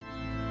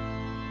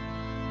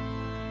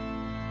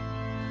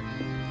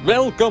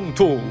Welcome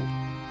to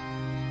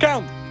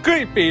Count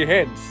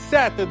Creepyhead's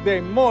Saturday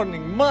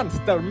Morning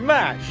Monster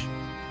Mash.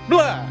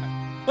 Blah!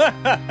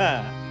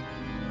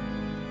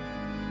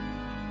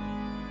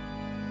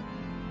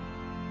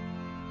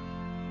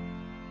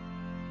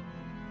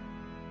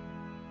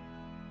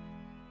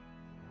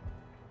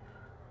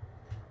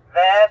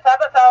 This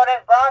episode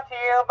is brought to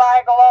you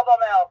by Global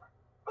Milk.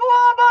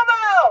 Global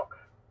Milk!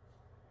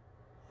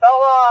 So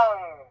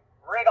long,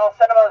 Regal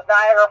Cinemas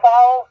Niagara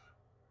Falls.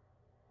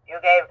 You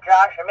gave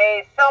Josh and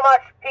me so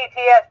much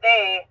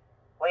PTSD,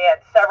 we had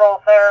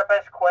several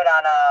therapists quit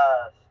on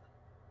us.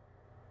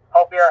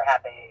 Hope you're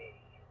happy.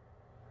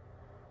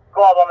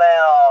 Global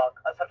Milk,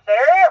 a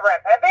subsidiary of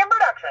Rampantheon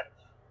Productions.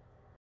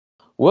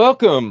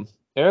 Welcome,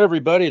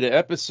 everybody, to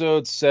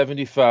episode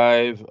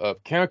 75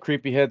 of Count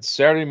Creepyhead's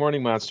Saturday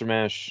Morning Monster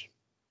Mash.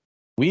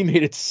 We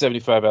made it to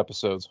 75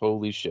 episodes.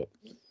 Holy shit.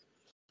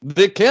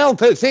 The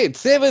Count has had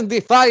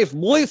 75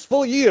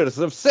 blissful years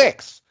of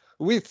sex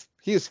with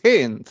his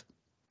hand.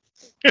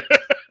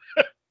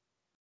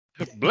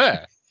 Blah.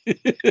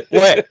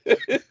 What?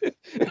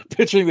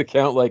 Picturing the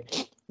Count,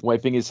 like,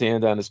 wiping his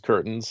hand on his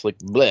curtains, like,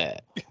 bleh.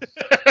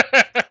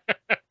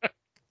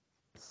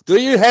 Do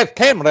you have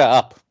camera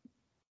up?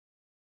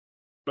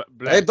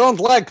 Blah. I don't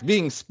like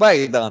being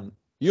spied on.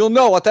 You'll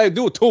know what I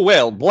do too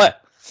well, blah.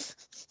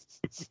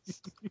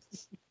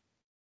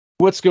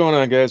 What's going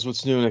on, guys?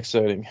 What's new and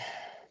exciting?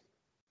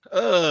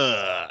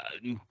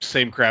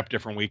 Same crap,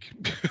 different week.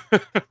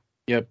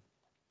 Yep.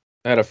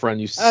 I had a friend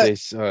used to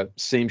say,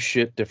 same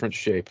shit, different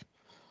shape.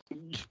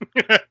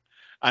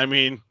 I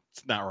mean,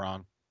 it's not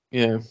wrong.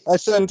 Yeah. I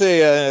sent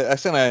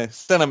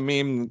a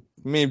meme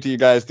to you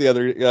guys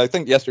I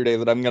think yesterday,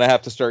 that I'm gonna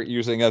have to start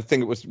using. I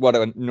think it was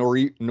a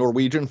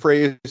Norwegian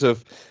phrase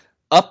of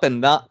up and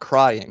not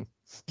crying.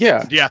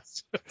 Yeah.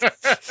 Yes.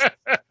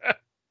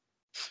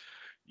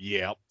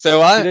 Yep.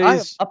 So I'm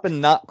Today's- up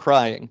and not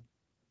crying.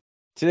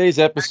 Today's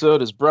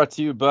episode is brought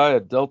to you by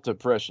Adult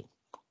Depression.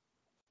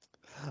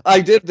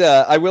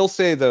 I will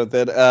say though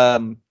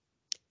that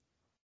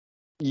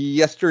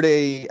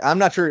yesterday, I'm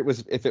not sure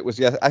if it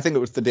was I think it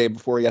was the day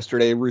before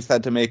yesterday, Ruth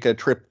had to make a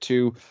trip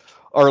to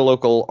our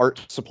local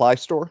art supply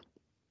store.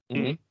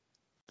 Mhm.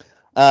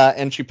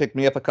 And she picked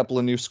me up a couple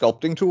of new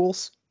sculpting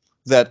tools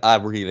that I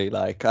really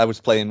like. I was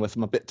playing with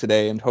them a bit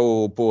today, and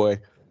oh boy,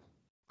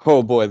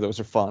 those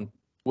are fun.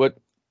 What?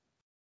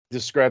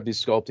 Describe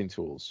these sculpting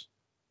tools.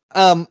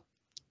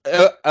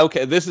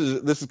 Okay, this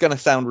is gonna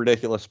sound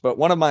ridiculous, but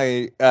one of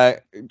my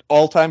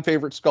all-time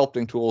favorite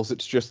sculpting tools.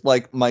 It's just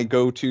like my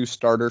go-to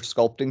starter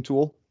sculpting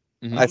tool.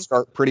 Mhm. I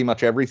start pretty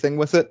much everything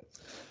with it.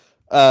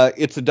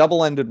 It's a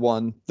double-ended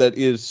one that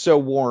is so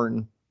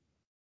worn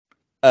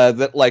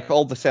that like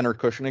all the center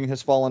cushioning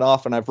has fallen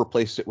off, and I've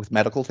replaced it with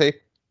medical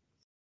tape.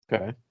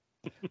 Okay.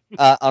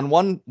 On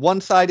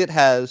one side, it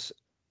has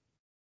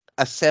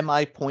a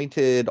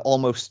semi-pointed,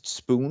 almost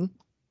spoon,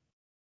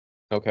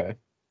 Okay.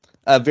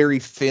 a very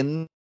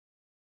thin.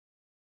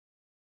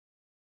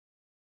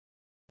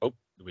 Oh,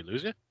 did we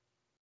lose you?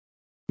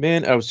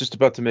 Man, I was just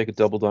about to make a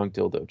double dong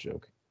dildo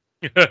joke.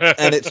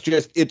 And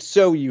it's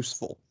so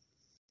useful.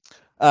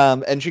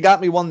 And she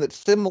got me one that's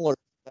similar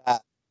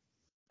to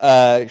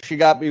that. She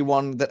got me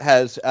one that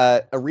has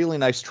a really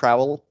nice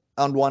trowel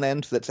on one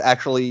end that's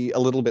actually a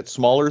little bit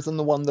smaller than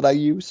the one that I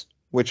use,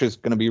 which is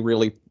going to be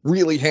really,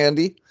 really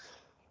handy.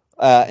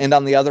 And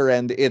on the other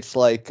end, it's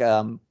like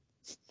a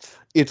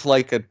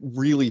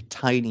really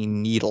tiny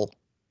needle.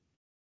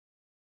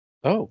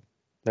 Oh,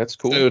 that's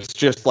cool. So it's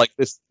just like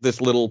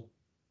this little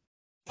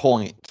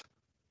point.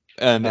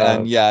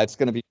 And yeah, it's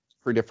going to be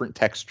for different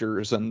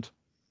textures and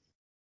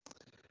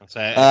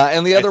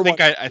the other one.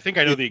 I think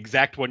I know the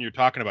exact one you're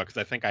talking about, because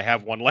I think I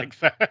have one like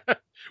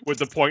that with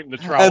the point and the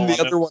trowel. And the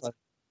other one.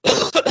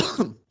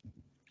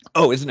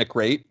 Oh, isn't it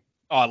great?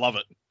 Oh, I love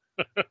it.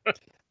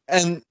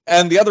 And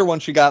the other one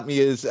she got me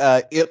is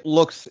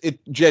it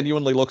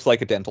genuinely looks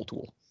like a dental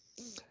tool.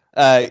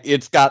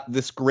 It's got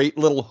this great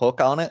little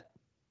hook on it.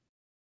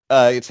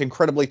 It's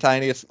incredibly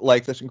tiny. It's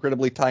like this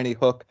incredibly tiny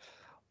hook,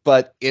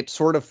 but it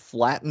sort of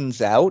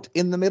flattens out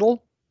in the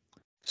middle,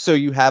 so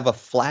you have a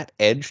flat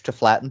edge to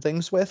flatten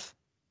things with.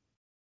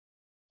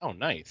 Oh,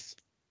 nice.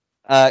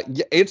 Yeah,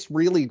 it's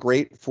really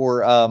great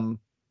for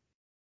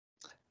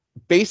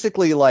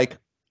basically, like,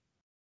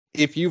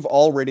 if you've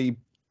already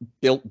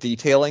built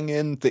detailing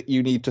in that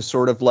you need to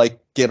sort of like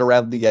get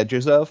around the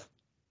edges of.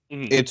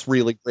 Mhm. It's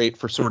really great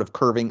for sort of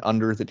curving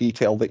under the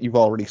detail that you've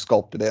already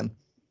sculpted in.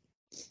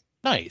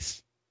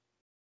 Nice.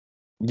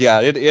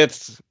 Yeah,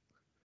 it's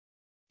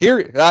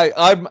here.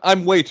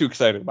 I'm way too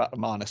excited about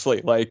them,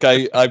 honestly. Like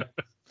I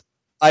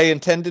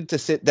intended to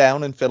sit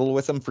down and fiddle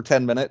with them for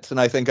 10 minutes, and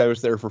I think I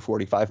was there for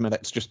 45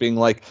 minutes, just being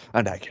like,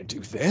 and I can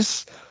do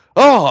this.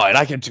 Oh, and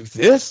I can do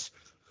this.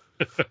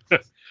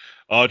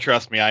 Oh,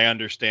 trust me, I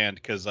understand,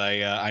 because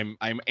I'm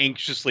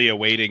anxiously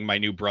awaiting my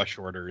new brush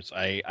orders.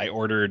 I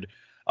ordered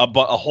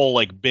a whole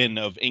like bin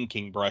of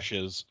inking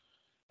brushes,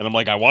 and I'm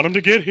like, I want them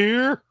to get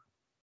here.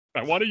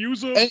 I want to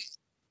use them.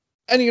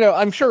 And you know,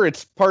 I'm sure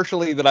it's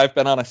partially that I've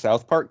been on a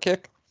South Park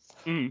kick,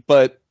 Mhm.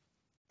 but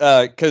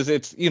because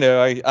it's,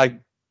 I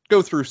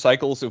go through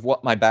cycles of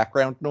what my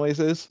background noise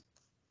is.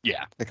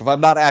 Yeah. Like if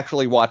I'm not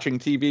actually watching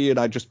TV and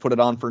I just put it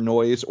on for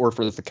noise or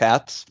for the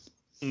cats.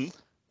 Mhm.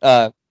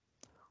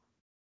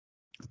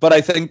 But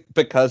I think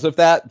because of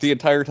that, the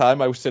entire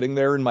time I was sitting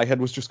there and my head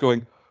was just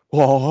going,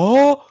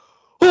 oh,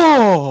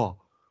 oh,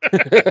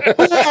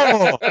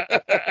 oh,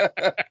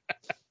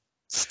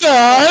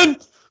 Stan,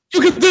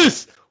 look at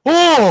this.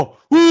 Oh,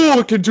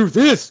 I can do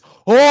this.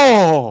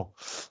 Oh,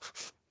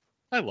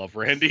 I love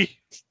Randy.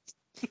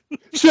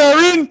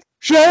 Sharon,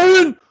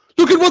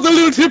 look at what the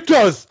little tip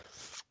does.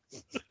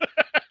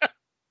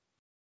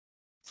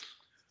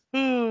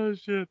 Oh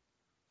shit.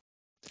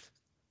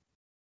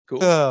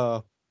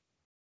 Cool.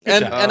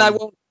 And job. and I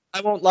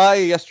won't lie.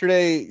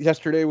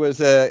 Yesterday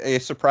was a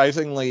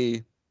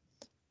surprisingly,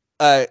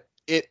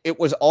 it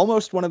was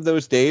almost one of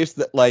those days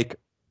that like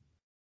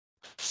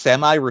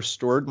semi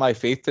restored my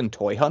faith in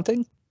toy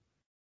hunting.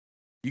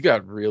 You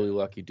got really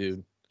lucky,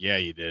 dude. Yeah,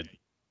 you did.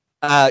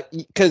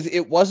 Because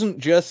it wasn't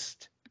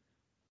just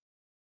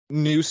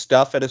new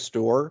stuff at a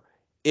store.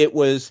 It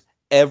was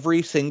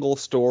every single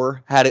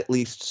store had at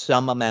least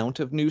some amount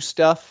of new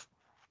stuff.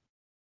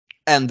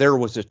 And there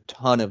was a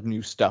ton of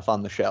new stuff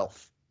on the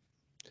shelf.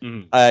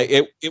 Mm.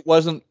 It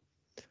wasn't,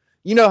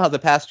 you know how the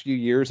past few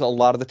years, a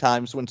lot of the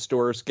times when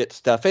stores get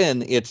stuff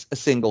in, it's a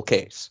single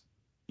case.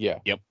 Yeah.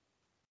 Yep.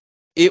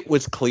 It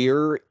was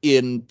clear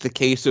in the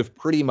case of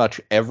pretty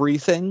much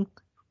everything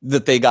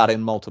that they got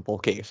in multiple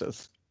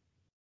cases.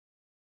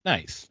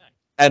 Nice.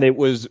 And it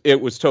was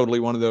totally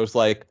one of those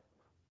like,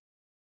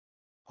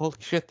 holy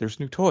shit, there's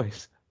new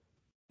toys.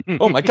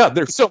 Oh my god,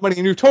 there's so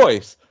many new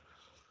toys.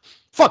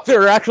 Fuck,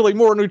 there are actually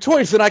more new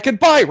toys than I can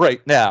buy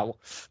right now.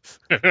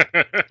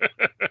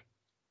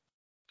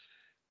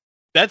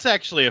 That's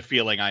actually a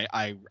feeling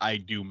I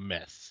do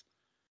miss.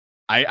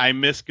 I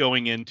miss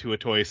going into a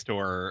toy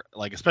store,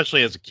 like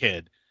especially as a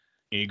kid.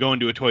 You go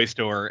into a toy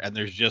store and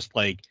there's just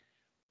like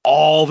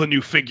all the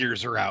new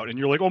figures are out, and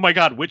you're like, oh my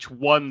god, which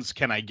ones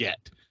can I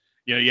get?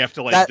 You have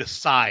to like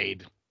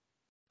decide.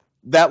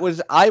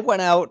 I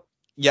went out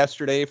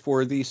yesterday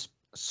for the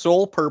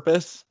sole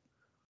purpose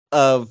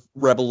of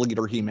Rebel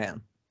Leader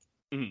He-Man.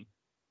 Mm-hmm.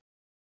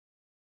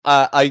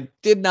 I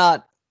did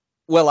not.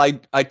 Well,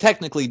 I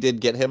technically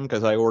did get him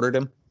because I ordered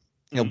him.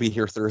 He'll be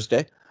here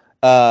Thursday.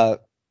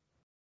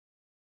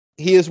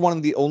 He is one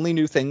of the only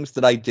new things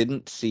that I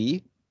didn't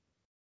see.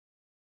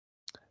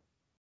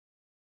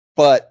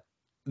 But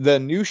the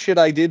new shit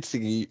I did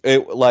see,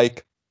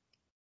 like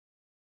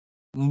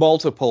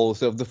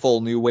multiples of the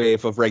full new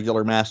wave of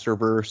regular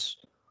Masterverse,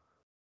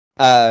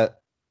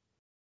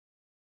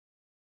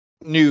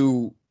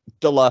 new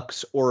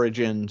Deluxe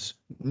Origins,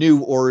 new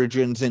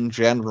Origins in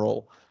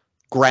general,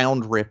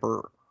 Ground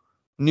Ripper,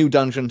 new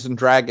Dungeons and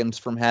Dragons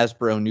from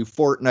Hasbro, new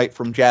Fortnite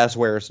from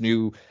Jazzwares,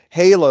 new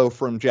Halo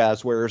from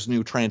Jazzwares,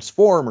 new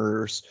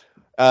Transformers,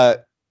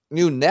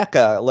 new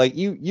NECA, like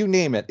you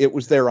name it, it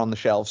was there on the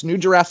shelves. New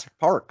Jurassic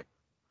Park.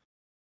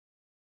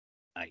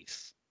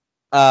 Nice.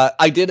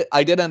 I did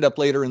end up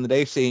later in the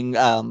day seeing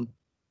what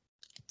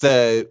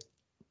the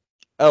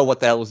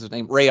hell was his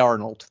name? Ray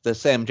Arnold, the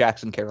Sam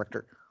Jackson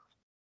character.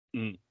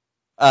 Mm.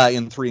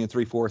 In 3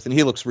 3/4, and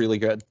he looks really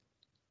good.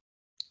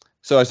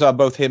 So I saw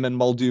both him and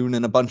Muldoon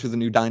and a bunch of the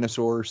new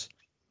dinosaurs.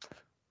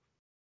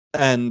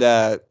 And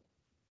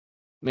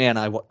man,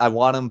 I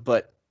want them,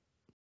 but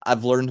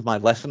I've learned my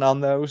lesson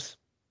on those.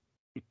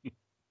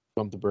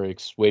 Pump the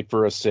brakes. Wait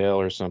for a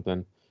sale or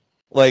something.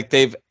 Like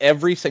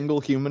every single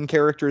human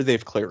character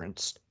they've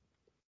clearanced.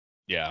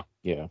 Yeah.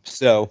 Yeah.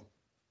 So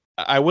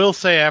I will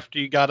say, after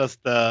you got us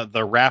the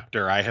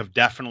Raptor, I have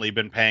definitely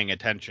been paying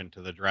attention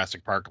to the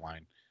Jurassic Park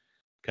line.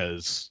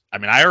 Because, I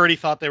mean, I already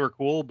thought they were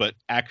cool, but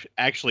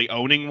actually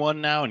owning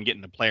one now and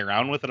getting to play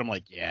around with it, I'm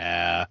like,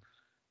 yeah,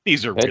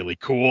 these are really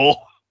cool.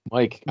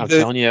 Mike, I'm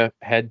telling you,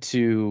 head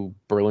to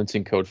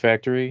Burlington Coat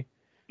Factory.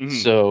 Mm-hmm.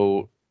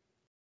 So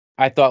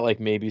I thought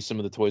like maybe some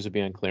of the toys would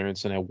be on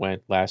clearance, and I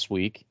went last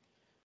week.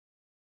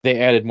 They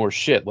added more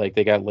shit, like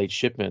they got late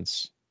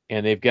shipments,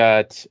 and they've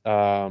got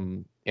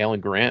Alan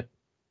Grant.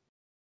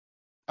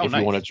 If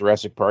you want a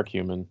Jurassic Park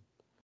human,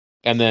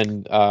 and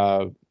then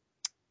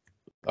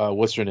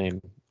what's her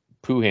name?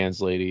 Pooh Hands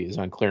Lady is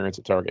on clearance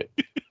at Target.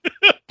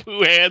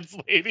 Pooh Hands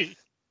Lady.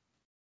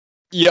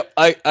 Yep,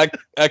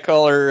 I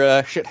call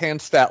her Shit Hand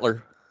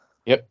Statler.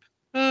 Yep.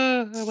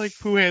 I like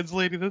Pooh Hands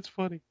Lady. That's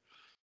funny.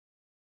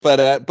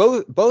 But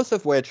both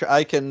of which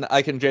I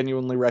can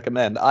genuinely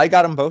recommend. I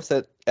got them both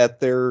at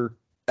their.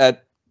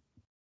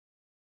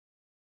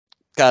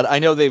 God, I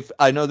know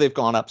they've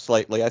gone up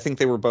slightly. I think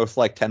they were both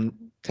like $10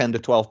 to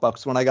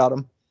 $12 when I got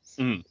them,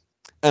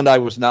 and I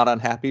was not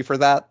unhappy for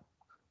that.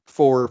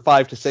 For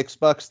 $5 to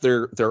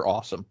 $6, they're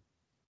awesome.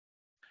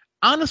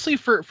 Honestly,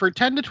 for $10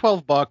 to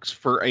 $12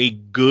 for a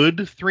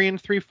good 3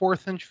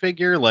 3/4 inch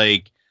figure,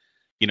 like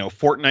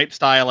Fortnite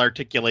style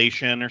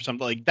articulation or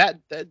something like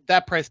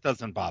that price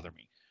doesn't bother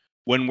me.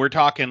 When we're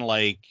talking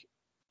like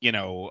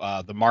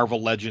the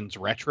Marvel Legends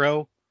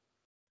Retro,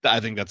 I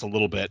think that's a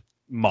little bit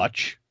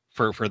much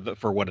for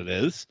what it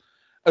is.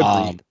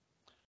 Agreed.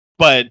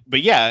 But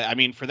yeah, I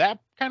mean, for that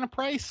kind of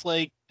price,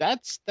 like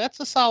that's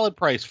a solid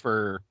price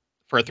for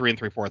a 3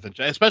 3/4 inch,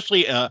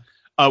 especially a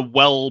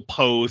well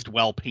posed,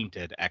 well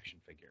painted action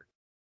figure.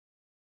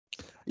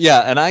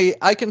 Yeah, and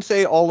I can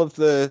say all of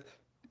the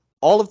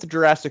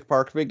Jurassic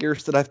Park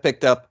figures that I've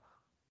picked up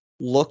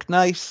look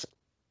nice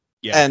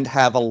and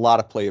have a lot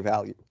of play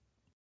value.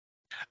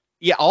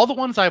 Yeah, all the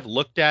ones I've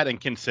looked at and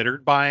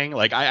considered buying,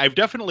 like I've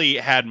definitely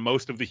had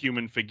most of the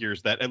human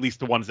figures, that at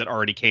least the ones that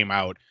already came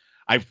out.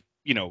 I've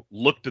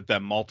looked at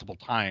them multiple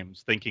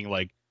times, thinking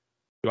like,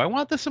 do I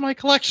want this in my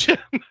collection?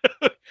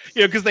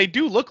 Because they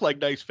do look like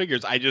nice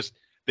figures.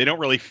 They don't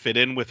really fit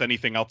in with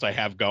anything else I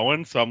have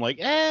going. So I'm like,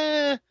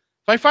 if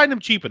I find them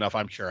cheap enough,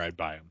 I'm sure I'd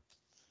buy them.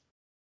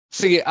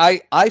 See,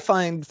 I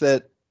find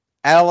that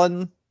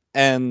Alan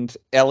and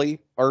Ellie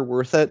are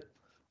worth it,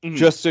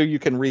 just so you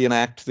can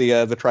reenact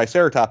the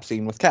Triceratops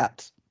scene with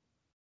cats.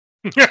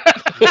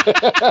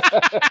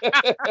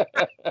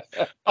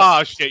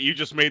 Oh shit! You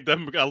just made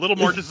them a little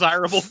more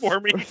desirable for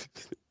me.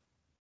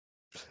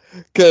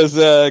 Because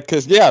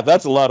yeah,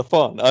 that's a lot of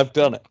fun. I've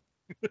done it.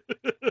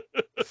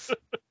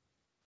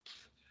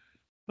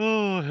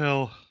 Oh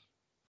hell!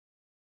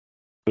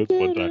 That's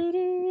one time.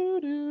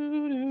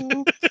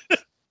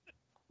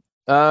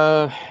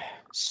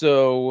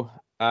 So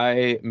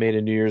I made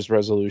a New Year's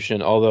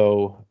resolution,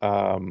 although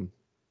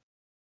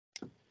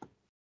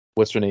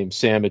what's her name?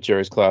 Sam at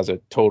Jerry's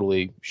Closet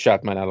totally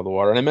shot mine out of the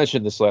water. And I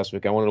mentioned this last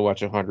week. I wanted to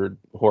watch 100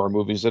 horror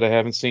movies that I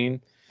haven't seen.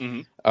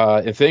 Mm-hmm.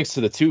 And thanks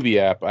to the Tubi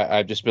app,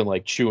 I've just been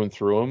like chewing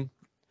through them.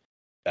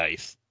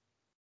 Nice.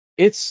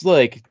 It's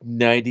like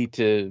 90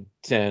 to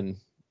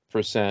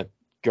 10%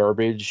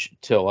 garbage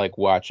to like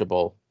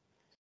watchable.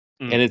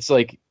 And it's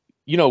like,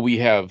 we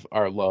have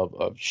our love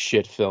of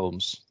shit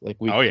films. Like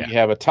we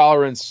have a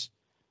tolerance.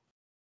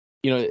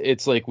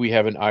 It's like we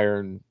have an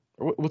iron.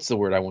 What's the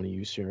word I want to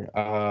use here?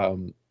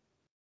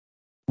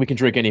 We can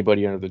drink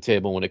anybody under the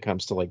table when it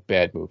comes to like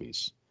bad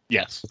movies.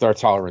 Yes. With our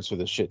tolerance for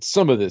this shit.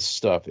 Some of this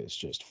stuff is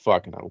just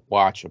fucking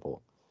unwatchable.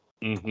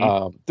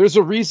 Mm-hmm. There's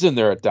a reason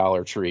they're at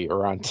Dollar Tree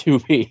or on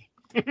Tubi.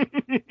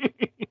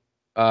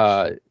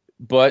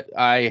 But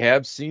I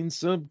have seen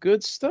some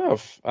good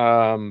stuff.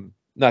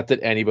 Not that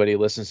anybody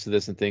listens to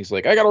this and thinks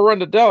like, I got to run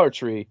to Dollar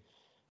Tree.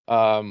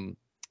 But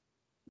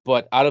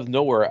out of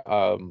nowhere,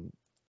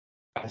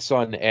 I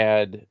saw an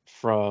ad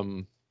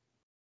from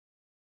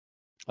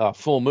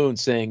Full Moon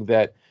saying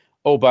that,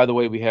 oh, by the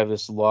way, we have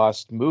this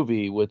Lost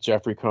movie with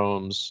Jeffrey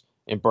Combs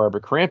and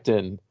Barbara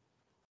Crampton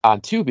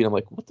on Tubi. And I'm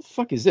like, what the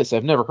fuck is this?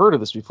 I've never heard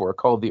of this before.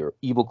 Called The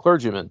Evil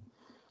Clergyman.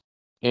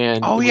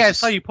 And I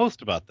saw you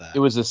post about that. It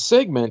was a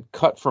segment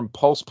cut from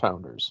Pulse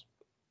Pounders,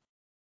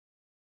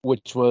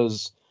 which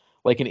was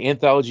like an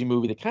anthology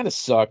movie that kind of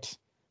sucked,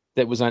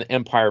 that was on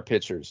Empire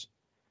Pictures.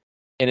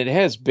 And it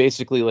has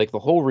basically like the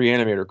whole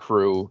Reanimator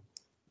crew,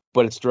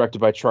 but it's directed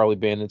by Charlie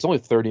Band. It's only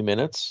 30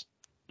 minutes,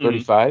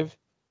 35,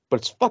 but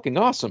it's fucking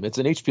awesome. It's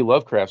an H.P.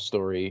 Lovecraft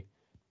story,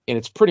 and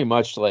it's pretty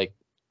much like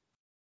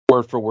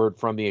word for word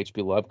from the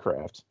H.P.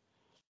 Lovecraft.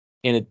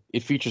 And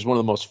it features one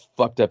of the most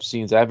fucked up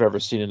scenes I've ever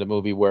seen in a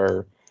movie,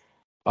 where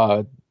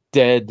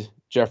dead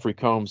Jeffrey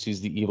Combs,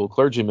 he's the evil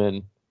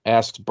clergyman,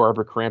 asks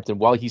Barbara Crampton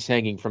while he's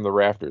hanging from the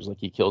rafters, like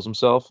he kills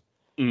himself,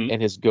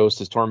 and his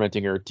ghost is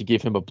tormenting her, to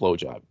give him a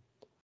blowjob.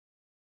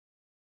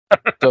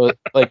 So,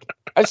 like,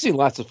 I've seen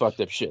lots of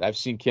fucked up shit. I've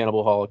seen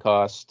Cannibal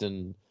Holocaust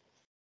and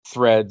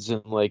Threads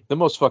and, like, the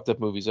most fucked up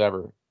movies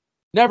ever.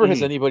 Never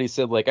has anybody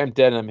said, like, I'm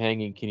dead and I'm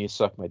hanging, can you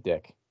suck my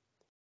dick?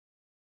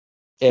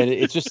 And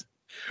it's just...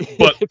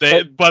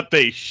 but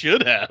they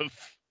should have.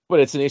 But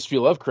it's an H.P.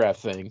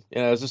 Lovecraft thing.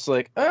 And I was just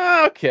like,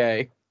 oh,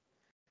 okay.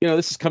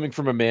 This is coming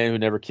from a man who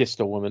never kissed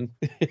a woman.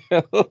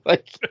 But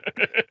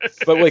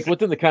like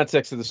within the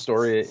context of the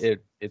story,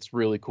 it's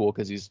really cool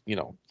because he's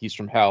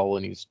from hell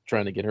and he's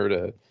trying to get her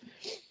to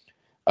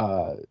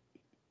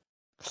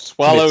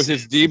swallow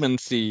his demon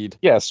seed.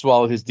 Yeah,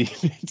 swallow his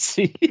demon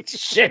seed.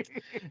 Shit.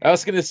 I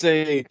was gonna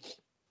say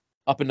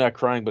Up and Not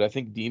Crying, but I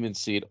think demon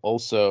seed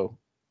also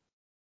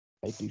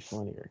might be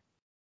funnier.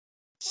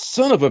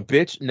 Son of a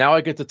bitch! Now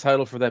I get the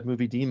title for that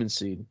movie, Demon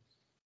Seed.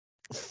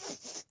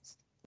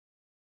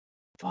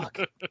 Fuck.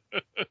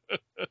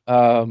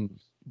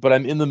 But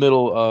I'm in the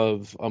middle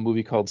of a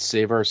movie called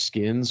Save Our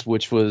Skins,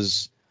 which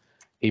was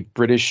a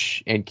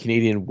British and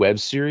Canadian web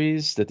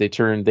series that they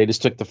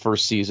just took the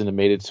first season and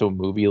made it to a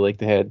movie. Like,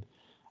 they had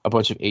a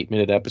bunch of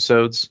 8-minute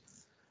episodes.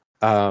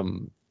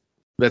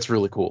 That's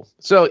really cool.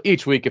 So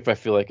each week, if I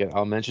feel like it,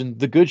 I'll mention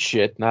the good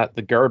shit, not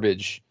the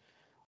garbage,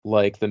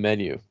 like The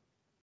Menu.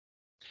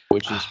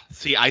 Which is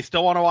see, I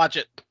still want to watch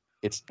it.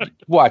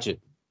 Watch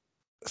it.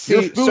 See,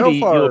 You're foodie,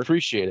 you'll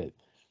appreciate it.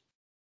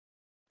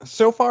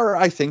 So far,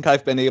 I think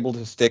I've been able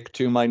to stick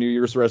to my New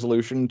Year's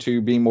resolution to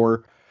be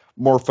more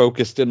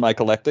focused in my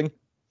collecting,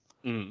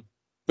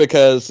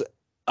 because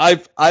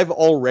I've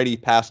already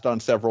passed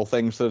on several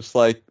things that's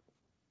like,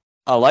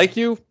 I like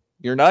you,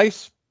 you're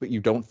nice, but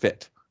you don't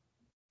fit.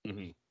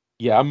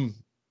 Yeah,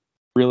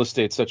 real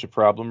estate's such a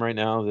problem right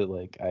now that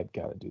like I've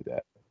got to do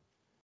that.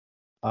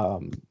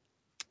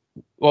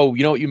 Well,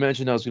 you know what you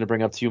mentioned I was going to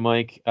bring up to you,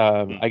 Mike?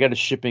 I got a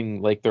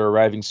shipping, like they're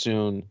arriving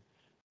soon.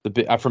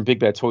 From Big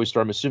Bad Toy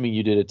Store. I'm assuming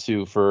you did it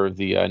too for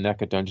the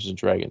NECA Dungeons and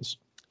Dragons.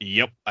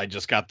 Yep, I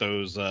just got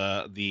those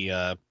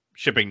the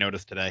shipping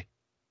notice today.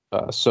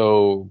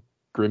 So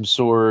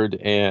Grimsword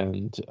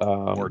and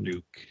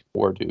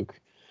Warduke.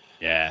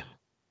 Yeah.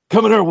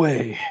 Coming our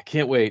way.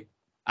 Can't wait.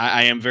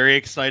 I am very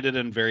excited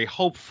and very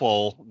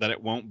hopeful that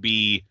it won't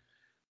be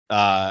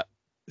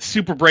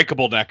super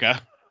breakable NECA.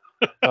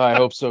 I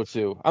hope so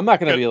too. I'm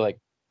not gonna be like,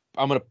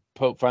 I'm gonna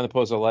find the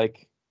pose I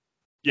like.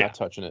 Yeah. Not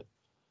touching it.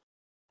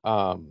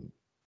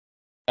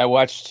 I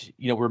watched,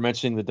 we're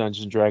mentioning the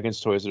Dungeons and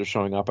Dragons toys that are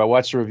showing up. I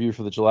watched a review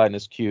for the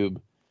Gelatinous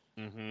Cube,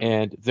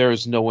 and there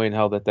is no way in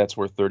hell that's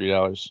worth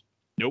 $30.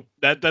 Nope.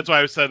 That's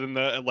why I said in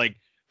the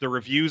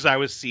reviews I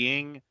was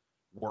seeing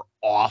were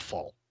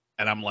awful,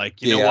 and I'm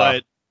like, you know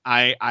what?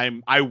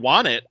 I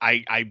want it.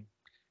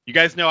 You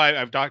guys know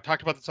I've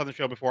talked about this on the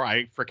show before.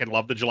 I freaking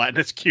love the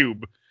Gelatinous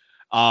Cube.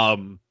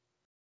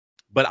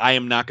 But I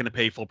am not going to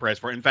pay full price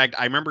for it. In fact,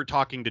 I remember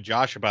talking to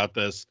Josh about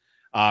this.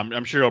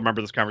 I'm sure you'll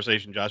remember this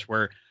conversation, Josh,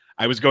 where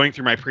I was going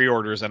through my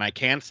pre-orders and I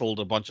canceled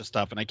a bunch of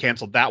stuff, and I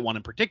canceled that one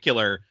in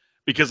particular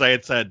because I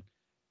had said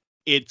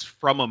it's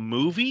from a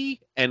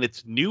movie and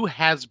it's new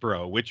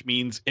Hasbro, which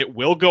means it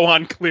will go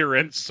on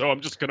clearance. So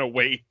I'm just going to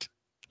wait.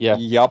 Yeah.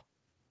 Yep.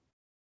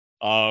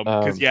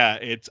 Because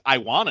I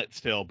want it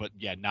still, but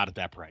yeah, not at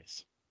that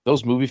price.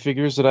 Those movie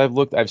figures that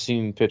I've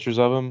seen pictures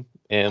of them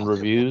and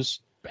reviews.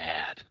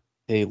 Bad.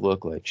 They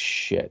look like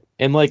shit.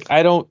 And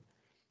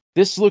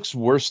this looks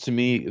worse to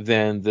me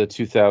than the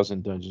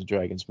 2000 Dungeons and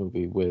Dragons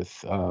movie with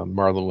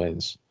Marlon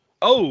Wayans.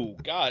 Oh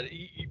God!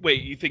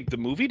 Wait, you think the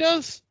movie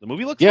does? The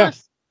movie looks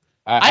worse?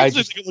 I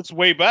actually think it looks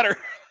way better.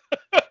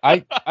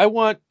 I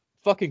want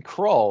fucking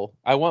Crawl.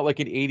 I want like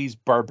an 80s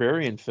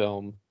barbarian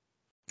film.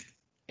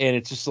 And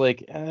it's just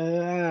like,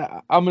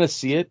 I'm going to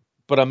see it,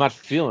 but I'm not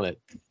feeling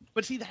it.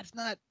 But see, that's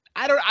not,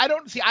 I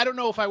don't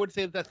know if I would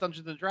say that's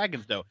Dungeons and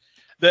Dragons though.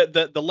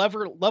 The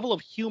level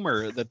of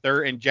humor that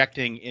they're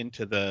injecting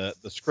into the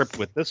script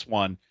with this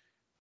one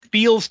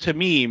feels to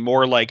me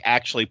more like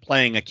actually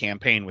playing a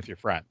campaign with your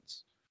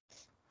friends.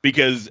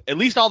 Because at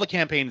least all the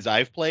campaigns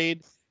I've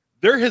played,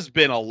 there has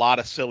been a lot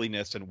of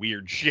silliness and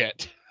weird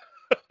shit.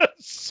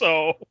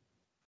 So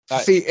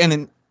see,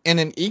 in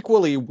an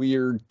equally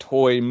weird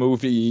toy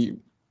movie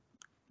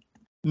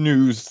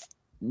news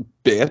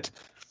bit,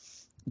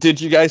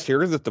 did you guys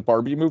hear that the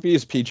Barbie movie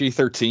is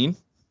PG-13?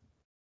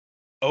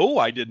 Oh,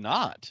 I did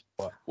not.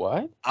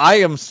 What? I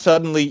am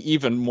suddenly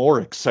even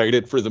more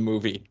excited for the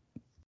movie.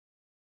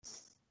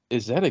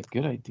 Is that a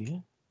good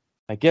idea?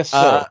 I guess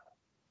so.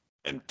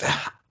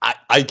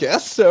 I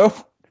guess so.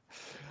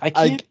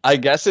 I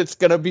guess it's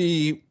going to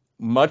be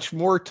much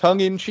more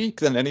tongue-in-cheek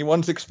than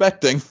anyone's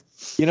expecting.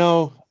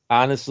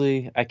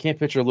 Honestly, I can't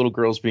picture little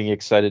girls being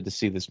excited to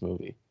see this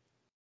movie.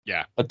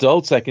 Yeah.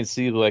 Adults, I can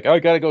see like, oh, I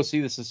got to go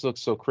see this. This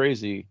looks so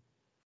crazy.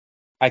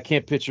 I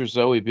can't picture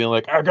Zoe being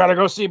like, I got to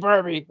go see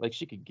Barbie. Like,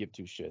 she could give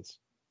two shits.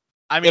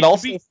 I mean,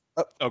 good.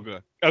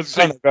 I was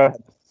saying, go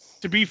ahead.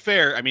 To be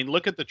fair, I mean,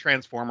 look at the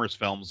Transformers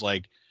films.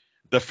 Like,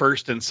 the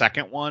first and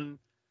second one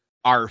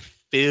are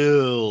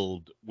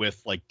filled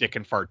with, like, dick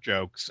and fart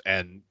jokes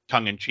and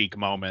tongue-in-cheek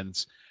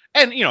moments.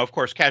 And, of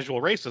course,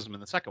 casual racism in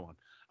the second one.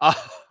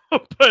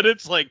 But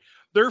it's like,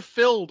 they're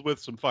filled with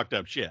some fucked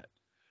up shit.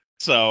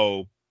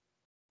 So,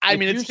 I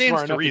mean, it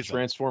stands to reason. To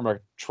transform a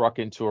truck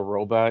into a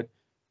robot,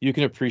 you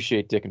can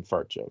appreciate dick and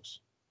fart jokes.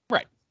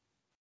 Right.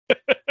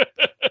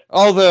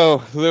 Although,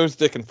 those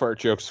dick and fart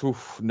jokes,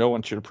 no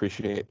one should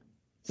appreciate.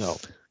 No.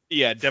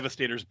 Yeah,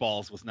 Devastator's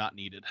balls was not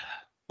needed.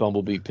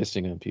 Bumblebee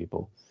pissing on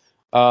people.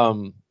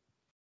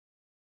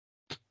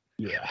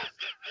 Yeah.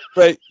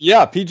 But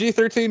yeah,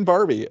 PG-13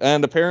 Barbie,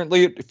 and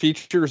apparently it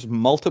features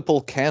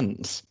multiple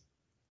Kens.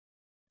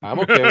 I'm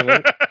okay with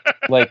it.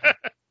 Like,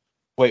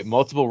 wait,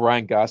 multiple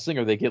Ryan Gosling,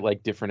 or they get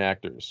like different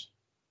actors?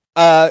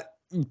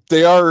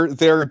 They are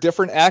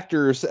different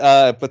actors,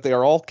 but they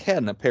are all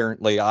Ken,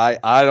 apparently.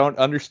 I don't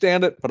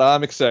understand it, but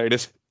I'm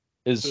excited.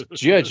 Is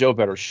G.I. Joe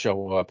better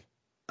show up?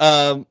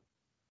 Simu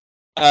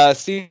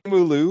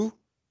Liu,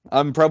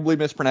 I'm probably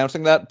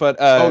mispronouncing that, but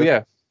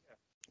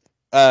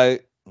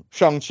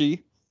Shang-Chi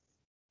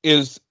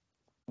is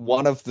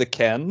one of the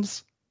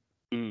Kens.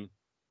 Mm.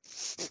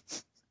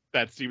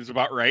 That seems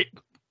about right.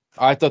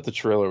 I thought the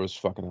trailer was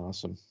fucking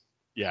awesome.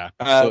 Yeah.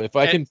 So if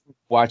I can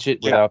watch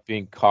it without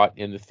being caught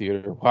in the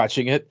theater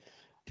watching it,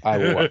 I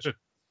will watch it.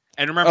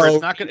 And remember,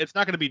 it's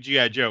not gonna be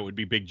G.I. Joe. It would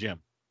be Big Jim.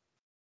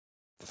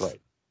 Right.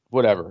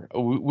 Whatever.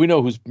 We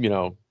know who's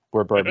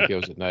where Barbie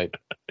goes at night.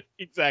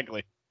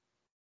 Exactly.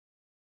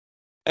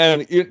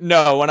 And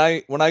when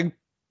I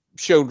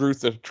showed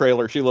Ruth the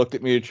trailer, she looked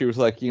at me and she was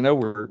like,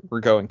 we're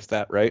going to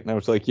that, right? And I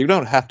was like, you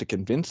don't have to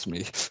convince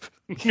me.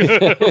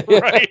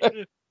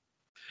 Right.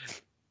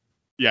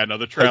 Yeah, no,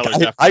 the trailer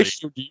definitely. I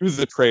showed you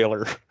the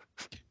trailer.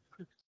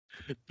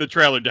 The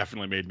trailer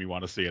definitely made me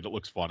want to see it. It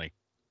looks funny.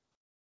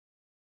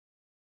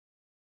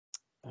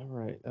 All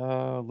right.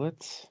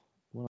 What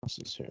else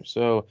is here?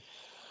 So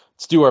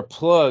Let's do our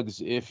plugs.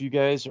 If you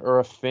guys are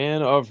a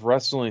fan of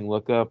wrestling,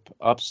 look up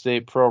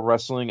Upstate Pro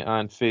Wrestling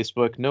on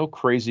Facebook. No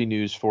crazy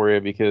news for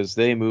you because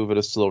they move at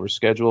a slower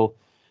schedule.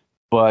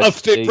 But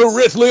Upstate Pro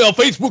Wrestling on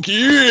Facebook,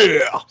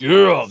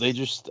 yeah, they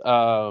just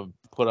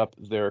put up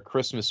their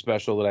Christmas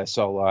special that I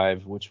saw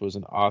live, which was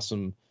an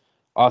awesome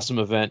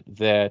event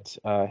that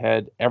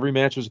had every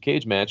match was a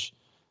cage match.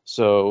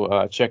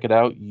 So check it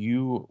out.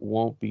 You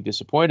won't be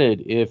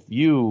disappointed. If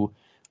you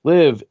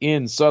live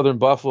in Southern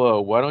Buffalo,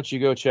 why don't you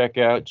go check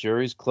out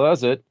Jerry's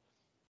Closet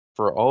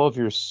for all of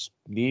your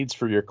needs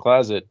for your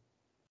closet?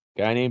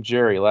 Guy named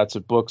Jerry, lots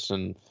of books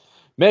and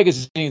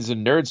magazines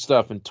and nerd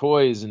stuff and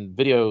toys and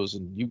videos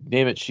and you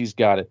name it, she's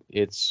got it.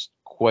 It's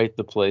quite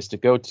the place to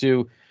go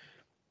to.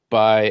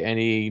 Buy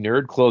any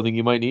nerd clothing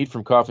you might need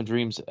from Coffin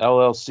Dreams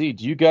LLC.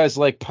 Do you guys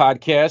like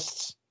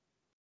podcasts?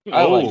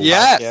 I like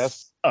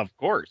podcasts. Of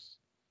course.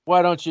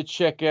 Why don't you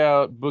check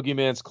out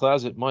Boogeyman's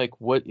Closet? Mike,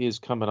 what is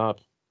coming up?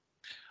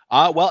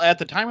 Well, at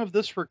the time of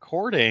this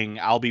recording,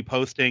 I'll be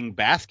posting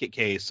Basket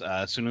Case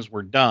as soon as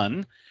we're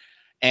done.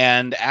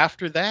 And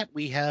after that,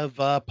 we have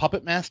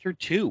Puppet Master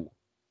 2.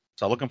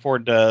 So looking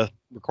forward to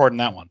recording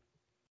that one.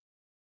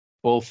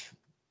 Both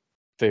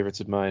favorites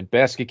of mine.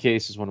 Basket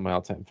Case is one of my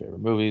all-time favorite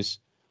movies.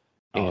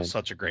 Oh,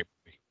 such a great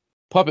movie.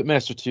 Puppet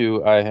Master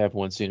 2, I have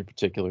one scene in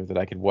particular that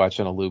I could watch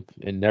on a loop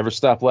and never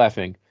stop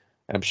laughing.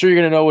 And I'm sure you're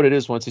going to know what it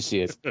is once you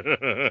see it.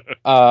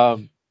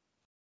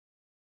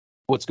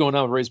 What's going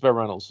on with Raised by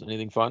Reynolds?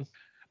 Anything fun?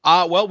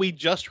 Well, we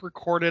just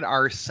recorded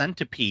our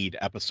Centipede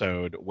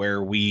episode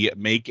where we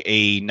make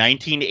a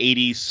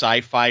 1980s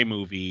sci-fi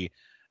movie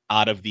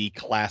out of the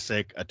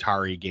classic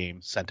Atari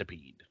game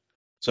Centipede.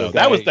 So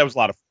that was a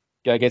lot of fun.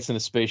 Guy gets in a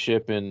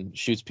spaceship and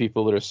shoots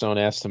people that are sewn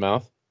ass to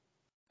mouth.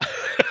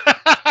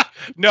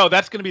 No,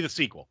 that's going to be the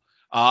sequel.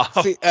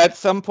 See, at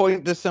some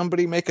point, does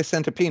somebody make a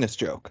centipenis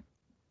joke?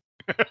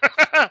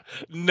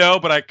 No,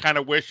 but I kind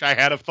of wish I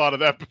had have thought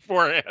of that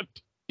beforehand.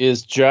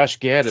 Is Josh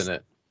Gad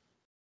in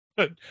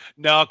it?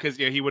 No, because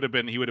he would have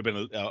been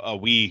a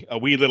wee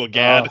little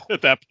Gad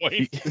at that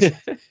point.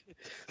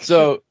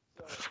 So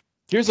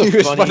here's a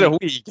funny a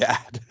wee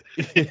Gad.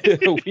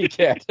 a wee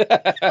Gad.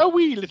 A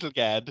wee little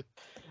Gad.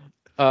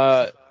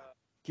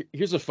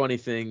 Here's a funny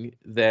thing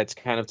that's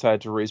kind of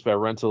tied to Raised by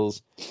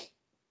Rentals.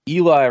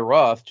 Eli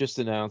Roth just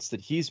announced that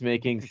he's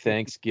making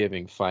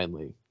Thanksgiving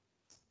finally.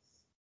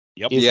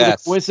 Yep. Is it a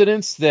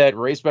coincidence that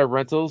Raised by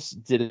Rentals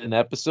did an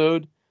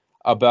episode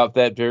about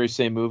that very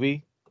same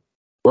movie?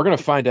 We're going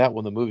to find out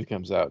when the movie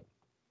comes out.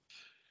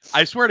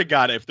 I swear to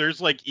God, if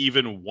there's like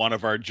even one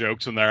of our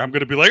jokes in there, I'm going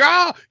to be like,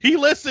 he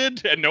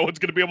listened, and no one's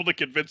going to be able to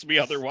convince me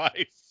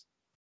otherwise.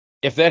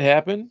 If that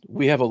happened,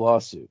 we have a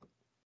lawsuit.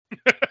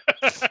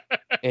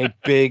 A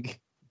big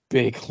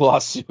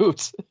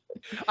lawsuit.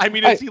 I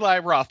mean, it's Eli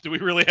Roth. Do we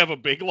really have a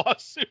big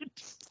lawsuit?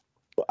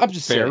 I'm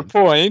just fair saying.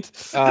 Point.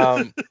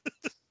 And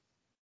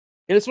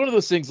it's one of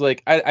those things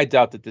like I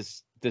doubt that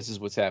this is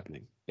what's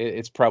happening.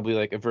 It's probably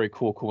like a very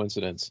cool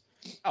coincidence.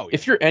 Oh, yeah.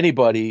 If you're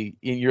anybody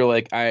and you're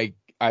like,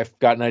 I've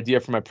got an idea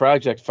for my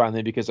project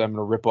finally because I'm going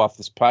to rip off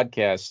this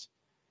podcast,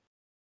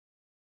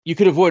 you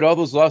could avoid all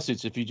those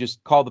lawsuits if you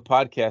just call the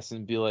podcast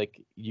and be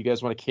like, you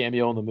guys want a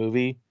cameo in the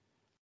movie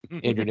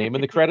and your name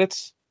in the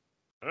credits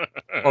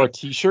or a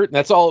t-shirt? And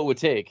that's all it would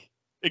take.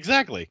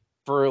 Exactly.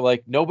 For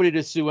like nobody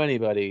to sue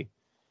anybody.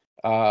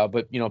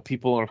 But you know,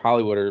 people in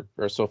Hollywood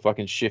are so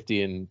fucking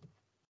shifty and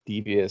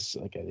devious.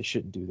 Like they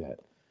shouldn't do that.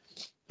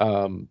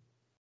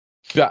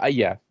 But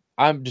yeah,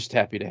 I'm just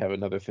happy to have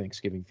another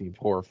Thanksgiving themed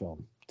horror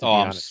film. To be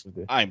honest with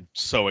you. I'm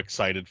so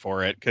excited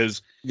for it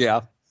because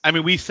yeah, I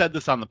mean, we said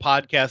this on the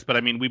podcast, but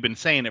I mean, we've been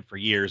saying it for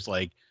years.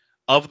 Like,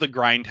 of the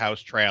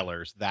Grindhouse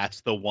trailers,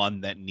 that's the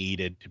one that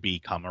needed to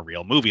become a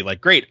real movie.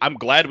 Like, great, I'm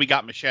glad we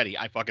got Machete.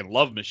 I fucking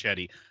love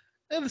Machete.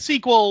 And the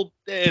sequel,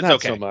 it's not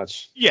okay. so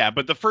much. Yeah,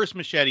 but the first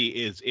Machete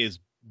is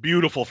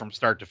beautiful from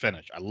start to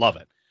finish. I love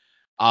it.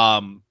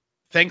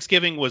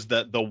 Thanksgiving was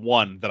the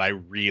one that I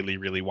really,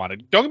 really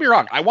wanted. Don't get me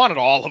wrong, I wanted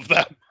all of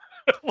them.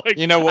 Like,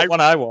 you know what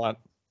one I want?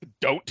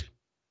 Don't.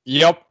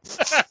 Yep.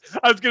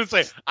 I was going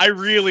to say, I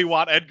really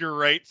want Edgar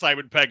Wright,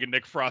 Simon Pegg, and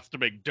Nick Frost to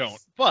make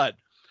Don't. But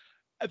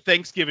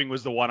Thanksgiving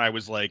was the one I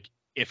was like,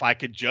 if I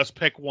could just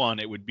pick one,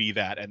 it would be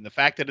that. And the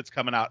fact that it's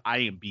coming out, I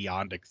am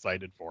beyond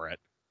excited for it.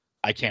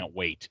 I can't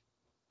wait.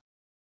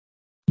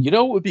 You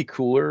know what would be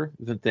cooler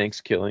than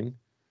Thanksgiving?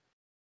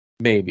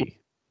 Maybe.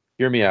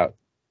 Hear me out.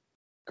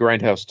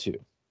 Grindhouse 2.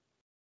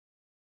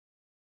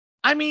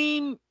 I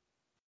mean,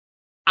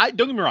 don't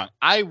get me wrong.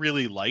 I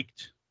really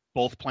liked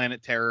both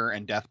Planet Terror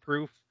and Death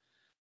Proof.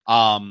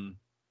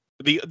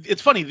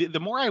 It's funny. The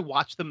more I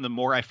watch them, the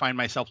more I find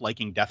myself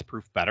liking Death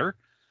Proof better.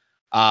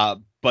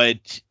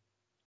 But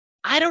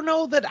I don't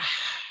know that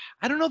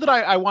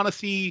I want to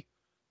see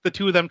the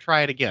two of them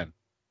try it again.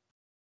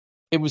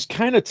 It was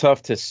kind of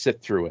tough to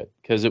sit through it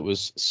because it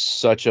was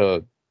such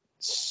a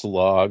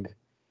slog,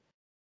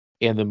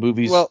 and the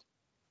movies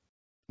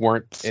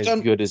weren't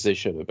as good as they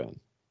should have been.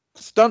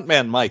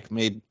 Stuntman Mike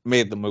made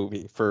the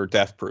movie for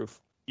Death Proof.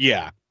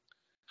 Yeah.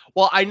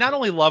 Well, I not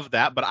only love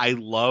that, but I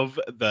love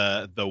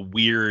the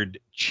weird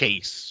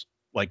chase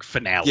like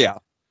finale.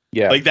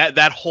 Yeah. Like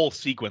that whole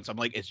sequence, I'm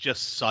like, it's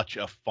just such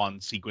a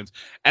fun sequence.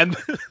 And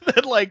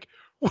then like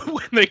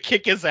when they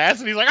kick his ass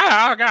and he's like,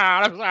 oh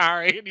God, I'm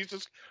sorry, and he's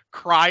just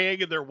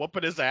crying and they're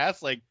whooping his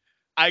ass. Like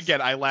I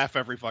laugh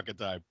every fucking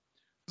time.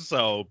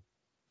 So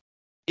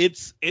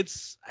it's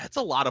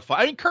a lot of fun.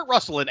 I mean, Kurt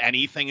Russell in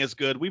anything is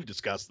good. We've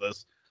discussed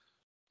this,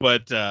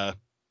 but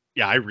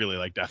yeah, I really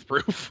like Death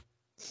Proof.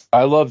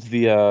 I loved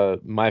the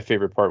my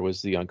favorite part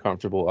was the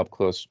uncomfortable up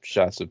close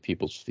shots of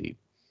people's feet.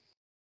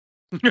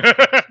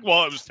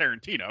 Well, it was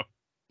Tarantino.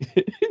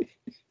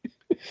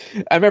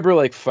 I remember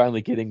like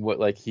finally getting what,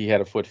 like, he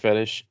had a foot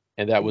fetish,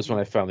 and that was when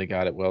I finally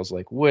got it. Well, I was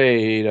like,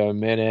 wait a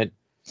minute.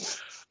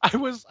 I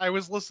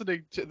was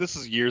listening to, this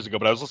is years ago,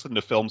 but I was listening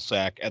to Film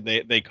Sack, and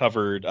they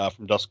covered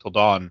From Dusk Till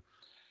Dawn,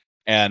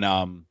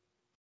 and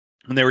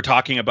they were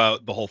talking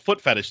about the whole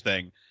foot fetish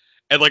thing,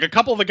 and like a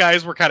couple of the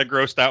guys were kind of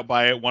grossed out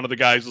by it. One of the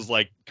guys was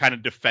like kind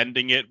of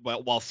defending it,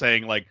 but while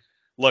saying like,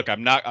 look,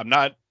 I'm not,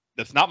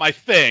 that's not my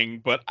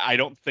thing, but I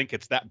don't think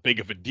it's that big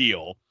of a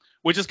deal,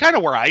 which is kind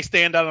of where I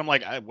stand on. I'm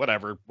like,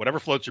 whatever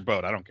floats your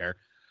boat, I don't care.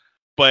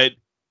 But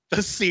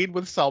the scene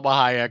with Salma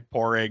Hayek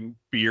pouring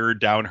beer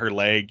down her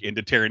leg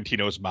into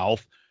Tarantino's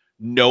mouth,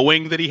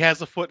 knowing that he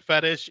has a foot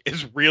fetish,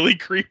 is really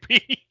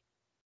creepy.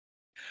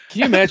 Can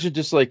you imagine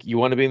just like, you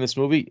want to be in this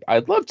movie?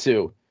 I'd love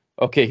to.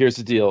 Okay, here's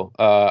the deal.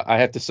 I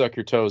have to suck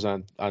your toes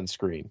on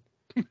screen.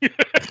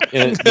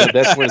 And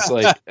that's when it's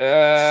like,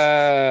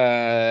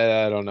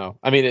 I don't know.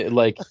 I mean,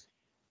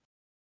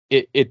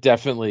 it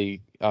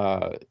definitely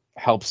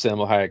helps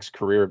Salma Hayek's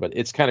career, but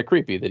it's kind of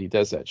creepy that he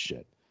does that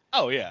shit.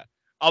 Oh yeah.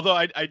 Although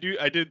I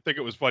did think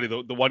it was funny.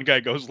 The one guy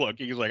goes, look,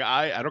 he's like,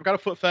 I don't got a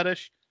foot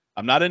fetish.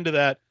 I'm not into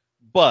that.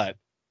 But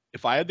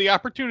if I had the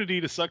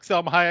opportunity to suck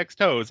Salma Hayek's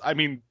toes, I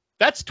mean,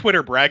 that's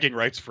Twitter bragging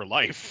rights for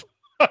life.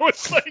 I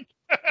was like,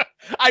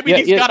 I mean,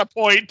 he's got a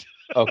point.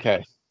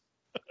 Okay.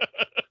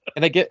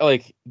 And I get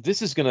like,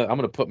 I'm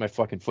gonna put my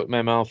fucking foot in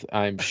my mouth,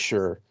 I'm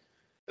sure.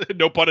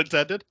 No pun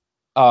intended.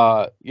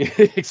 Yeah,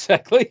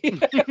 exactly.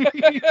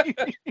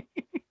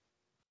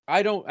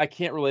 I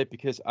can't relate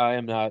because I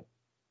am not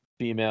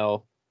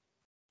female,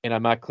 and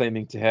I'm not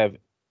claiming to have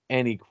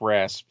any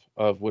grasp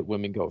of what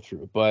women go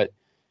through, but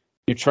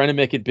you're trying to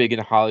make it big in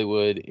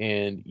Hollywood,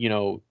 and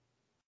you're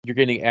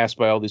getting asked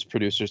by all these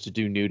producers to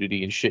do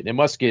nudity and shit, and it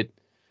must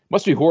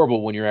be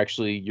horrible when you're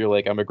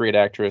like, I'm a great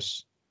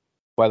actress,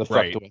 why the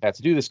fuck do I have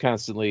to do this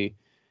constantly?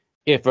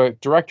 If a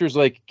director's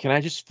like, can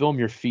I just film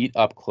your feet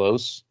up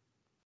close,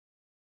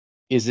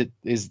 is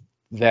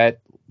that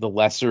the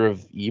lesser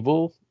of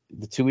evil,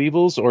 the two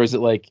evils, or is it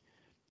like,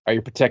 are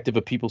you protective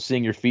of people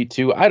seeing your feet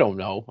too? I don't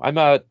know. I'm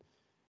not,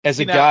 as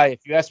a guy,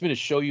 if you ask me to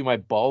show you my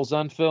balls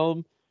on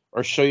film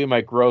or show you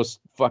my gross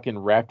fucking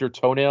raptor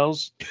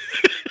toenails,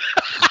 you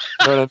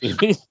know what I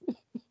mean?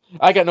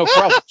 I got no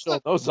problem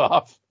showing those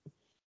off.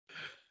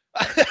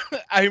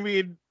 I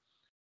mean,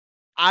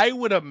 I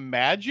would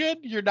imagine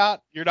you're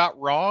not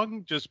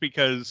wrong, just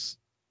because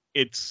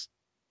it's,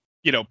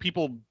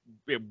 people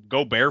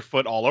go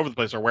barefoot all over the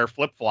place or wear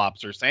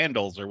flip-flops or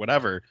sandals or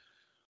whatever.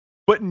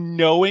 But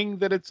knowing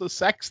that it's a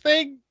sex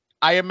thing,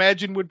 I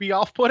imagine would be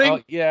off-putting.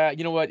 Oh, yeah,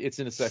 you know what? It's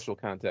in a sexual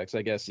context,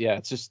 I guess. Yeah,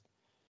 it's just,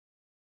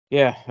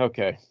 yeah,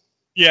 okay.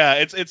 Yeah,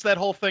 it's that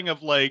whole thing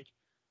of like,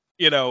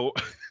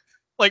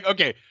 like,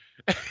 okay,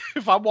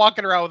 if I'm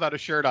walking around without a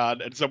shirt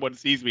on and someone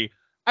sees me,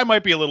 I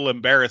might be a little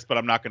embarrassed, but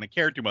I'm not going to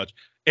care too much.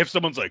 If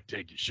someone's like,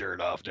 take your shirt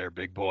off there,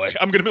 big boy,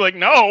 I'm going to be like,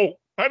 no,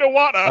 I don't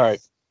want to. All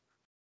right.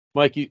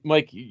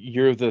 Mike,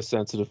 you're the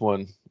sensitive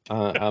one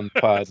on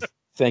the pod.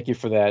 Thank you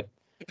for that.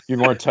 You're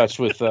more in touch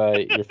with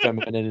your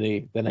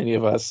femininity than any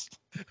of us.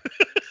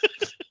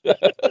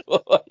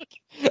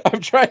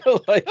 I'm trying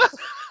to, like,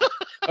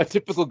 a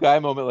typical guy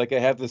moment, like I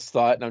have this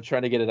thought and I'm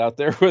trying to get it out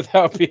there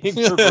without being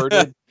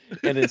perverted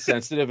and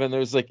insensitive, and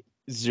there's like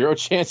zero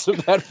chance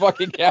of that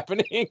fucking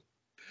happening.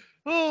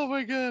 Oh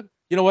my god.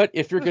 You know what?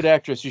 If you're a good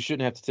actress, you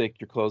shouldn't have to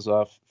take your clothes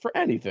off for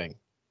anything.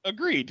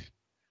 Agreed.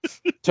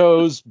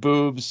 Toes,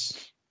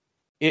 boobs.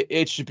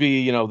 It should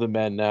be, the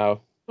men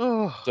now.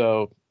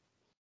 So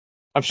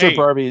I'm sure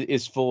Barbie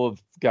is full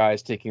of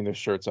guys taking their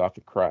shirts off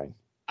and crying.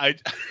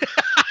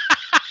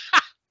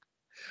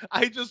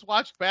 I just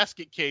watched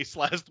Basket Case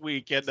last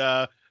week, and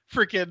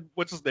freaking,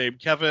 what's his name?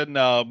 Kevin,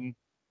 oh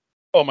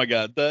my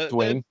god.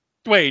 Dwayne.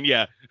 Dwayne,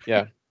 yeah.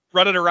 Yeah.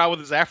 Running around with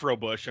his afro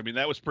bush. I mean,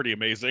 that was pretty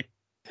amazing.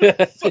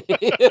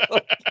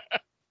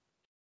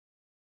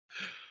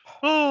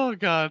 Oh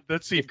god,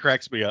 that scene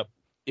cracks me up.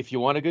 If you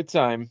want a good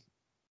time,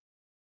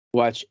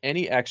 watch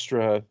any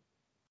extra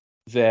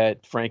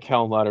that Frank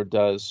Henenlotter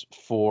does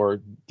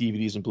for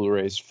DVDs and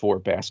Blu-rays for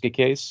Basket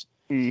Case.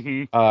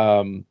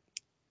 Mm-hmm.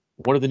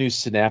 One of the new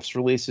Synapse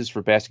releases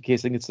for Basket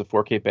Case, I think it's the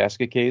 4K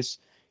Basket Case,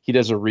 he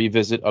does a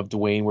revisit of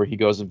Dwayne where he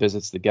goes and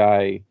visits the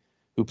guy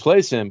who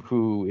plays him,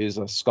 who is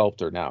a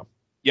sculptor now.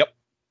 Yep.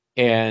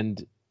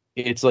 And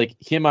it's like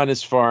him on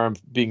his farm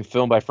being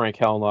filmed by Frank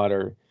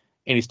Henenlotter,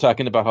 and he's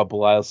talking about how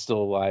Belial's still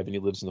alive and he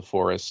lives in the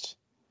forest.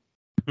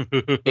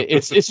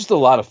 It's just a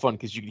lot of fun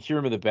because you can hear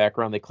him in the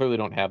background. They clearly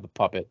don't have the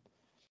puppet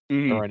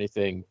or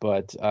anything,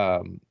 but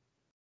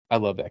I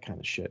love that kind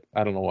of shit.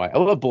 I don't know why. I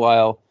love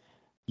Belial.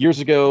 Years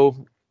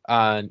ago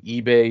on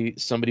eBay,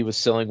 somebody was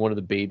selling one of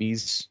the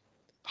babies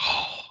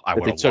I that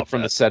they would took love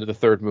from the that. set of the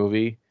third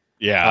movie.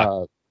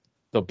 Yeah.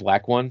 The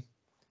black one.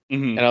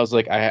 Mhm. And I was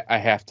like, I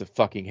have to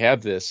fucking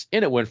have this.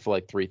 And it went for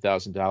like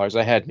 $3,000.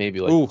 I had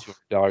maybe like Oof.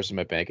 $200 in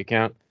my bank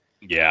account.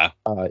 Yeah.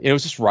 It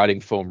was just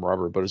rotting foam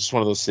rubber, but it's just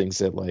one of those things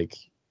that like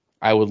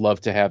I would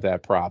love to have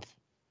that prop.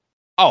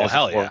 Oh, as a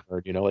hell yeah.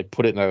 horror nerd, like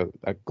put it in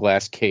a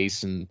glass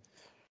case and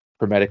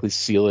hermetically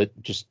seal it.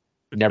 Just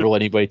never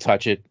let anybody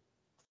touch it.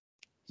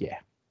 Yeah.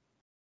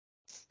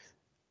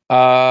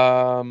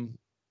 All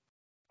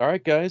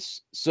right,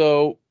 guys.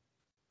 So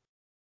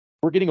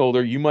we're getting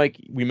older.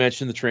 We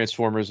mentioned the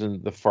Transformers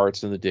and the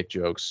farts and the dick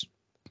jokes.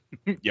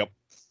 Yep.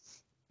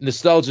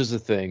 Nostalgia is a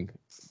thing.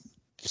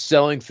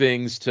 Selling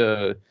things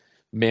to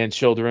man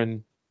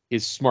children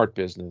is smart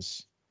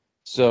business.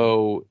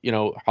 So,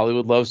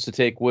 Hollywood loves to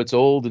take what's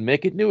old and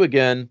make it new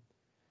again.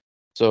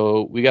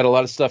 So we got a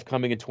lot of stuff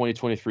coming in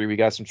 2023. We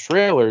got some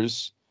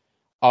trailers,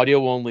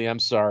 audio only, I'm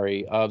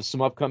sorry, of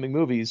some upcoming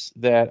movies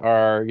that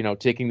are,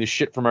 taking the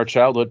shit from our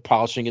childhood,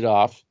 polishing it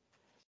off,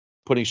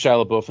 putting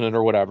Shia LaBeouf in it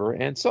or whatever,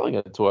 and selling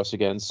it to us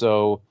again.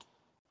 So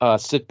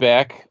sit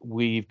back.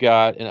 We've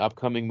got an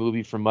upcoming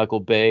movie from Michael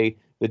Bay,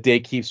 The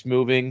Day Keeps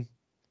Moving,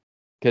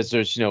 because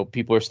there's,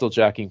 people are still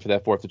jacking for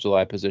that 4th of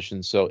July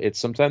position. So it's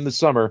sometime this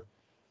summer.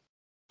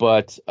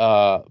 But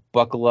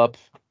buckle up,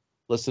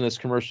 listen to this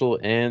commercial,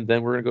 and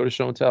then we're going to go to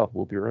show and tell.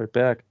 We'll be right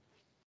back.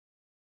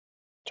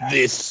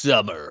 This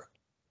summer,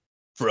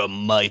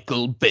 from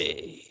Michael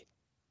Bay,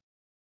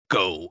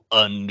 go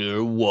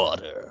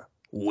underwater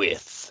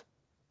with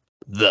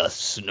the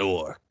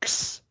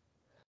Snorks.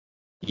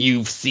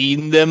 You've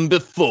seen them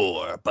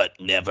before, but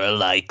never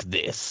like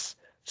this.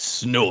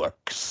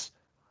 Snorks,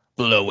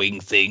 blowing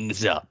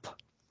things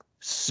up.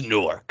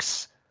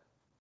 Snorks,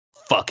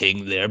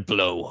 fucking their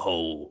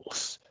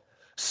blowholes.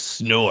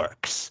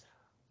 Snorks,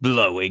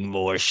 blowing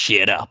more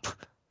shit up.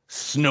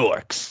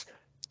 Snorks,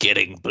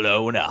 getting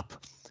blown up.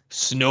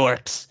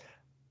 Snorks,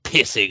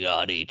 pissing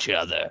on each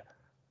other.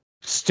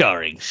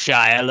 Starring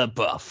Shia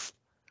LaBeouf,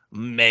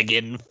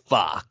 Megan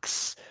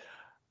Fox.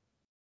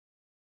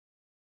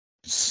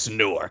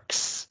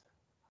 Snorks,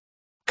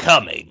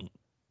 coming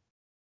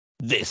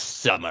this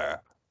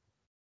summer.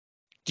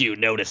 Do you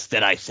notice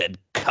that I said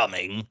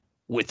coming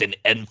with an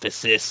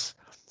emphasis?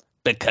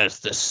 Because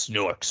the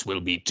Snorks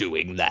will be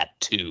doing that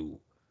too.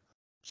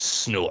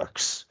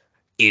 Snorks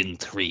in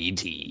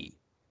 3D.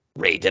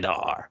 Rated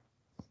R.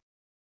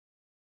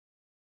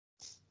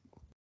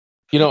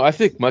 I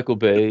think Michael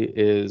Bay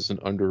is an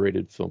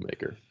underrated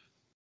filmmaker.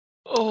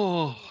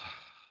 Oh.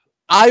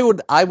 I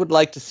would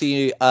like to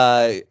see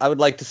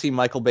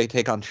Michael Bay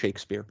take on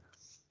Shakespeare.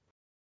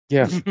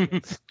 Yeah.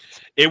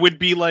 It would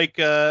be like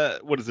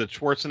what is it,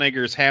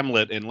 Schwarzenegger's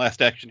Hamlet in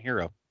Last Action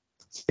Hero.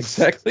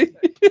 Exactly.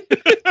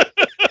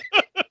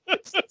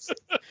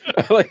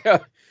 I like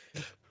how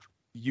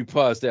you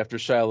paused after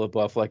Shia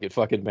LaBeouf like it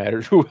fucking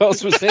mattered who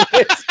else was in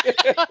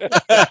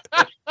it.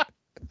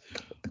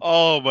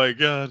 Oh my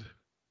god.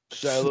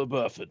 Shia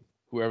LaBeouf and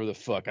whoever the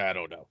fuck, I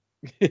don't know.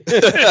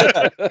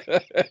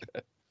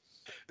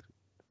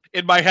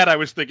 In my head I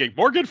was thinking,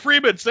 Morgan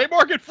Freeman, say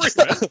Morgan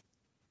Freeman.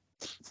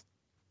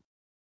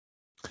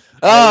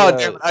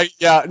 Oh,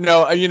 damn,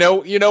 no, you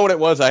know what it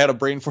was? I had a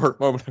brain fart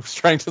moment. I was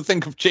trying to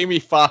think of Jamie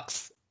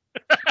Foxx.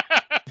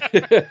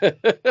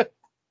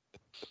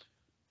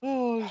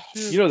 Oh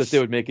shit. You know that they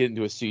would make it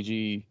into a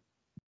CG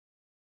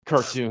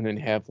cartoon and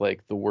have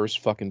like the worst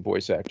fucking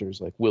voice actors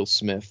like Will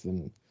Smith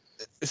and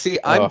See,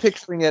 I'm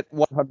picturing it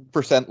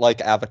 100%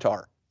 like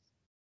Avatar,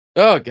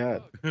 oh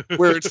god.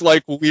 where it's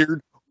like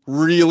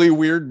really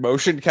weird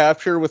motion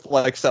capture with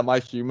like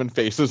semi-human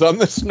faces on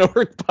the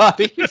Snork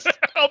bodies.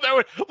 Oh, that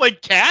would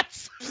like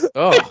cats?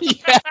 Oh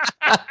Yeah.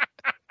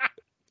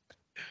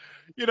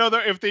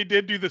 If they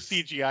did do the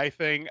CGI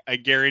thing, I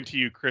guarantee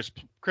you Chris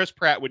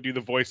Pratt would do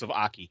the voice of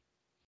Aki.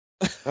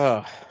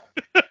 oh.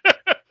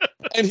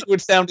 And he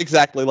would sound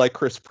exactly like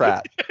Chris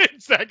Pratt.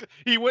 Exactly.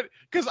 He would,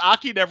 because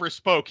Aki never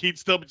spoke. He'd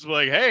still be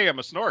like, "Hey, I'm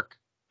a snork.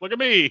 Look at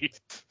me.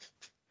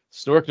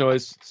 Snork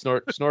noise.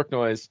 Snork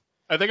noise.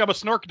 I think I'm a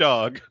snork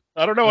dog.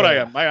 I don't know what I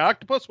am. My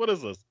octopus? What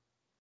is this?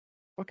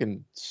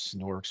 Fucking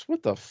snorks.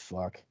 What the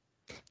fuck?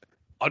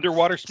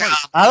 Underwater smart.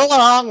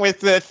 Along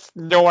with the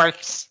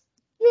Snorks.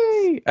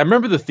 Yay! I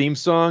remember the theme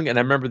song and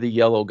I remember the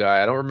yellow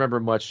guy. I don't remember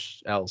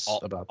much else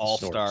about the All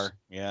Snorks. Star.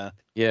 Yeah.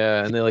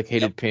 Yeah, and they like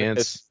hated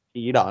pants.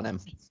 Eat on him.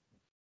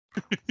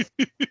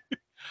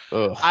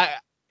 Ugh.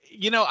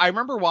 I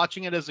remember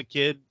watching it as a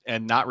kid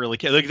and not really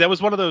care. Like that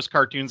was one of those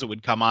cartoons that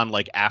would come on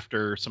like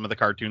after some of the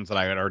cartoons that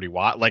I had already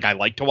watched. Like I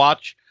like to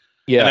watch.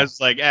 And Yeah.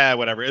 it's like,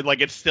 whatever.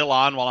 It's still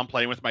on while I'm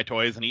playing with my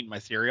toys and eating my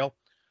cereal.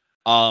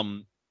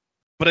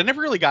 But I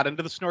never really got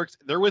into the Snorks.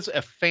 There was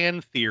a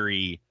fan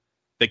theory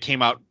that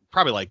came out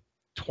probably like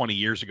 20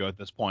 years ago at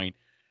this point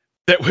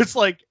that was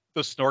like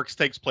the Snorks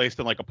takes place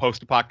in like a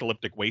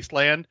post-apocalyptic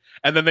wasteland,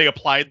 and then they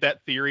applied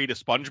that theory to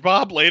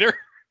SpongeBob later,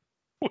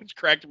 which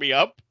cracked me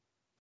up.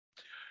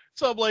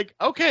 So I'm like,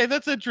 okay,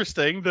 that's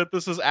interesting that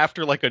this is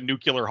after like a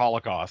nuclear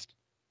holocaust.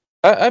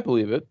 I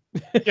believe it.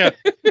 Yeah.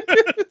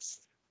 It's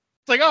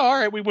like, oh, all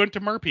right, we went to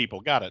mer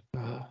people. Got it.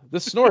 The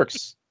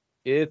Snorks.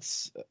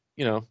 It's,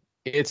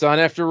 it's on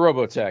after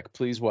Robotech.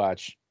 Please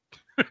watch.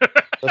 The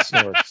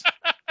Snorks.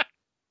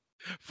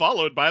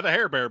 Followed by the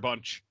Hair Bear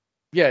Bunch.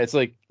 Yeah, it's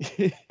like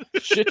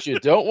shit you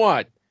don't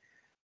want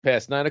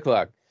past 9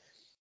 o'clock.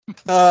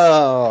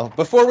 Oh,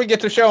 before we get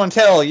to show and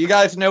tell, you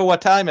guys know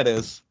what time it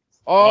is.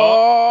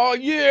 Oh,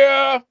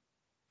 yeah.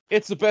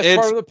 It's the best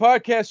part of the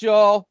podcast,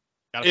 y'all.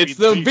 Gotta It's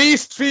feed the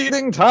beast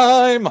feeding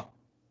time. I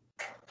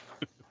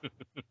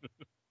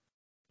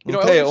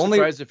Okay, was only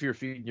surprised if you're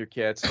feeding your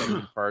cats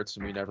human parts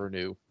and we never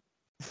knew.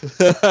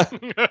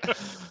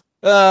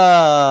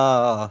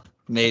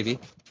 Maybe.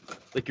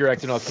 Like you're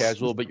acting all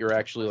casual, but you're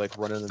actually like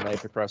running a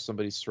knife across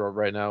somebody's throat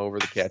right now over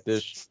the cat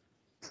dish.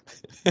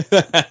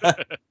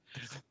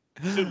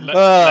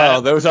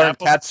 Those aren't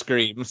cat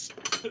screams.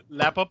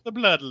 Lap up the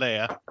blood,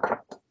 Leia.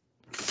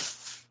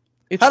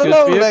 It's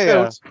Hello, good for your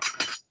Leia. coat.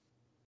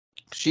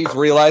 She's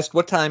realized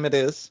what time it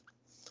is.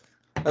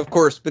 Of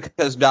course,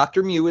 because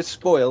Dr. Mew is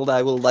spoiled,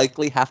 I will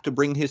likely have to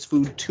bring his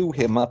food to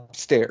him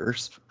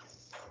upstairs.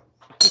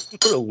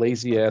 What a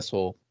lazy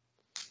asshole.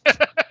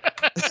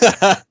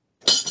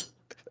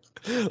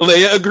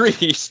 Leia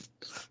agrees.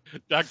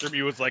 Dr.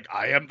 Mew was like,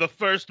 I am the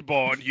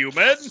firstborn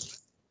human.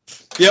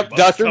 Yep, Must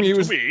Dr. come Mew to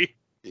is me.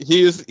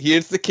 he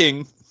is the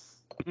king.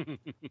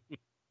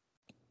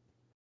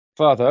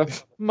 Father,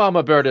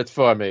 Mama bird it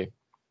for me.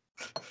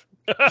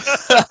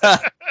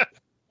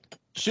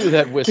 Chew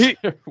that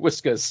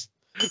whiskers.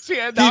 See,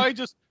 and now I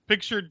just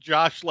pictured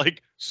Josh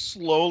like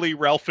slowly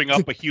Ralphing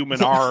up a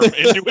human arm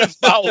into his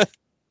mouth.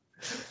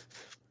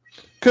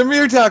 Come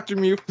here, Dr.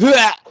 Mew.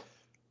 Ha!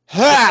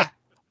 Ha!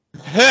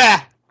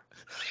 Ha!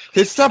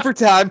 It's supper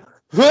time.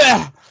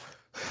 Ha!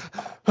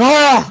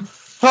 Ah!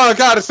 Oh,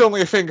 God, it's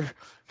only a finger.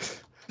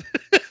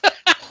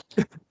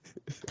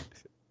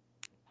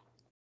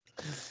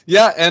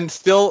 Yeah, and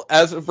still,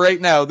 as of right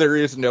now, there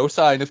is no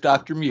sign of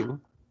Dr.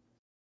 Mew.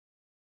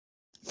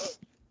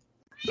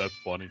 That's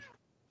funny.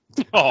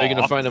 Are you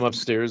gonna find him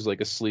upstairs,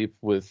 like asleep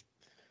with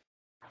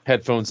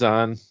headphones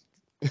on,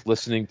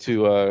 listening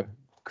to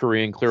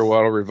Korean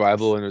Clearwater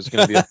Revival, and there's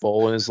gonna be a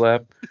bowl in his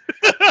lap?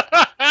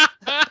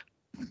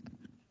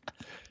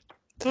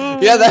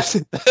 Yeah,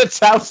 that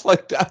sounds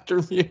like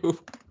Dr. Mew.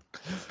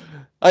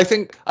 I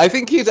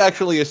think he's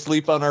actually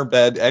asleep on our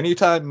bed.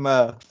 Anytime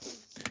I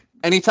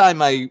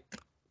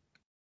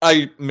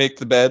make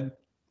the bed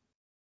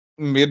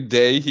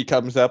midday, he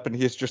comes up and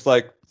he's just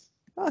like,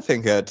 I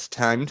think it's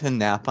time to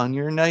nap on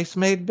your nice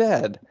made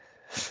bed.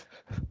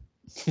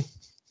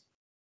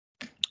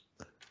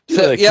 You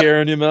got a hair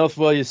in your mouth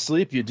while you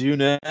sleep? You do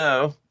now.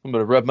 I'm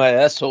gonna rub my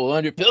asshole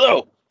on your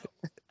pillow.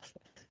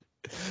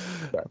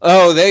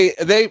 Oh,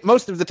 they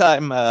most of the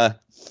time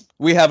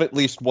we have at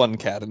least one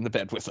cat in the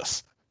bed with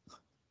us.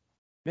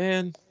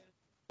 Man,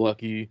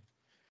 lucky.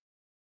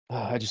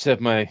 I just have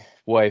my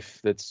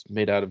wife that's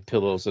made out of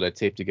pillows that I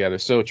tape together.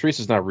 So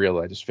Teresa's not real.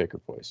 I just fake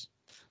her voice.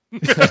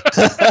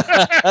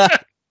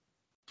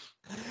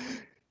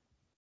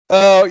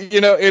 Oh,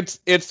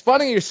 it's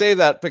funny you say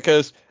that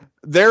because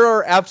there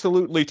are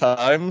absolutely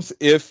times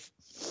if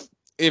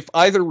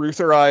either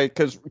Ruth or I,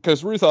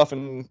 because Ruth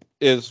often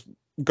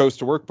goes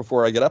to work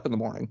before I get up in the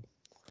morning,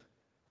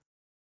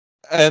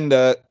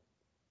 and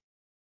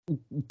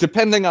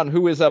depending on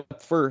who is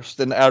up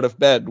first and out of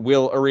bed,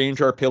 we'll arrange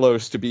our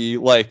pillows to be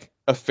like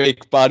a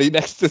fake body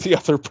next to the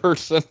other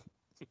person.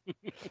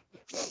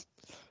 It's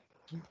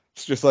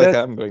just like,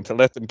 I'm going to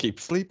let them keep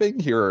sleeping.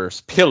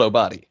 Here's pillow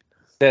body.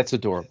 That's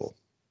adorable.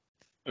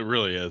 It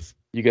really is.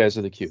 You guys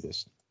are the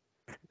cutest.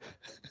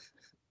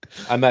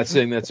 I'm not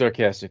saying that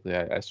sarcastically.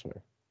 I swear.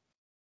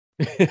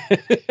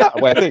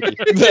 Well, thank you.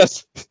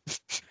 Yes.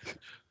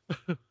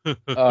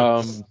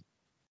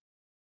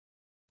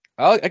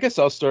 I guess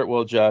I'll start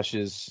while Josh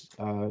is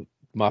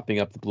mopping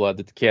up the blood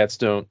that the cats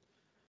don't.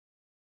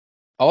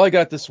 All I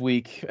got this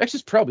week, actually,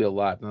 it's probably a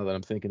lot now that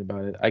I'm thinking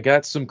about it. I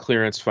got some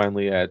clearance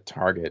finally at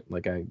Target.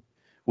 Like I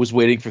was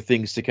waiting for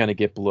things to kind of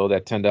get below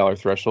that $10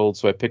 threshold,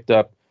 so I picked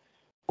up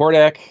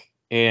Hordak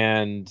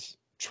and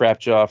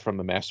Trapjaw from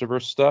the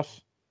Masterverse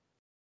stuff.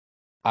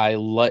 My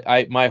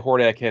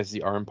Hordak has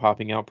the arm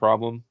popping out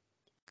problem.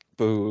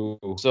 Boo.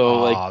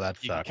 So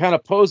that you sucks. kind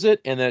of pose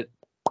it and then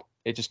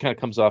it just kind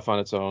of comes off on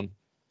its own,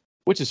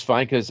 which is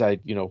fine because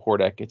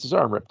Hordak gets his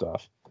arm ripped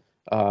off.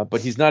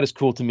 But he's not as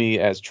cool to me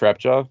as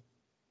Trapjaw,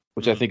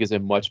 which I think is a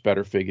much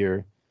better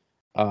figure.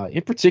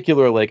 In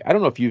particular, like, I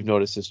don't know if you've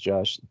noticed this,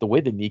 Josh, the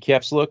way the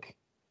kneecaps look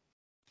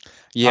on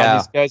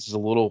these guys is a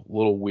little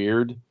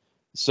weird.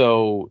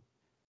 So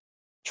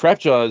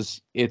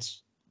Trapjaw's,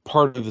 it's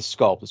part of the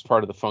sculpt. It's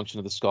part of the function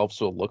of the sculpt,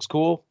 so it looks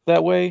cool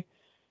that way.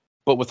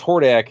 But with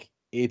Hordak,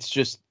 it's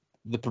just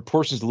the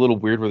proportion's a little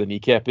weird where the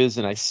kneecap is,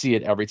 and I see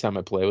it every time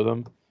I play with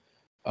him.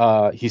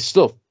 He's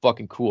still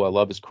fucking cool. I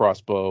love his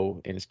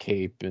crossbow and his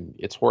cape, and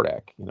it's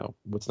Hordak.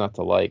 What's not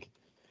to like?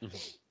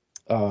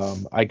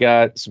 I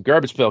got some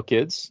Garbage Pail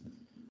Kids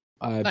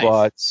I Nice.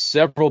 bought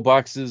several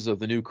boxes of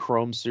the new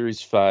Chrome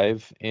Series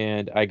 5,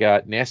 and I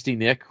got Nasty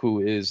Nick,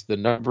 who is the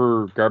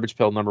Garbage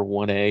Pail number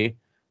 1A,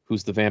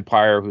 who's the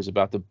vampire who's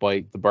about to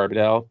bite the Barbie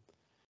doll.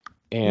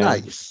 And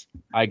Nice.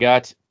 I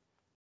got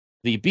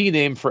the B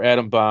name for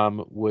Atom Bomb,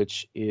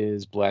 which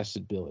is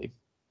Blasted Billy.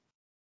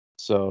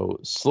 So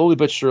slowly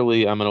but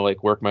surely, I'm gonna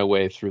work my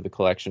way through the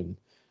collection.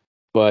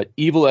 But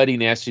Evil Eddie,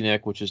 Nasty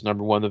Nick, which is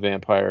number 1, the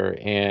vampire,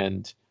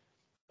 and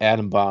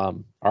Atom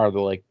Bomb are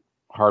the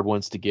hard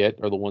ones to get,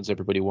 or the ones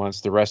everybody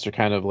wants. The rest are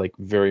kind of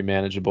very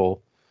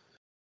manageable.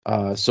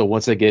 So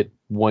once I get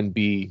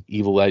 1B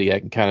Evil Eddie, I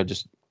can kind of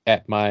just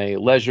at my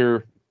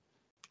leisure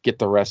get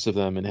the rest of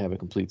them and have a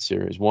complete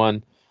series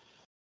 1.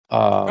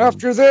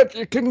 After that,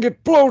 you can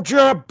get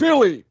Blowjob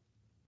Billy.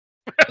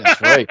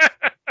 That's right.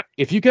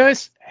 If you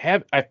guys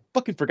have, I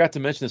fucking forgot to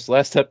mention this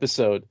last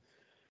episode.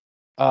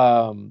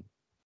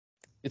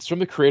 It's from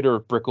the creator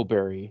of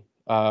Brickleberry,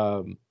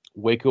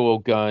 Waco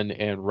O'Gunn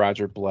and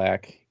Roger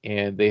Black,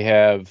 and they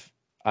have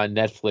on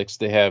Netflix.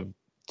 They have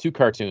 2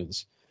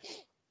 cartoons.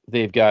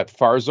 They've got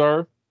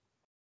Farzar,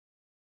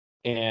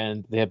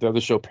 and they have the other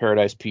show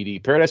Paradise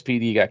PD. Paradise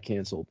PD got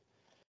canceled,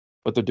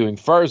 but they're doing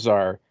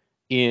Farzar.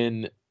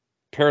 In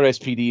Paradise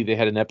PD, they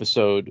had an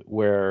episode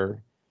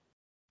where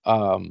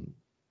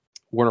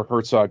Werner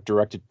Herzog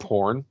directed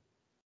porn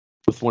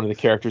with one of the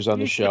characters on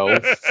the show.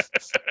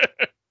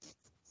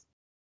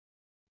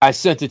 I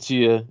sent it to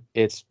you.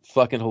 It's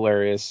fucking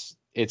hilarious.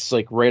 It's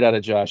right out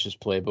of Josh's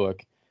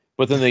playbook.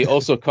 But then they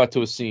also cut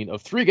to a scene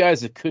of 3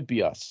 guys that could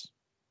be us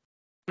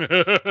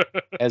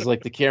as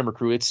the camera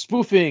crew. It's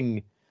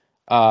spoofing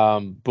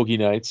Boogie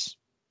Nights,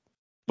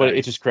 but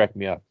it just cracked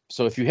me up.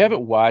 So if you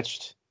haven't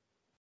watched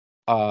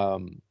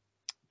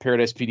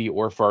Paradise PD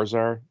or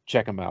Farzar,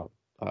 check them out.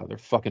 They're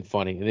fucking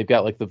funny. And they've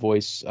got the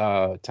voice,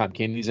 Tom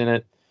Kennedy's in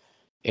it,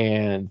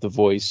 and the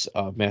voice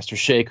of Master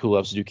Shake, who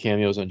loves to do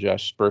cameos on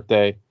Josh's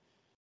birthday.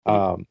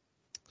 But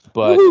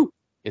Woo-hoo.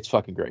 It's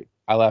fucking great.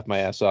 I laughed my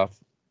ass off.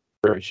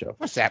 Great show.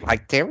 What's that,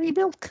 like dairy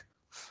milk?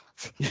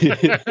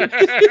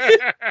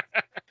 That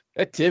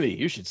Timmy,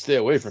 you should stay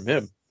away from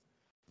him.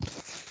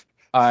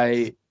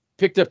 I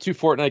picked up 2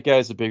 Fortnite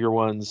guys, the bigger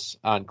ones,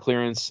 on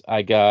clearance.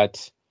 I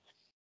got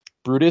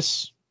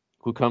Brutus,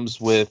 who comes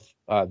with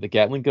the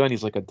Gatling gun.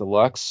 He's a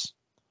deluxe.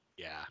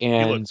 Yeah,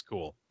 And he looks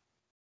cool.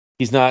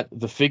 He's not.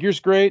 The figure's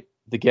great.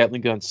 The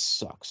Gatling gun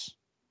sucks.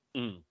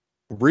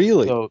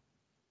 Really? So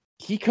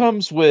he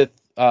comes with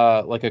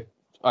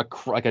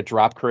a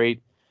drop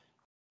crate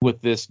with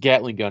this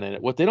Gatling gun in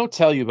it. What they don't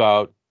tell you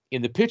about,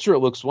 in the picture, it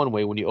looks one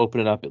way. When you open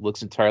it up, it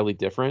looks entirely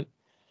different.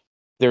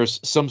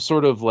 There's some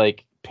sort of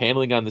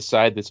paneling on the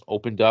side that's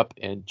opened up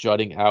and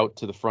jutting out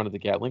to the front of the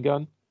Gatling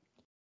gun.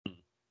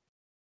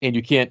 And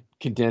you can't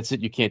condense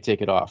it. You can't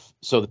take it off.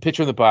 So the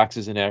picture in the box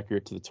is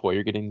inaccurate to the toy.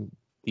 You're getting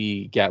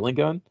the Gatling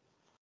gun.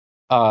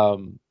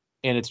 And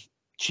it's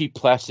cheap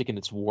plastic and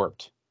it's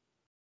warped.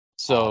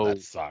 So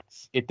that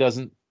sucks. it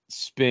doesn't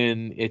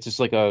spin. It's just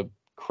a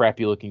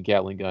crappy looking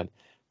Gatling gun.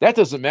 That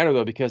doesn't matter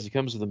though, because it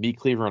comes with a meat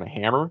cleaver and a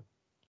hammer,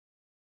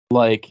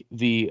 like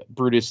the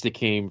Brutus that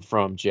came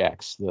from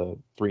Jax, the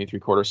 3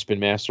 3/4 Spin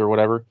Master or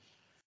whatever.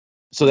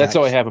 So that's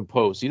how I have him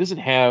posed. He doesn't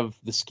have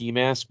the ski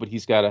mask, but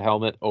he's got a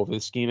helmet over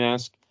the ski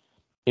mask,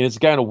 and it's a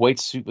guy in a white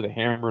suit with a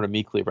hammer and a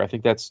meat cleaver. I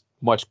think that's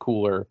much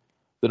cooler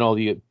than all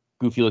the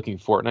goofy looking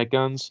Fortnite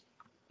guns.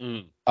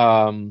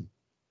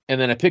 And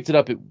then I picked it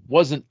up. It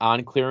wasn't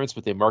on clearance,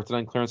 but they marked it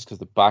on clearance because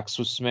the box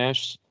was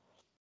smashed,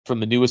 from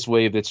the newest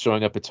wave that's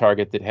showing up at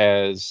Target that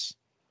has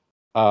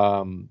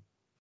the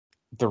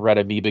red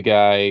amoeba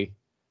guy.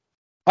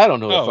 I don't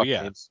know the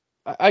fucking names.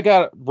 I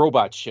got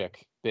Robot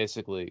Chick,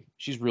 basically.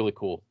 She's really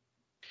cool.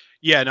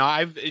 Yeah,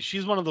 no,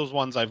 she's one of those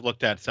ones I've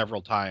looked at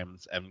several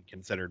times and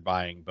considered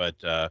buying, but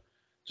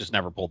just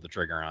never pulled the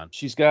trigger on.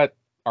 She's got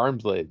arm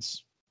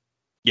blades.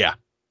 Yeah.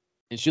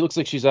 And she looks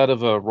like she's out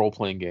of a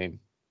role-playing game.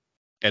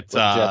 It's a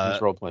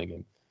Japanese role-playing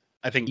game.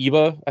 I think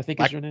Eva,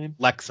 is her name?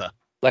 Lexa.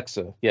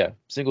 Lexa, yeah.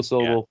 Single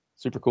syllable,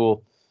 super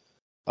cool.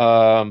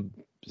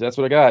 That's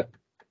what I got.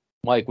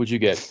 Mike, what'd you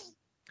get?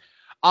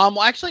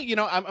 Well, actually,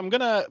 I'm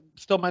gonna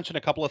still mention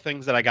a couple of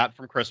things that I got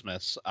from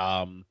Christmas.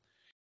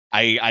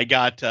 I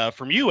got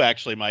from you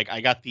actually, Mike.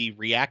 I got the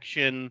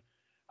Reaction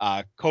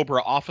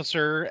Cobra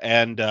Officer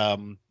and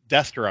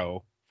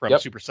Destro from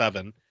Super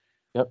 7.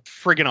 Yep.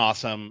 Friggin'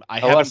 awesome.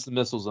 I lost the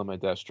missiles on my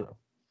Destro.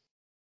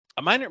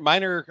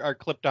 Mine are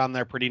clipped on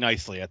there pretty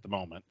nicely at the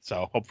moment,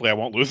 so hopefully I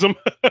won't lose them.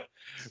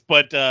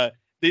 But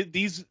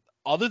these,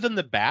 other than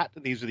the bat,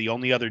 these are the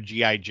only other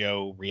G.I.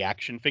 Joe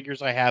Reaction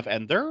figures I have,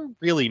 and they're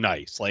really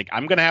nice.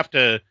 I'm gonna have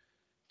to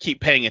keep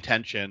paying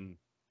attention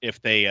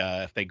if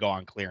they go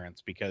on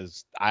clearance,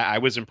 because I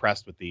was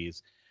impressed with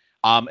these,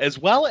 as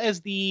well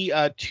as the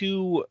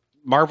 2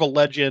 Marvel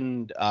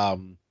Legend. Are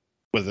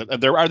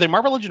they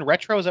Marvel Legend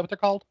Retro? Is that what they're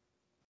called?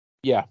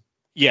 Yeah,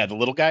 the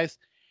little guys.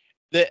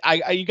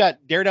 You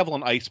got Daredevil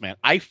and Iceman.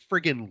 I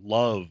friggin'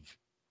 love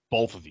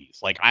both of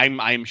these.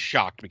 I'm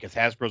shocked because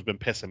Hasbro's been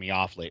pissing me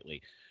off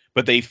lately,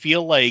 but they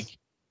feel like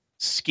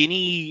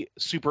skinny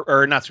Secret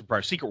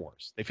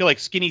Wars. They feel like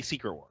skinny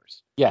Secret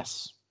Wars.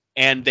 Yes.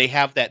 and they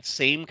have that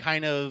same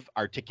kind of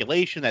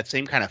articulation, that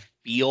same kind of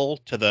feel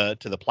to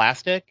the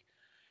plastic.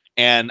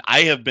 And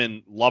I have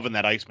been loving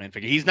that Iceman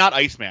figure. He's not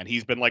Iceman.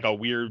 He's been like a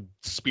weird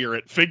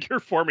spirit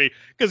figure for me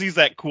because he's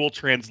that cool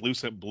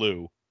translucent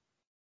blue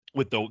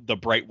with the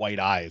bright white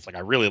eyes. Like, I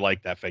really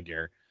like that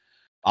figure.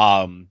 So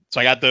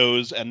I got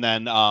those. And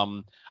then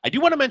I do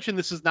want to mention,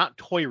 this is not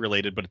toy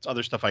related, but it's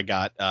other stuff I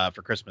got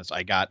for Christmas.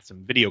 I got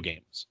some video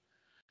games.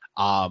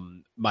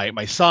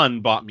 My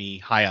son bought me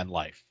High on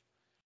Life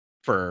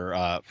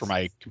for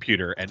my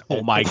computer, and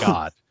oh my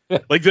God.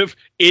 Like,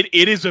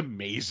 it is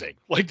amazing.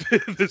 Like,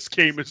 this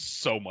game is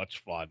so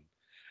much fun,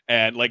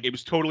 and like, it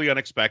was totally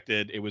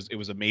unexpected. It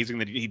was amazing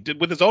that he did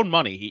with his own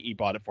money. He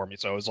bought it for me,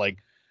 so it was like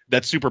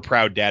that super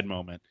proud dad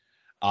moment.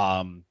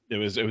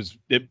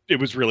 It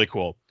was really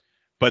cool.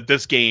 But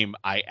this game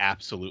I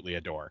absolutely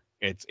adore.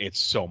 It's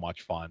so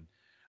much fun.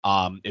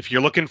 If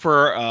you're looking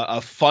for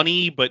a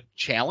funny but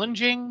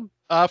challenging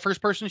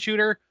first person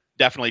shooter,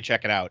 definitely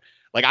check it out.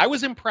 Like, I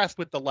was impressed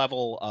with the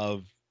level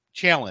of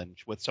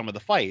challenge with some of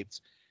the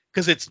fights,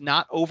 because it's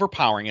not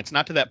overpowering. It's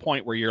not to that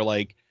point where you're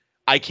like,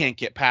 I can't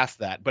get past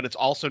that. But it's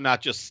also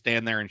not just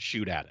stand there and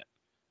shoot at it.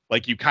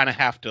 Like, you kind of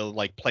have to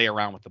like play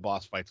around with the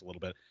boss fights a little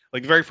bit.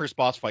 Like, the very first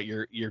boss fight,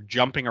 you're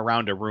jumping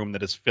around a room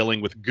that is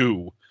filling with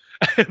goo,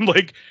 and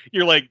like,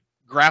 you're like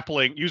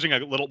grappling using a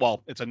little,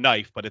 well, it's a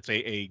knife, but it's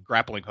a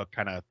grappling hook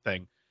kind of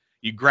thing.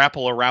 You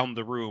grapple around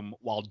the room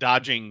while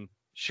dodging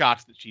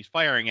shots that she's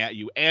firing at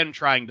you and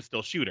trying to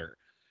still shoot her.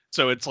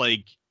 So it's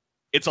like,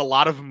 it's a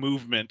lot of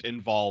movement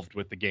involved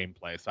with the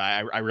gameplay. So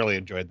I really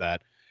enjoyed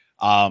that.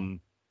 But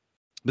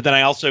then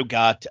I also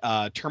got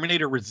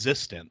Terminator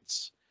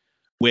Resistance,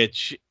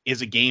 which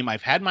is a game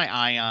I've had my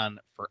eye on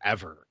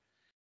forever.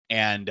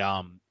 And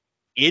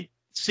it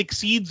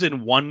succeeds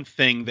in one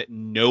thing that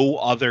no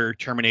other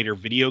Terminator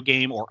video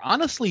game, or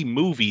honestly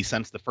movie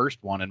since the first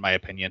one, in my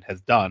opinion,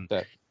 has done.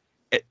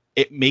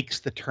 It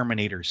makes the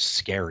Terminators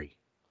scary.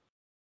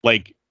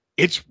 Like,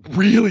 it's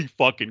really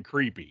fucking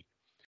creepy.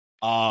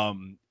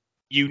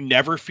 You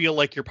never feel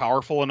like you're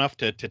powerful enough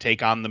to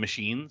take on the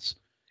machines.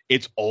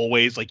 It's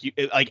always like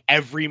like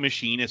every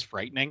machine is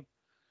frightening.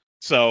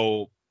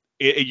 So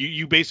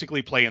you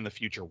basically play in the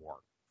future war.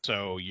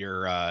 So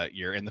you're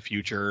in the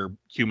future.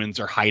 Humans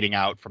are hiding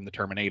out from the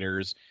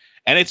Terminators,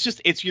 and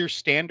it's your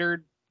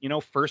standard,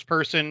 first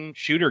person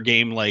shooter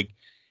game. Like,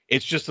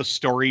 it's just a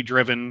story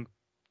driven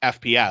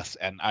FPS,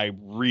 and I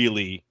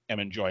really am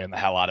enjoying the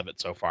hell out of it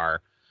so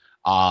far.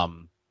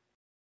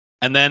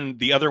 And then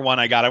the other one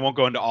I got, I won't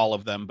go into all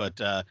of them, but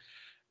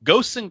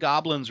Ghosts and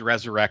Goblins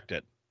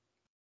Resurrected.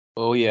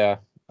 Oh, yeah.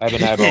 I have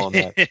an eyeball on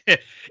that.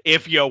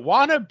 If you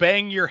want to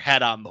bang your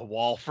head on the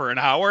wall for an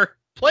hour,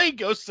 play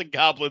Ghosts and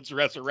Goblins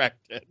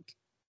Resurrected.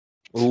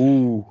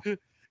 Ooh.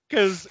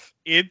 Because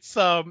it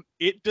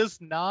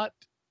does not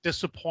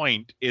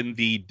disappoint in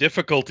the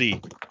difficulty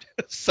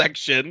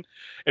section.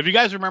 If you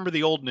guys remember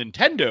the old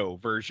Nintendo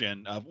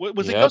version of,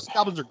 was it Ghosts and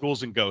Goblins or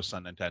Ghouls and Ghosts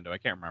on Nintendo? I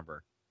can't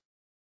remember.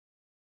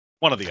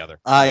 One or the other.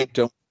 I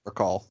don't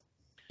recall.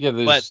 Yeah,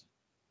 but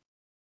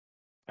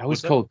I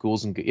always call it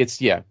Ghouls and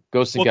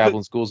Ghosts and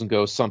Goblins, Ghouls and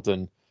Ghosts,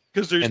 something.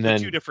 Because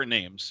there's two different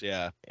names,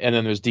 yeah. And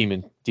then there's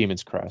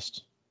Demon's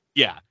Crest.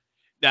 Yeah.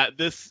 That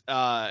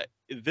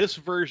this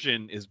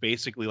version is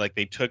basically like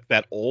they took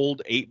that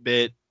old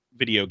 8-bit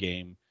video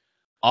game,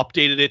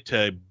 updated it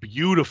to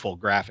beautiful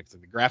graphics,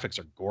 and the graphics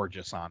are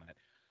gorgeous on it.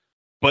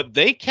 But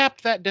they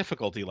kept that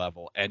difficulty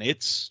level, and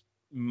it's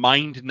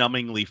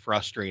mind-numbingly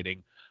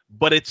frustrating.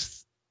 But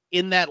it's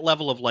in that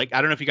level of, like,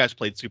 I don't know if you guys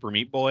played Super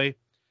Meat Boy,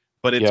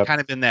 but it's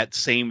kind of in that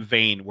same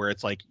vein where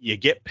it's like you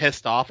get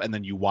pissed off and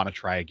then you want to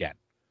try again.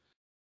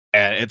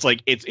 And it's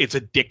like it's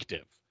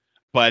addictive.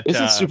 But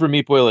isn't Super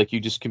Meat Boy like you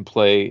just can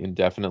play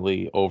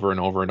indefinitely over and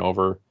over and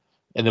over,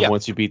 and then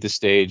once you beat the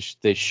stage,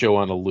 they show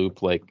on a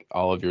loop like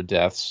all of your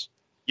deaths?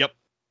 Yep.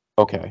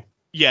 Okay.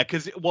 Yeah,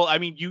 because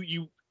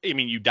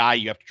you die,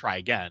 you have to try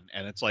again,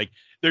 and it's like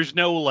there's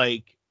no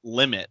like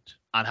limit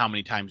on how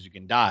many times you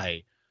can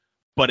die,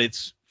 but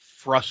it's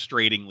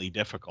frustratingly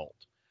difficult.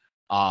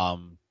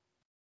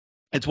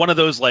 It's one of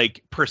those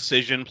like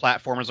precision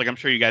platformers. Like, I'm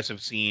sure you guys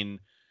have seen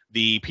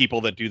the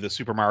people that do the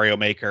Super Mario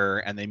Maker,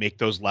 and they make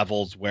those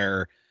levels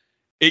where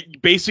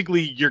it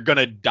basically you're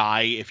gonna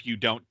die if you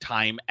don't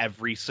time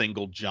every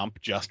single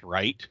jump just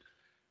right.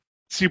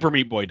 Super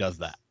Meat Boy does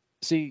that.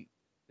 See,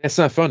 that's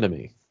not fun to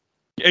me.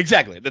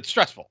 Exactly. That's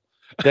stressful.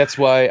 That's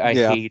why I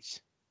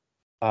hate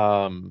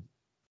Cuphead,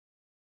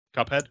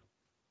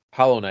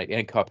 Hollow Knight,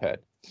 and Cuphead.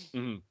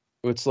 Mm-hmm.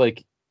 It's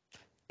like,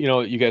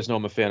 you guys know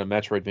I'm a fan of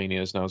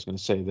Metroidvanias, and I was going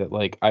to say that,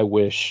 like, I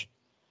wish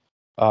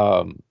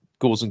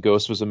Ghouls and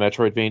Ghosts was a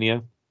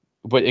Metroidvania,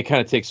 but it kind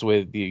of takes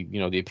away the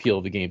the appeal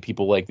of the game.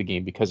 People like the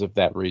game because of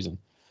that reason.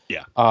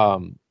 Yeah.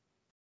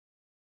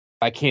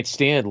 I can't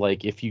stand,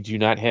 like, if you do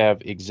not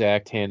have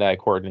exact hand-eye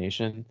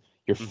coordination,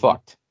 you're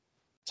fucked.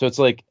 So it's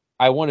like,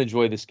 I want to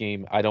enjoy this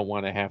game. I don't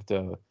want to have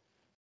to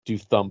do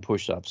thumb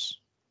push-ups.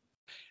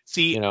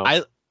 See,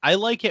 I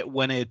like it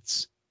when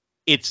it's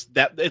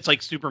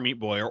like Super Meat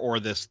Boy or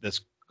this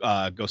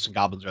Ghosts and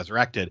Goblins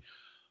Resurrected,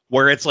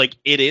 where it's like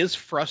it is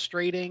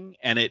frustrating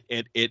and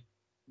it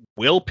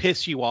will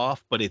piss you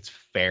off, but it's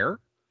fair.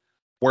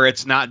 Where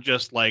it's not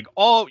just like,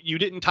 oh, you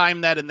didn't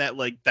time that in that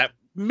like that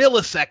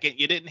millisecond,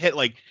 you didn't hit,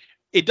 like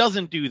it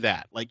doesn't do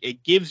that. Like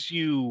it gives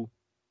you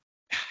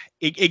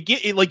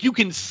it like you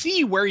can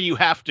see where you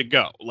have to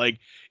go. Like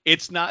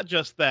it's not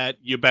just that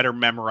you better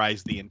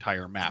memorize the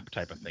entire map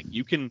type of thing.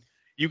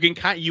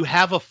 You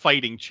have a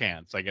fighting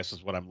chance, I guess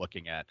is what I'm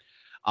looking at.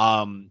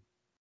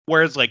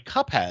 Whereas like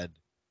Cuphead,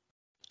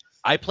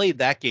 I played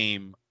that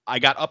game, I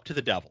got up to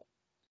the devil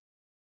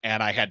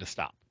and I had to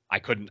stop. I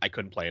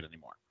couldn't play it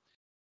anymore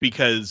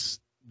because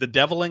the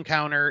devil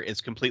encounter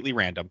is completely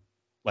random.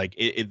 Like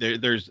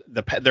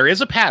there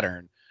is a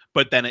pattern,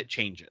 but then it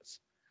changes.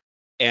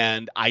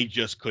 And I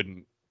just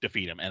couldn't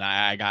defeat him. And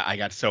I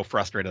got so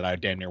frustrated I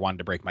damn near wanted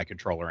to break my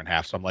controller in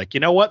half. So I'm like, you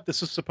know what?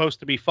 This is supposed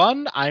to be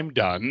fun. I'm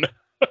done.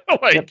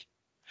 Like,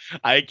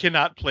 I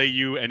cannot play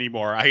you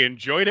anymore. I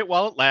enjoyed it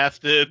while it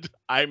lasted.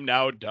 I'm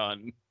now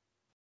done.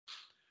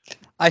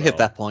 I hit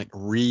that point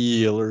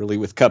real early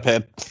with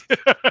Cuphead.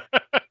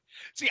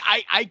 See,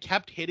 I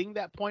kept hitting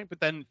that point, but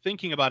then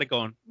thinking about it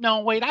going, no,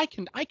 wait, I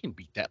can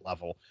beat that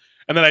level.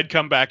 And then I'd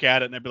come back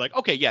at it and I'd be like,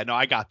 okay, yeah, no,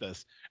 I got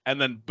this. And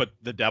then, but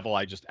the devil,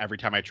 every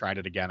time I tried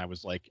it again, I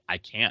was like, I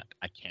can't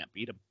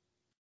beat him.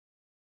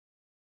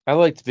 I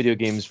liked video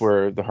games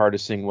where the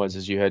hardest thing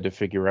is you had to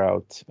figure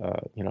out,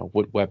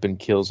 what weapon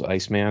kills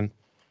Iceman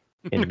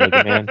in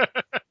Mega Man.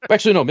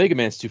 Actually, no, Mega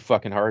Man's too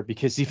fucking hard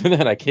because even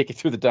then I can't get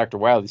through the Dr.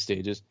 Wily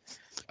stages.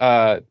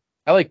 I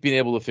like being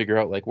able to figure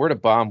out like where to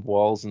bomb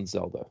walls in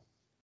Zelda.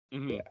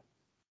 Mm-hmm. Yeah.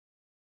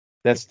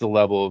 That's the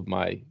level of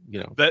my,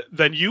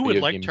 Then you would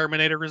like game.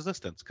 Terminator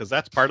Resistance, because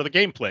that's part of the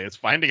gameplay. It's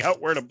finding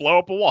out where to blow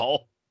up a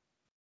wall.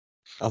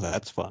 Oh,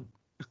 that's fun.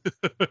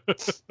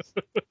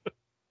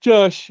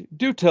 Josh,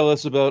 do tell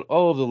us about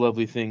all of the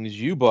lovely things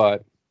you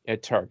bought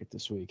at Target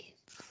this week.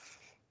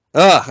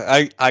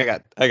 I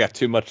got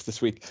too much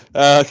this week.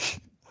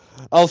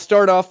 I'll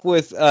start off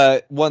with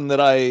one that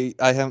I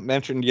haven't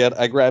mentioned yet.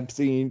 I grabbed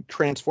the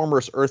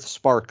Transformers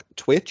Earthspark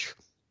Twitch.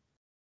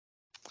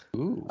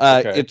 Ooh,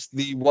 okay. It's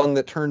the one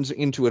that turns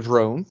into a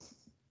drone.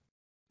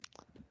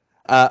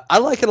 I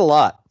like it a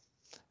lot.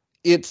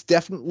 It's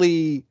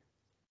definitely,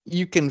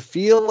 you can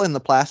feel in the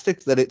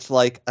plastic that it's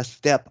like a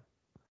step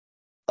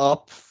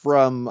up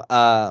from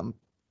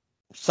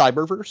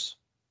Cyberverse.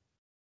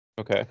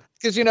 Okay.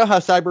 Because you know how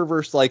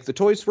Cyberverse, like the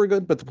toys were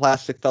good, but the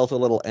plastic felt a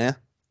little eh.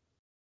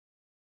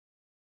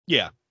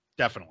 Yeah,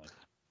 definitely.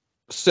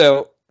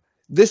 So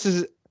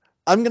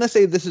I'm going to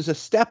say this is a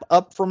step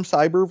up from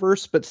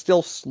Cyberverse, but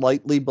still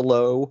slightly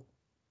below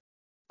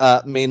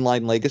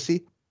mainline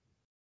Legacy.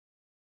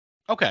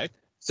 Okay.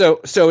 So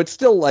it's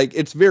still like,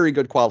 it's very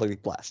good quality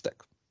plastic.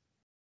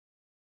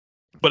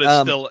 But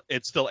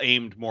it's still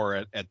aimed more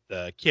at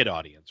the kid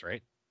audience,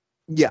 right?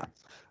 Yeah.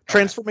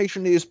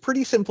 Transformation is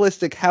pretty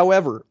simplistic.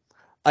 However,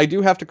 I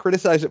do have to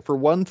criticize it for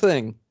one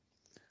thing.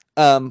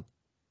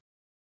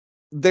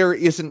 There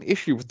is an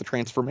issue with the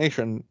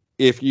transformation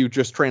if you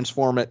just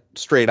transform it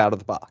straight out of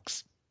the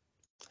box.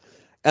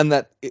 And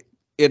that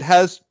it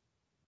has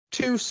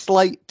two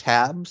slight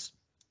tabs.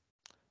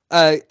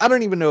 I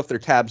don't even know if they're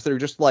tabs. They're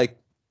just like,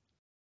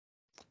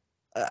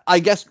 I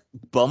guess,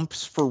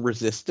 bumps for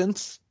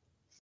resistance.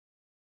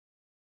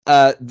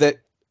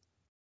 That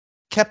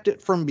kept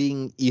it from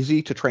being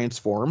easy to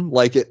transform.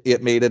 Like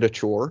it made it a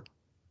chore.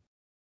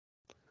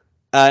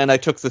 And I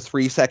took the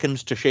 3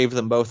 seconds to shave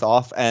them both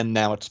off, and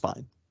now it's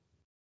fine.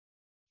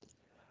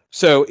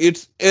 So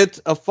it's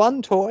a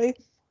fun toy.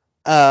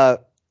 I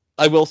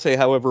will say,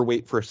 however,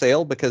 wait for a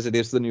sale because it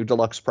is the new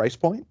deluxe price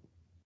point.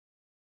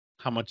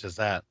 How much is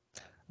that?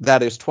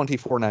 That is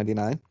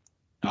 $24.99.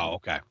 Oh,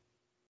 okay.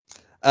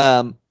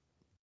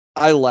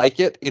 I like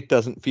it. It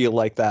doesn't feel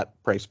like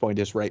that price point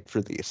is right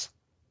for these.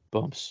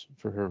 Bumps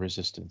for her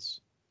resistance.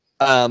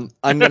 I'm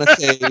going to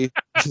say...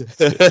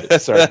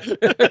 Sorry.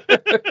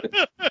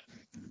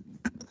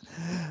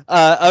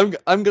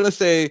 I'm going to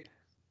say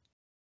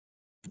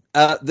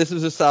this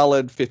is a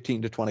solid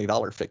 $15 to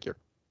 $20 figure.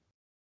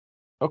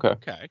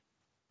 Okay.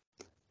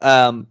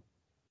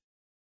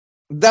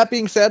 That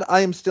being said,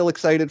 I am still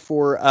excited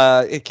for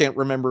I can't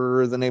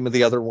remember the name of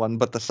the other one,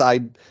 but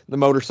the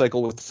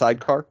motorcycle with the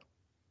sidecar.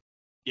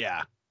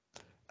 Yeah.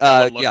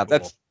 Yeah,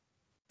 cool.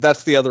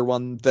 that's the other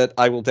one that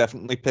I will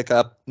definitely pick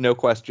up, no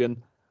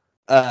question.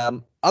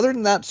 Other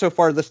than that, so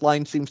far this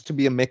line seems to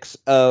be a mix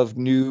of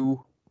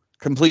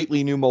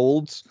completely new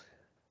molds,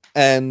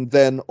 and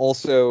then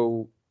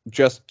also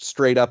just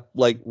straight up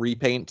like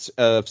repaints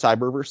of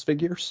Cyberverse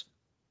figures.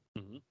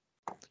 Mm-hmm.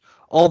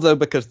 Although,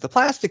 because the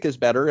plastic is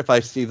better, if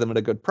I see them at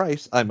a good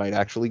price, I might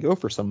actually go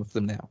for some of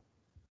them now.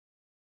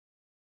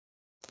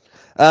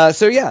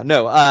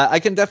 I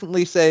can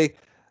definitely say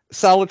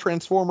solid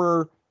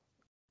Transformer.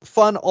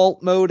 Fun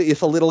alt mode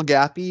is a little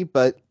gappy,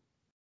 but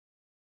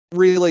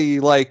really,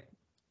 like,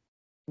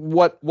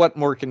 what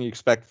more can you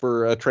expect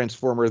for a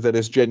Transformer that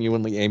is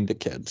genuinely aimed at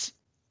kids?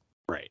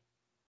 Right.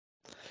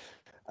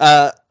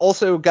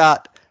 Also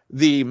got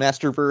the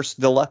Masterverse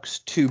Deluxe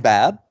 2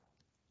 Bad.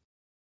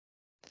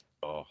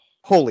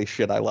 Holy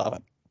shit, I love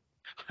it.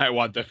 I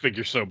want that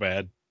figure so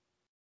bad.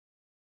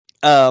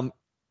 Man,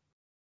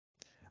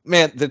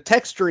 the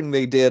texturing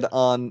they did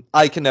on,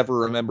 I can never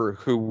remember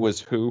who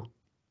was who.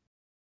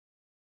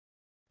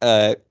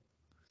 I'm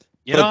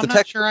the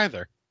not sure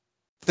either.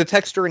 The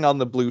texturing on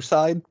the blue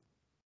side,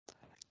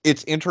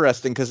 it's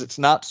interesting because it's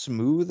not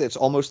smooth. It's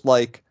almost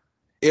like,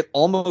 it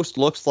almost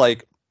looks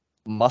like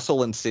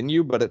muscle and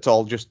sinew, but it's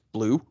all just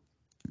blue.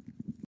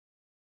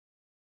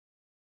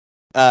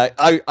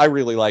 I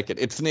really like it.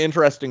 It's an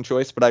interesting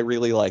choice, but I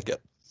really like it.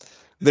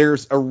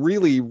 There's a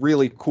really,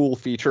 really cool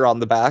feature on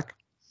the back.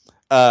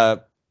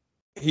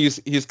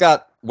 He's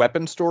got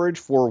weapon storage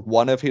for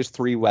one of his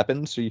 3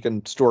 weapons, so you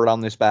can store it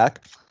on this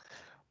back.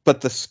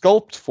 But the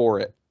sculpt for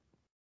it,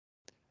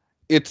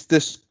 it's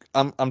this.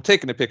 I'm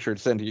taking a picture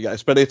to send to you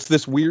guys, but it's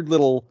this weird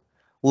little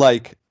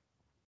like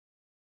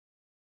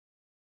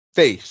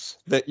face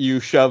that you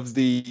shove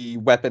the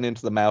weapon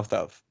into the mouth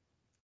of.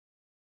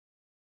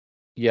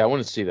 Yeah, I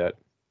want to see that.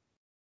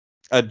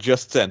 I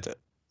just sent it.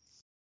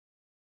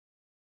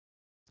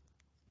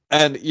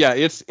 And yeah,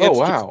 it's wow. just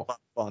a lot of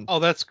fun. Oh,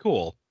 that's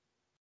cool.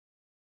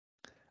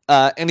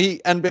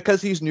 And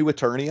because he's new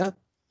Eternia,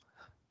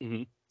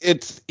 Mhm.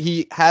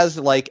 he has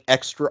like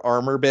extra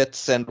armor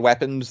bits and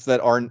weapons that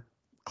aren't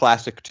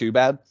classic Too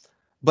Bad.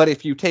 But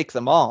if you take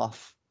them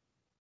off,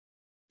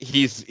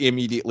 he's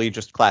immediately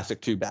just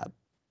classic Too Bad.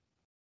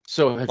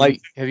 So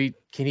can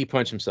he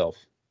punch himself?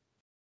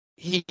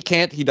 He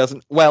can't, he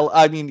doesn't. Well,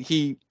 I mean,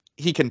 he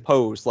can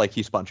pose like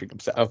he's punching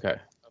himself. Okay.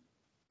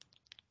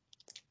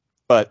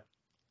 But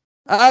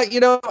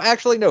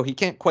actually no, he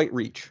can't quite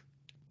reach.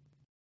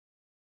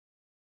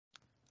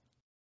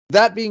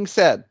 That being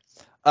said,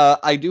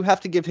 I do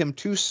have to give him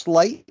 2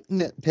 slight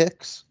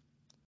nitpicks.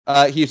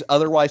 He's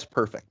otherwise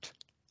perfect.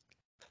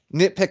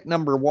 Nitpick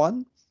number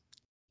 1,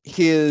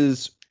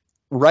 his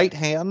right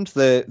hand,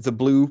 the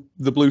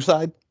blue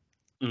side.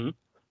 Mhm.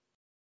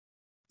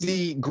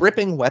 The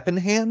gripping weapon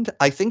hand,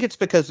 I think it's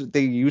because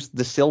they used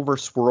the silver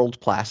swirled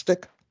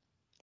plastic.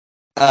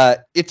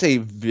 It's a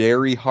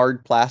very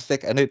hard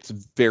plastic, and it's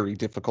very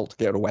difficult to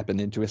get a weapon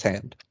into his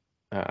hand.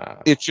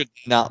 It should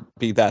not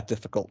be that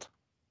difficult.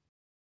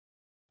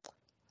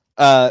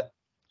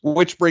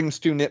 Which brings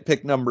to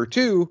nitpick number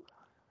 2,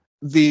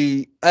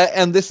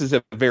 and this is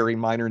a very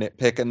minor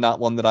nitpick and not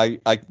one that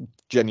I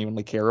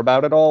genuinely care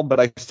about at all,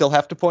 but I still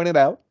have to point it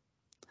out.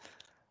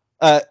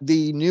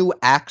 The new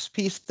axe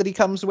piece that he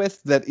comes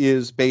with that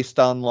is based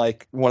on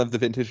like one of the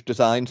vintage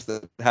designs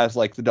that has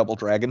like the double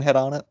dragon head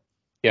on it.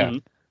 Yeah.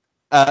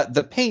 Mhm.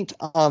 The paint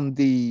on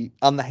the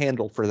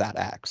handle for that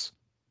axe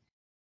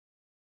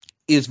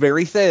is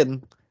very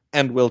thin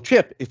and will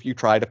chip if you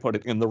try to put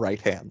it in the right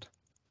hand.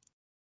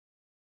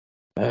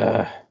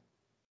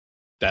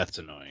 That's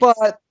annoying.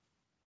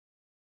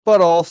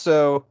 But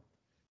also,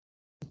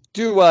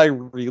 do I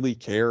really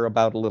care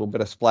about a little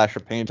bit of splash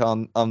of paint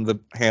on the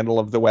handle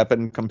of the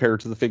weapon compared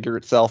to the figure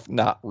itself?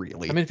 Not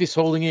really. I mean, if he's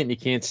holding it and you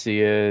can't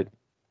see it,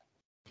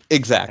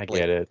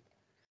 exactly. I get it.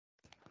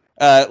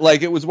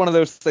 Like, it was one of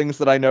those things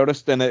that I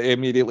noticed, and it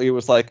immediately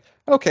was like,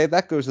 okay,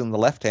 that goes in the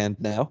left hand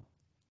now.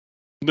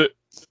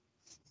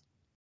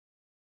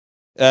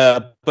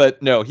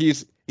 But no,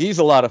 he's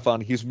a lot of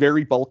fun. He's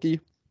very bulky.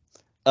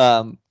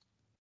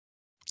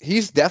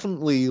 He's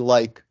definitely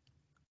like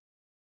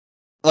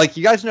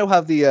you guys know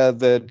how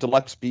the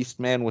deluxe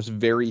Beastman was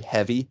very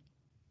heavy.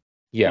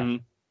 Yeah.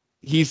 Mhm.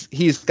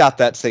 He's got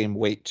that same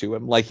weight to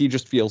him. Like, he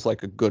just feels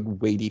like a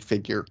good weighty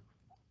figure.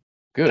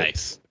 Good.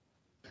 Nice.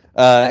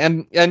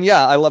 And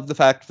yeah, I love the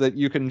fact that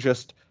you can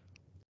just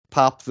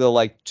pop the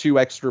like 2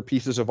 extra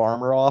pieces of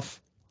armor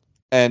off,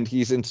 and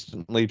he's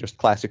instantly just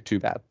classic Too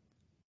Bad.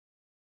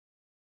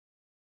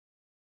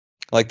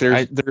 Like,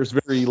 there's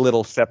very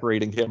little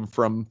separating him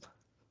from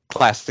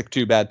classic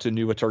Too Bad to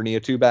new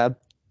Eternia Too Bad.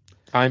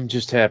 I'm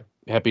just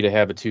happy to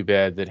have a Too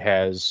Bad that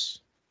has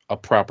a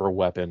proper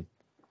weapon.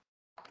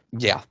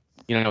 Yeah.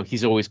 You know,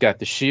 he's always got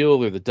the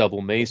shield or the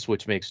double mace,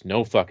 which makes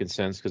no fucking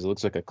sense because it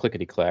looks like a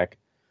clickety-clack.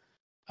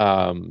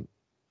 A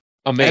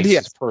mace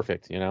is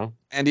perfect, you know?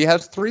 And he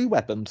has 3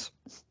 weapons,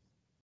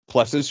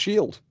 plus his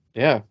shield.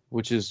 Yeah,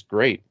 which is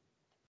great.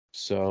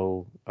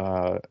 So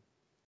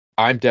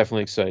I'm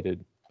definitely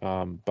excited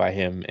by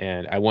him,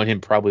 and I want him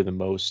probably the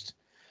most,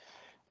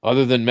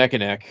 other than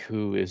Mechaneck,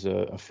 who is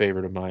a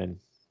favorite of mine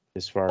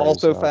as far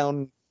also as...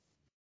 found...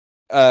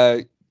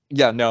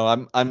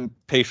 I'm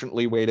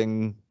patiently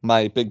waiting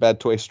my Big Bad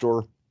Toy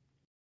Store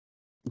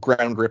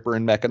Ground Gripper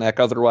and Mechaneck.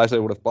 Otherwise, I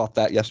would have bought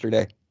that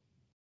yesterday.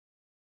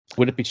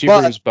 Would it be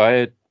cheaper to just buy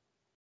it?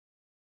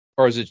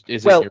 Or is it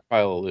your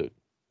pile of loot?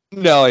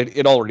 No,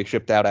 it already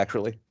shipped out,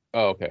 actually.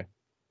 Oh, okay.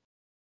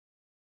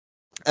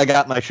 I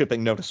got my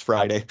shipping notice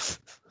Friday.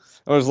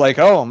 I was like,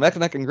 oh,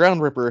 Mechaneck and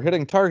Ground Ripper are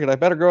hitting Target. I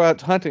better go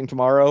out hunting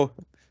tomorrow.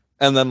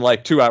 And then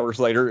like 2 hours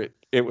later,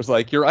 it was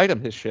like, your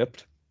item has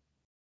shipped.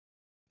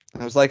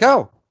 I was like,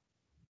 oh,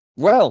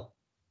 well,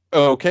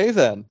 okay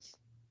then.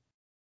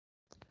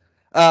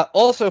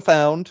 Also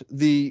found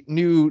the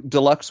new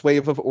deluxe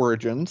wave of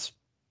Origins.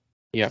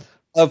 Yeah.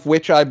 Of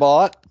which I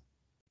bought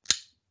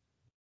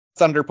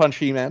Thunder Punch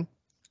He-Man,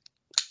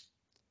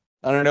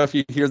 I don't know if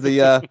you hear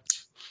the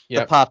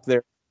Yep. pop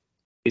there.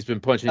 He's been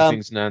punching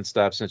things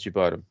nonstop since you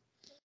bought him.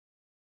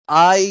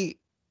 I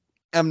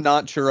am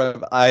not sure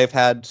I've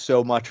had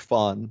so much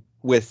fun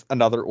with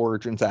another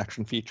Origins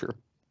action feature.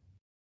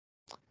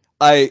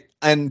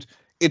 And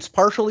it's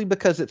partially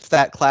because it's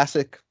that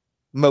classic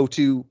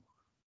Motu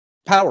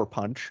power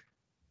punch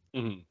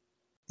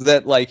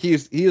that like he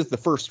is the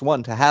first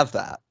one to have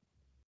that.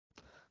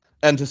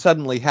 And to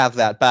suddenly have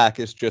that back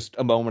is just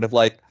a moment of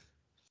like,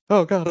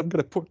 oh god, I'm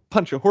going to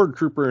punch a Horde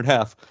Trooper in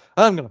half.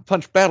 I'm going to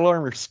punch Battle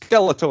Armor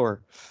Skeletor.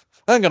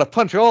 I'm going to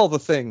punch all the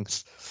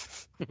things.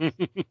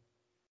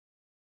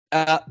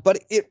 But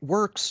it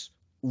works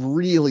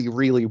really,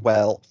 really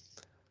well.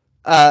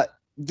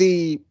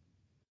 The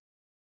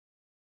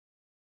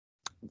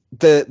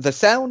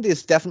sound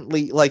is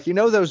definitely like, you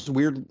know, those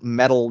weird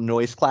metal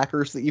noise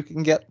clackers that you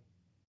can get?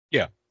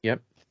 Yeah.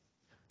 Yep.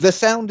 The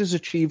sound is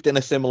achieved in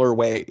a similar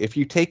way. If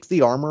you take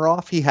the armor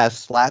off, he has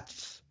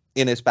slats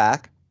in his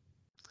back,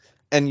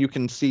 and you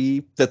can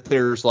see that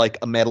there's like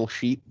a metal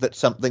sheet that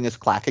something is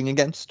clacking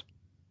against.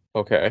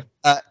 Okay.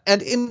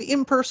 And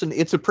in person,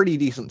 it's a pretty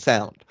decent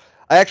sound.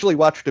 I actually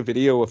watched a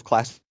video of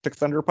classic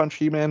Thunder Punch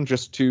He-Man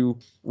just to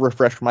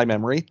refresh my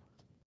memory.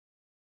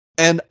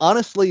 And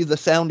honestly, the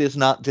sound is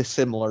not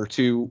dissimilar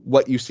to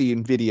what you see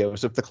in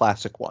videos of the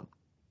classic one.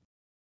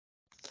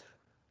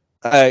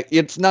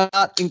 It's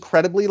not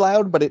incredibly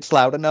loud, but it's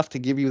loud enough to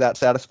give you that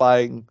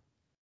satisfying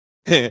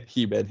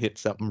He-Man hit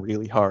something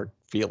really hard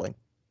feeling.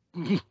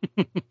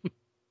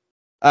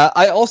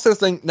 I also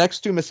think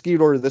next to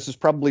Mosquito, this is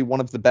probably one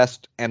of the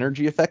best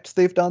energy effects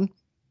they've done,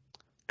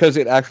 because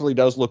it actually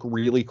does look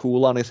really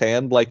cool on his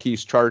hand, like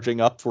he's charging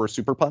up for a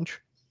super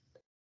punch.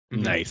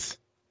 Nice.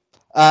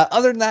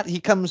 Other than that, he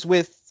comes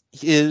with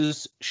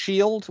his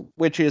shield,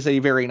 which is a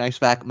very nice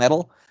back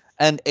metal,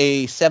 and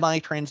a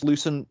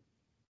semi-translucent.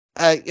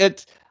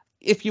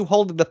 If you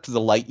hold it up to the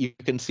light, you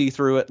can see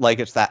through it, like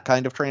it's that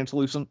kind of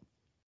translucent.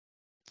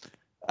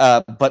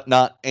 But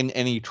not in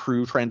any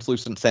true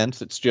translucent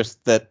sense. It's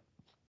just that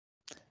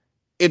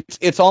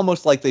it's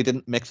almost like they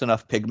didn't mix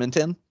enough pigment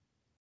in. Okay.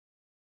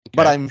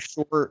 But I'm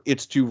sure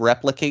it's to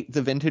replicate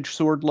the vintage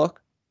sword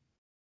look,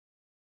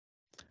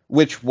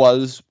 which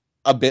was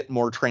a bit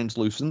more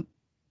translucent.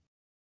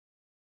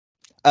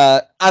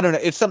 I don't know.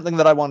 It's something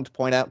that I wanted to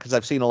point out because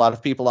I've seen a lot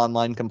of people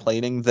online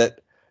complaining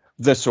that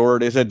the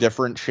sword is a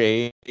different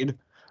shade,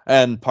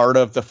 and part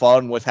of the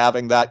fun was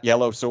having that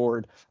yellow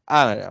sword.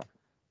 I don't know.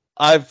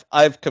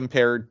 I've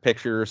compared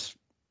pictures,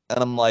 and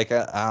I'm like,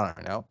 I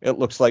don't know. It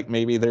looks like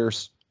maybe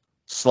there's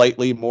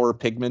slightly more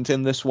pigment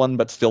in this one,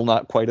 but still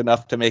not quite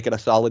enough to make it a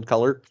solid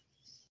color.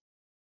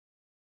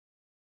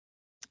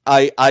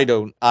 I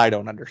don't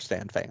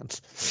understand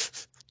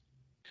fans.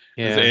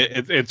 Yeah,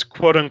 it's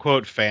quote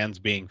unquote fans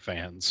being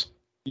fans.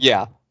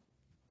 Yeah.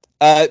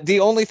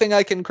 The only thing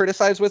I can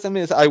criticize with him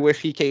is I wish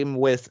he came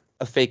with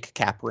a fake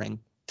cap ring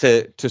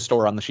to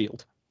store on the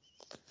shield.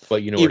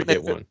 But you know where to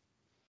get one.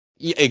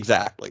 Yeah,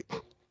 exactly.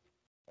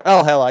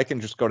 Oh, hell, I can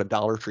just go to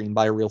Dollar Tree and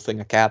buy a real thing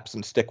of caps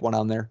and stick one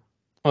on there.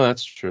 Oh,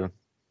 that's true.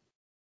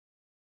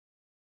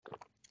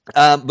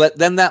 But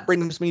then that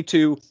brings me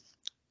to,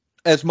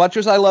 as much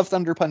as I love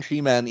Thunder Punch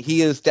He-Man,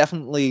 he is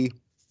definitely,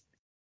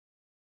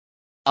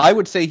 I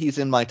would say he's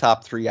in my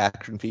top 3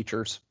 action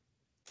features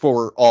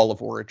for all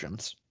of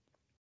Origins.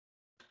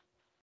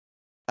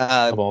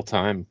 Of all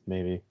time,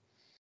 maybe.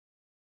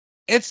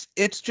 It's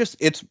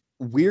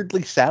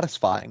weirdly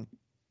satisfying.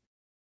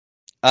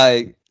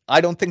 I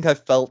don't think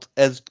I've felt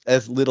as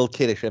little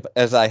kiddish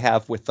as I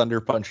have with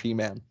Thunder Punch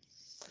He-Man.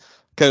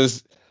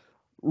 Because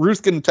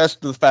Ruth can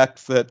attest to the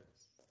fact that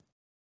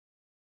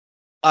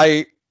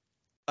I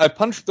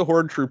punched the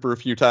Horde Trooper a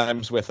few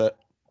times with it,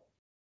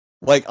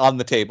 like on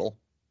the table.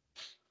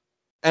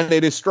 And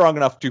it is strong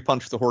enough to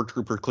punch the Horde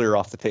Trooper clear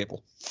off the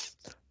table.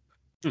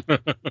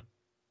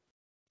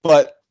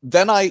 But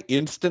then I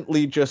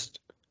instantly just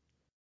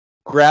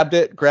grabbed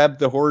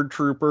the Horde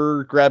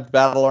Trooper, grabbed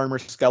Battle Armor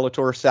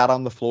Skeletor, sat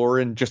on the floor,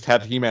 and just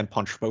had He-Man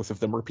punch both of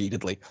them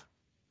repeatedly.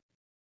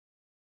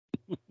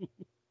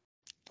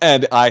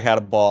 And I had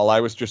a ball.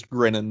 I was just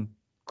grinning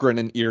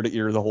ear to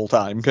ear the whole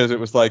time, because it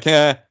was like,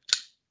 Then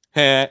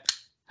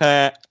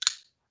I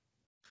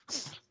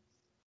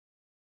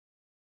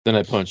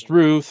punched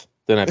Ruth.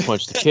 Then I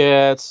punched the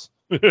cats.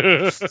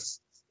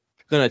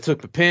 Then I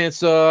took the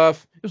pants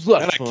off. It was a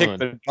lot of fun. I kicked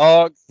the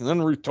dog, and then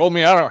Ruth told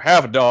me I don't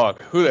have a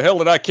dog. Who the hell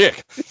did I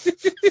kick?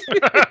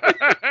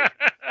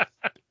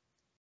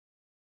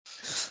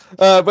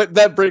 But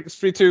that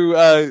brings me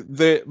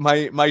to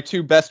my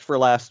 2 best for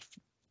last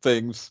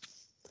things.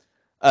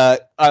 I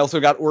also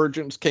got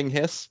Origins King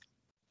Hiss.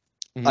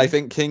 Mm-hmm. I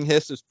think King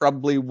Hiss is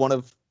probably one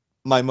of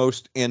my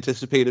most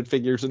anticipated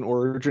figures in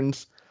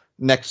Origins,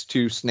 next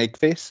to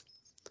Snakeface.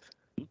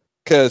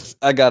 Because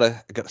I got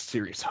a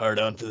serious hard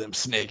on for them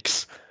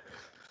snakes.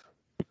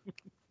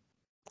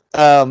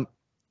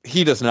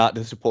 He does not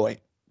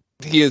disappoint.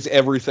 He is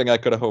everything I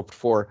could have hoped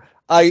for.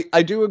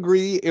 I do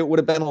agree it would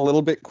have been a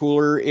little bit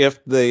cooler if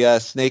the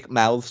snake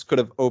mouths could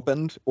have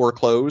opened or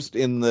closed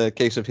in the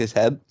case of his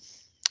head.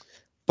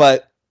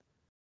 But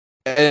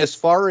as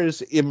far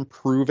as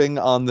improving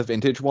on the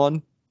vintage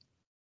one,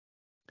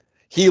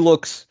 he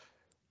looks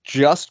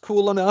just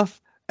cool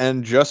enough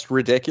and just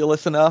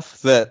ridiculous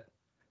enough that,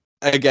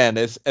 again,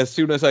 as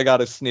soon as I got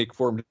his snake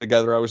form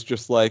together, I was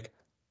just like,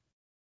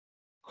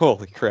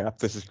 holy crap,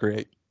 this is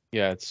great.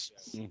 Yeah, it's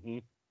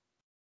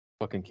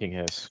fucking King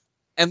Hiss.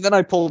 And then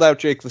I pulled out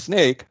Jake the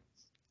Snake,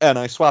 and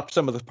I swapped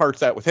some of the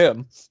parts out with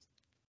him.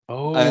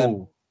 Oh.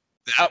 And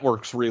that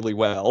works really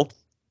well.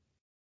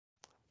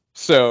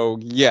 So,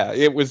 yeah,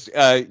 it was...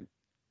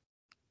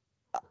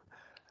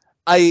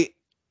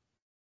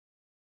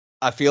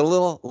 I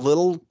feel a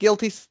little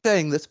guilty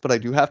saying this, but I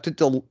do have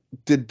to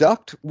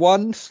deduct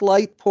one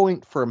slight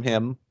point from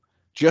him,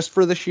 just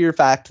for the sheer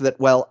fact that,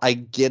 well, I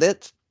get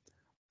it.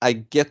 I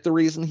get the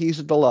reason he's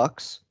a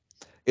deluxe.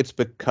 It's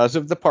because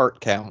of the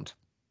part count.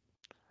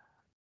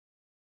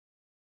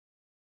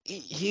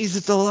 He's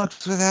a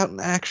deluxe without an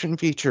action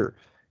feature.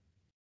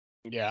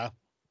 Yeah.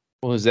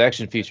 Well, his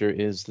action feature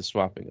is the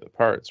swapping of the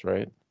parts,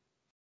 right?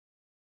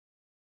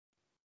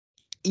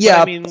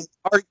 Yeah, I mean,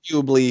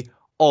 arguably,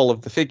 all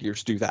of the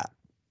figures do that.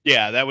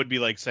 Yeah, that would be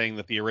like saying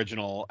that the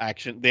original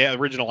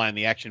line,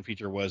 the action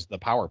feature was the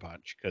Power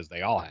Punch, because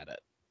they all had it.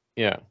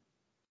 Yeah.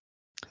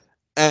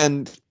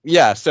 And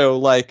yeah, so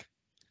like,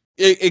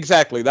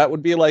 exactly, that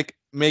would be like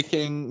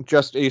making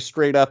just a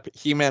straight up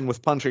He-Man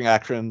with punching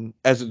action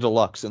as a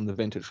deluxe in the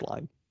vintage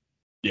line.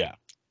 Yeah.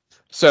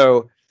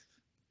 So,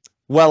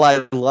 while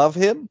I love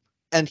him,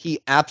 and he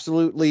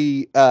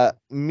absolutely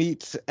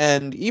meets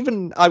and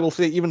even, I will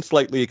say, even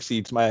slightly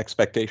exceeds my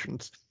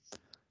expectations.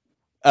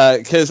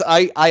 Because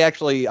I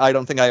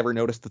don't think I ever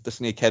noticed that the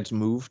snake heads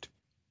moved.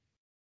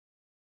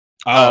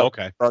 Oh,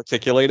 okay.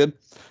 Articulated.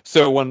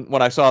 So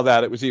when I saw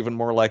that, it was even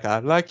more like, I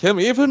like him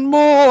even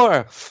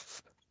more.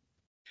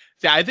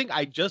 See, I think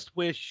I just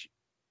wish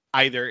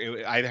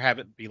either have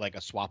it be like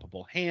a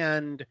swappable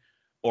hand,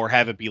 or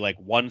have it be like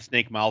one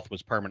snake mouth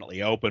was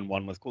permanently open,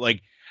 one was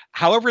like,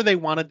 however they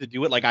wanted to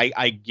do it. Like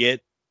I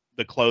get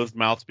the closed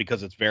mouths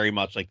because it's very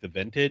much like the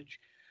vintage,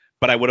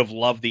 but I would have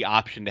loved the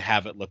option to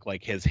have it look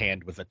like his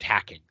hand was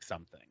attacking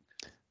something.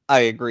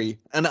 I agree.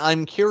 And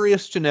I'm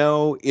curious to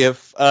know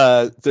if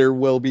there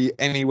will be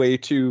any way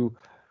to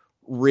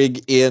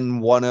rig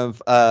in one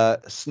of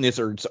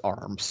Snizzard's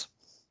arms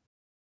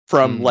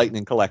from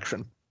Lightning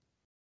Collection.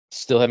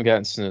 Still haven't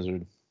gotten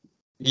Snizzard.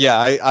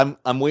 Yeah,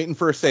 I'm waiting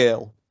for a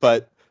sale,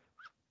 but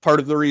part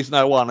of the reason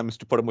I want him is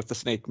to put him with the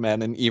Snake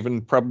Men and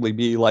even probably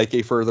be like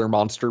a further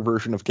monster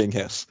version of King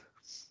Hiss.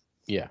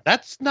 Yeah.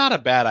 That's not a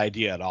bad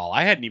idea at all.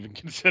 I hadn't even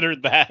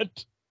considered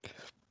that.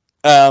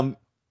 And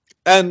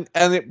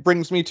it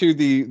brings me to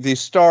the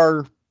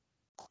star,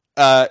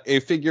 a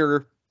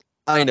figure.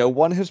 I know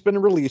one has been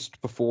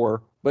released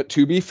before, but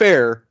to be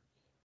fair,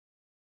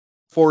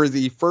 for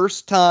the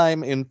first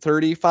time in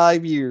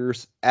 35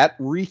 years at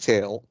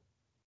retail,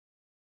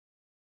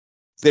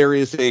 there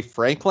is a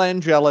Frank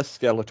Langella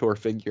Skeletor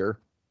figure,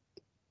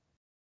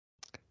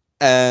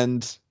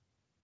 and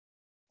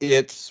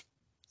it's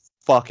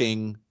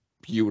fucking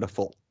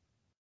beautiful.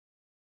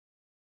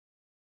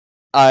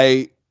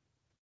 The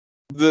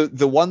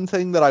one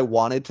thing that I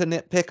wanted to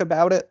nitpick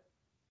about it,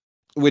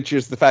 which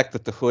is the fact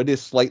that the hood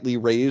is slightly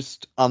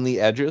raised on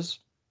the edges.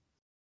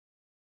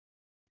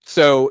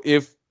 So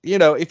if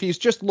he's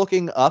just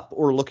looking up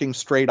or looking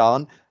straight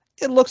on,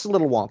 it looks a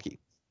little wonky.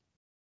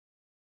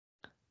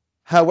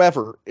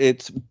 However,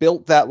 it's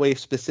built that way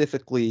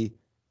specifically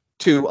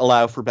to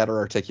allow for better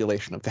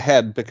articulation of the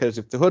head, because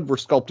if the hood were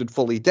sculpted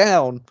fully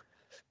down,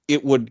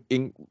 it would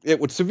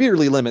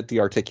severely limit the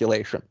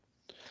articulation.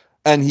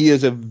 And he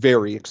is a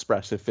very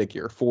expressive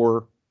figure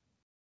for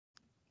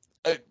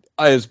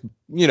as,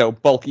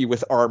 bulky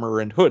with armor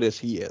and hood as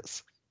he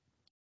is.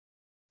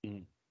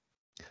 Mm.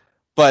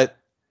 But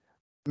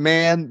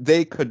man,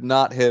 they could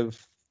not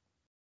have.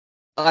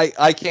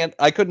 I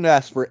couldn't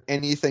ask for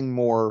anything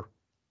more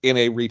in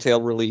a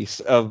retail release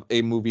of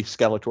a movie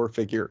Skeletor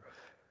figure.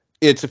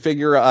 It's a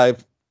figure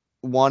I've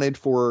wanted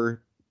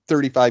for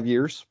 35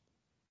 years.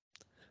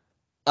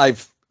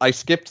 I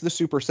skipped the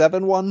Super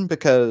 7 one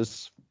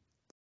because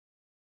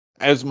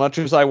as much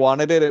as I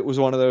wanted it, it was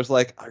one of those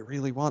like, I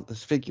really want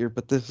this figure,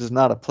 but this is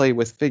not a play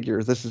with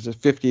figure. This is a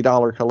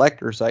 $50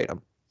 collector's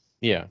item.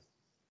 Yeah.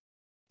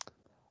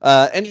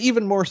 And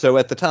even more so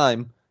at the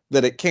time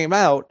that it came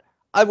out,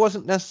 I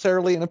wasn't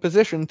necessarily in a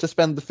position to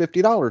spend the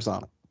 $50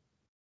 on it.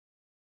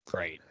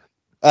 Right.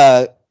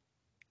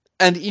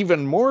 And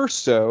even more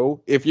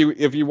so, if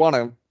you want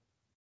to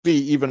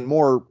be even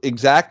more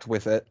exact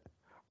with it,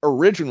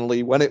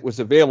 originally when it was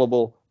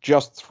available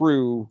just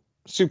through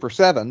Super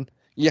 7,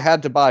 you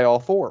had to buy all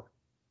four.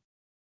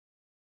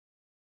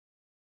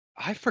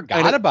 I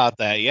forgot about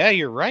that. Yeah,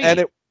 you're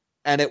right.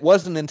 And it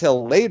wasn't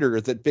until later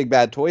that Big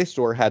Bad Toy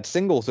Store had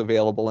singles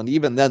available, and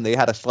even then they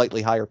had a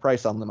slightly higher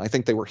price on them. I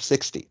think they were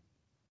 $60.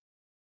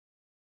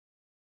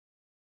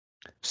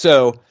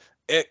 So,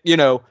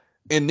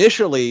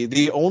 initially,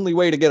 the only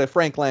way to get a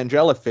Frank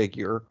Langella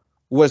figure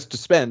was to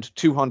spend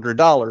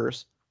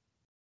 $200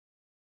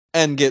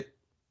 and get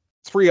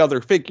 3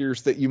 other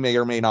figures that you may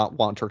or may not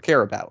want or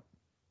care about.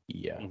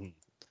 Yeah. Mm-hmm.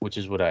 which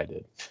is what I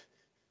did.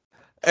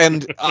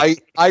 And I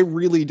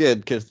really did,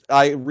 because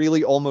I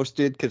really almost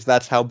did, because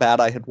that's how bad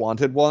I had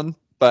wanted one,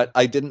 but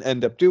I didn't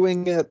end up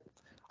doing it.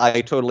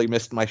 I totally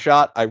missed my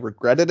shot. I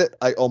regretted it.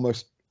 I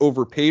almost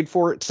overpaid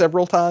for it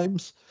several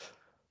times.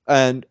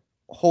 And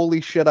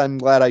holy shit, I'm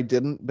glad I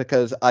didn't,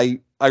 because I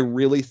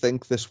really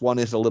think this one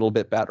is a little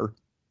bit better.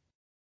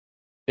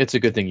 It's a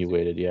good thing you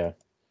waited, yeah.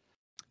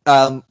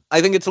 I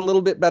think it's a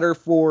little bit better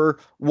for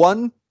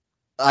one.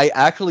 I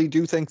actually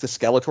do think the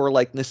Skeletor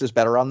likeness is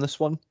better on this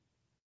one.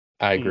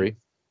 I agree.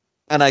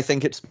 And I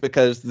think it's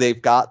because they've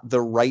got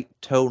the right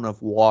tone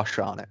of wash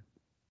on it.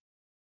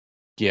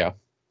 Yeah.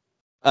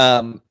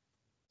 And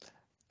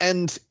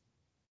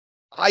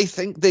I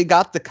think they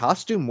got the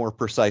costume more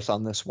precise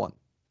on this one.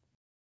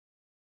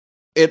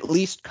 At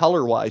least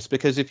color-wise,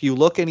 because if you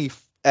look at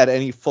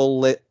any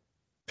full-lit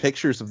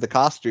pictures of the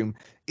costume,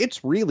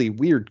 it's really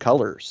weird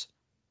colors.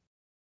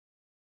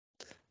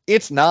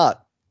 It's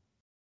not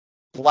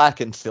black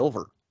and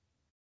silver.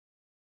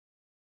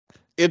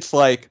 It's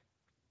like,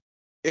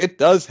 it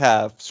does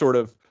have sort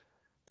of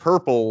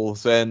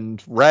purples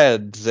and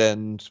reds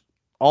and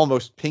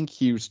almost pink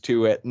hues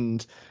to it,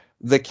 and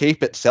the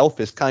cape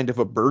itself is kind of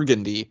a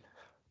burgundy,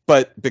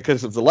 but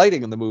because of the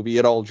lighting in the movie,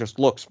 it all just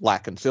looks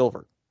black and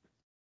silver.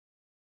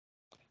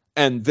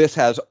 And this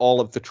has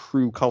all of the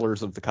true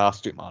colors of the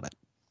costume on it.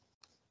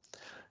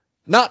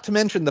 Not to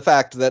mention the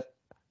fact that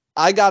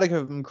I gotta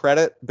give him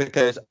credit,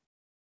 because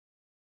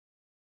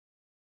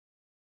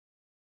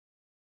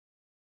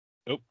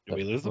Oh, did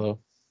we lose him?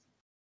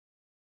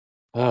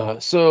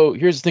 So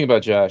here's the thing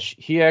about Josh.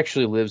 He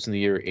actually lives in the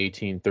year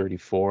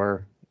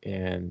 1834,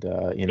 and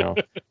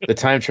the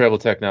time travel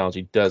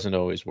technology doesn't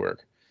always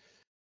work.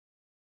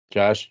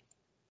 Josh,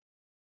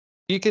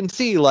 you can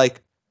see,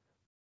 like,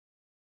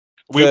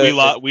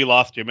 we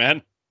lost you,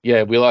 man.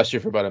 Yeah, we lost you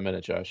for about a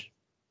minute, Josh.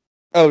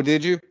 Oh,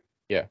 did you?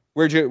 Yeah.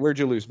 Where'd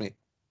you lose me?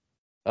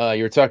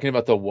 You were talking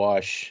about the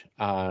wash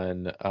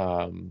on the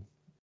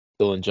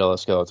Langella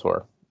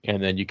Skeletor,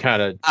 and then you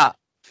kind of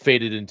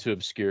faded into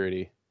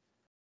obscurity.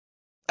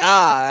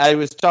 I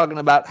was talking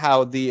about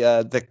how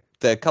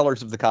the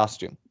colors of the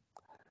costume.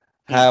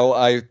 How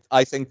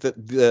I think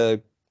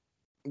that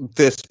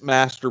this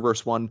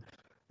Masterverse one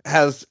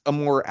has a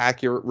more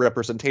accurate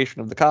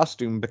representation of the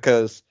costume,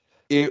 because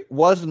it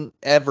wasn't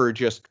ever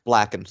just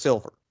black and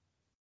silver,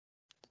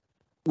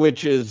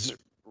 which is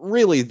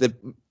really the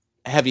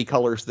heavy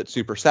colors that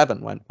Super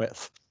 7 went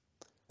with.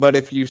 But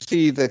if you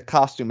see the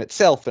costume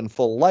itself in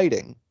full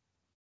lighting,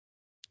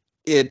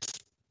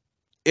 it's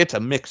a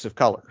mix of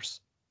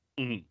colors.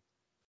 Mm-hmm.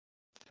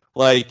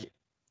 Like,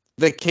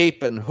 the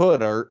cape and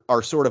hood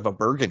are sort of a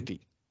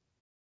burgundy.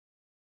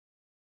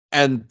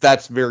 And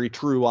that's very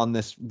true on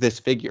this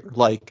figure.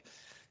 Like,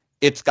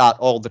 it's got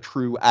all the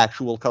true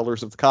actual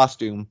colors of the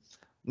costume,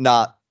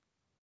 not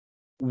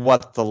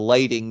what the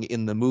lighting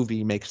in the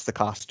movie makes the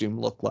costume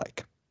look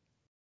like.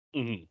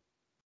 Mm-hmm.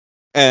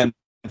 And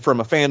from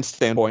a fan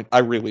standpoint, I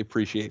really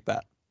appreciate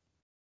that.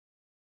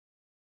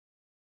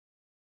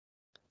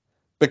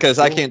 Because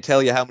I can't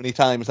tell you how many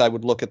times I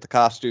would look at the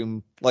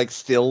costume, like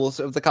stills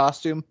of the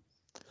costume,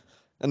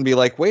 and be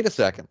like, wait a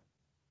second.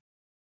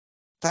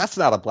 That's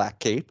not a black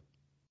cape.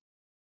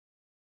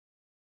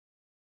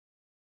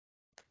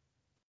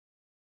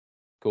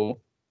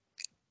 Cool.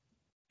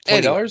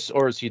 $20,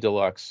 or is he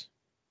deluxe?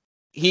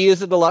 He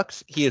is a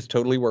deluxe. He is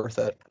totally worth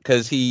it,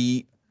 because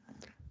he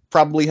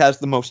probably has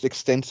the most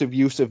extensive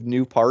use of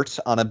new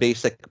parts on a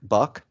basic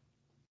buck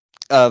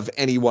of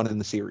anyone in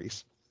the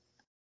series.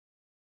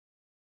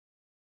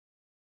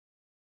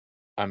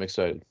 I'm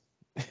excited.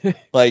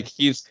 Like,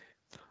 he's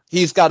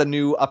got a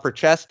new upper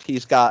chest.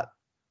 He's got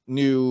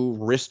new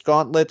wrist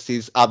gauntlets.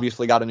 He's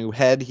obviously got a new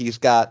head. He's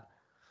got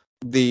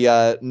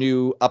the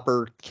new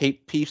upper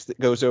cape piece that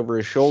goes over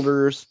his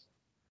shoulders.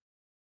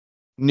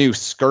 New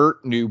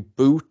skirt, new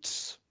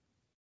boots.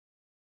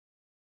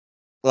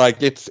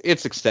 Like, it's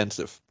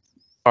extensive.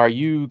 Are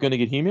you gonna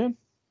get He-Man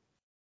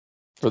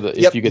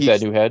if you get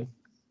that new head?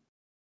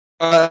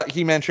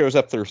 He-Man shows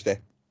up Thursday.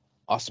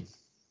 Awesome.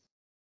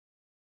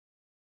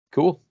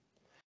 Cool.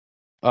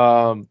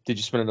 Did you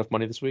spend enough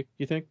money this week,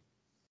 you think?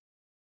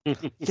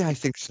 Yeah, I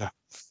think so.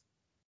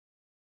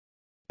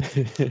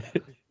 You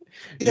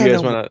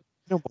guys want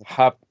to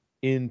hop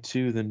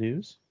into the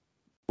news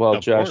while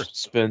Josh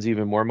spends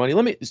even more money?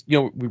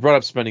 We brought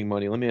up spending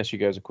money. Let me ask you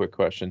guys a quick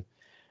question.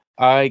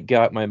 I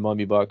got my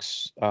Mummy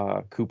Bucks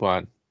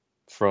coupon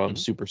from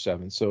Super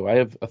 7, so I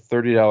have a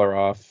 $30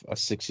 off a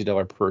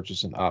 $60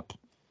 purchase and up.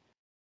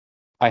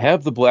 I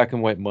have the black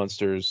and white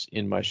Munsters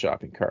in my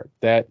shopping cart.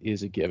 That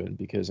is a given,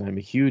 because I'm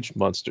a huge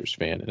Munsters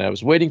fan, and I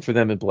was waiting for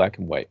them in black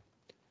and white.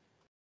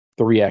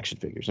 The reaction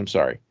figures, I'm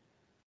sorry.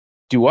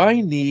 Do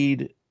I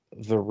need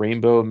the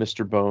rainbow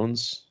Mr.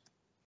 Bones?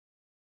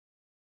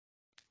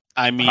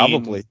 I mean,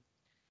 probably.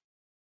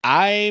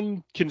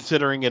 I'm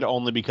considering it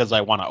only because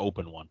I want to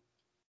open one.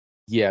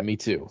 Yeah, me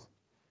too.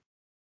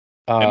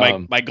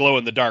 And my glow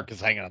in the dark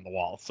is hanging on the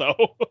wall, so.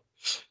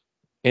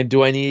 And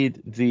do I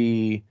need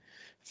the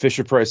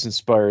Fisher-Price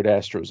inspired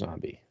Astro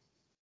Zombie?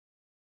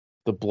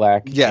 the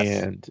black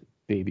Yes. and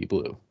baby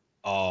blue.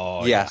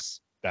 Oh,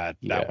 Yes. yeah. That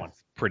Yeah.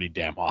 one's pretty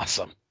damn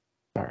awesome.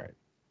 All right.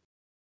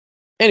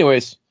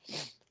 Anyways,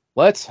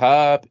 let's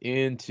hop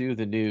into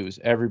the news.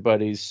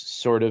 Everybody's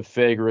sort of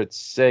favorite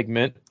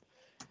segment.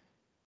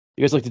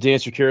 You guys like to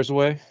dance your cares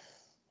away?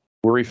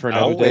 Worry for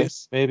another day,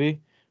 Always.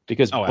 maybe?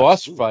 Because Oh,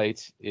 Boss absolutely.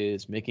 Fight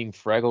is making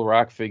Fraggle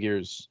Rock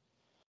figures.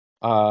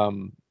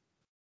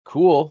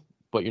 Cool,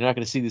 but you're not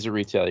going to see these at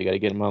retail. You got to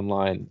get them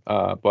online.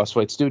 Boss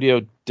Fight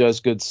Studio does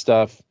good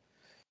stuff.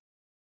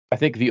 I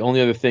think the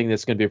only other thing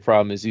that's going to be a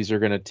problem is these are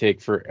going to take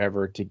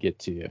forever to get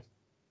to you.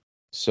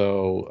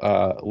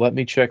 So let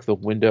me check the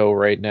window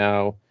right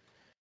now.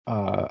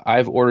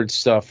 I've ordered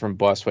stuff from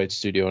Boss Fight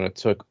Studio, and it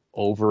took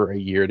over a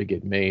year to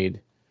get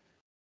made.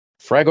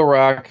 Fraggle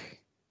Rock,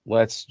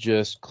 let's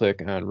just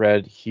click on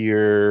red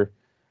here.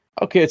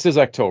 Okay, it says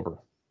October.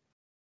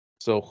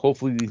 So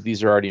hopefully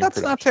these are already in That's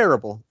production. not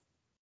terrible.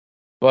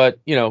 But,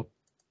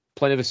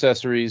 plenty of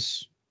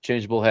accessories,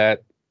 changeable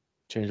hat,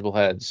 changeable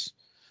heads.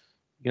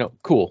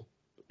 Cool.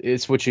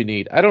 It's what you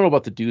need. I don't know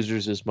about the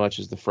Doozers as much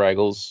as the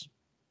Fraggles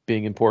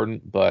being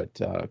important, but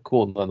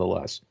cool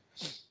nonetheless.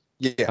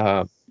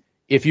 Yeah.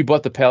 If you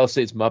bought the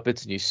Palisades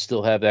Muppets and you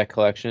still have that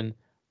collection,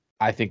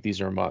 I think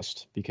these are a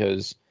must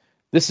because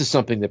this is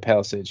something that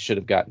Palisades should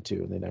have gotten to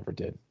and they never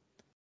did.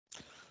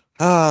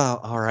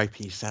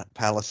 R.I.P.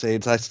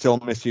 Palisades. I still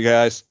miss you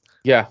guys.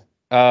 Yeah.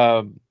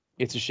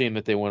 It's a shame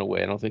that they went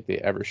away. I don't think they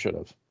ever should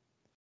have.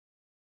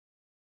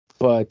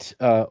 But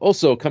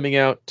also coming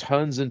out,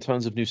 tons and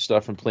tons of new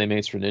stuff from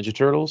Playmates for Ninja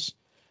Turtles.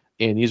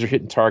 And these are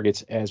hitting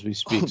targets as we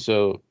speak.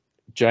 So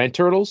Giant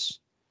Turtles,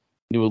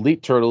 new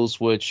Elite Turtles,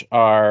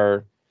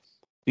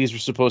 these were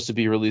supposed to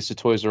be released at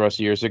Toys R Us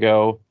years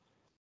ago.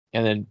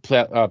 And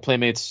then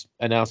Playmates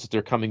announced that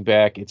they're coming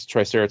back. It's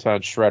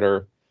Triceraton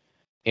Shredder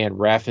and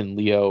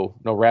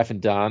Raph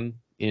and Don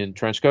in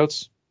trench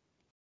coats.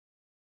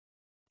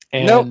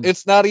 And No,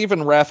 it's not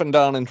even Raph and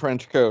Don in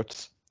trench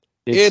coats.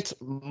 It's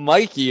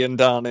Mikey and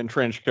Don in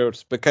trench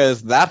coats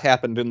because that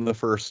happened in the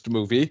first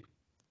movie.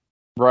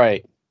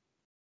 right.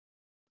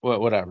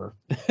 Whatever.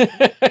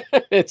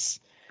 It's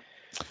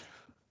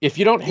if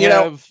you don't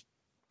have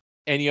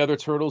any other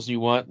turtles, you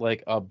want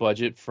like a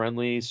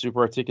budget-friendly,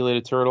 super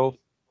articulated turtle,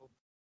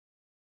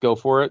 go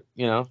for it.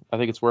 I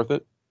think it's worth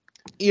it.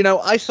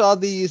 I saw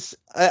these.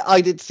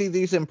 I did see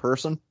these in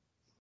person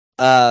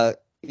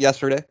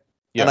yesterday,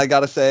 Yeah. and I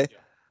gotta say,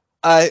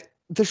 the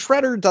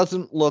Shredder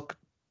doesn't look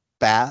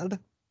bad.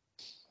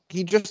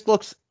 He just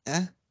looks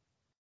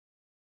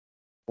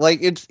like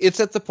it's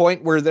at the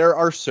point where there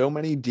are so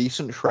many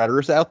decent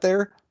Shredders out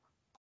there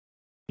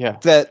Yeah.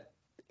 that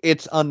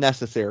it's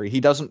unnecessary. He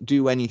doesn't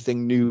do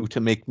anything new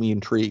to make me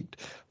intrigued.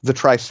 The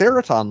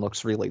Triceraton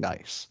looks really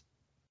nice.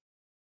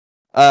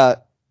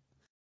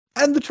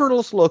 And the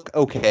turtles look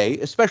okay,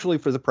 especially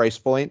for the price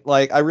point.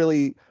 Like,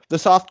 the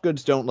soft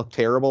goods don't look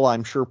terrible.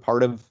 I'm sure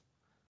part of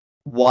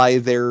why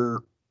they're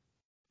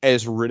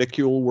as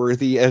ridicule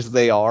worthy as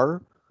they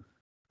are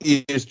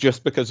is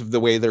just because of the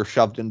way they're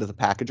shoved into the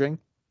packaging.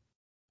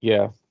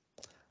 Yeah.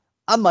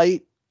 I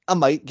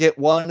might get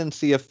one and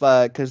see if,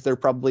 because they're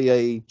probably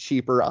a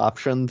cheaper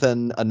option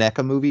than a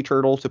NECA movie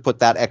turtle to put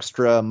that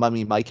extra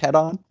Mummy Mike head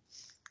on.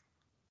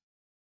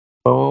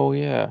 Oh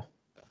yeah.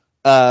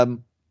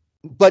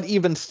 But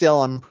even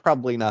still, I'm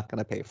probably not going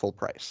to pay full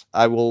price.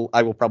 I will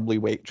probably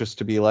wait just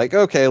to be like,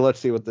 okay, let's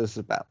see what this is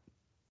about.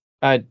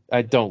 I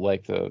don't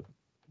like the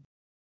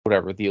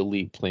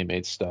Elite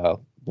Playmates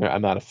style.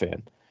 I'm not a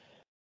fan.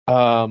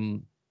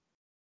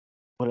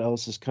 What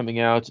else is coming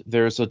out?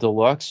 There's a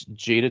deluxe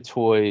Jada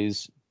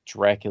Toys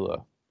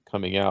Dracula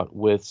coming out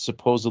with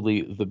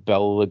supposedly the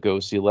Bela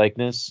Lugosi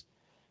likeness.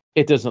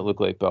 It doesn't look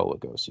like Bela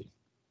Lugosi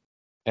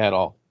at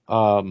all.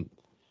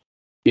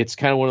 It's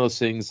kind of one of those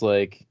things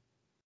like,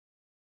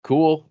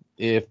 cool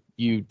if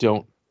you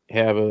don't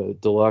have a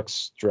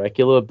deluxe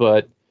Dracula,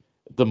 but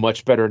the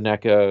much better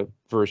NECA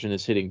version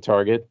is hitting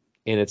target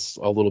and it's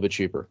a little bit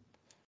cheaper.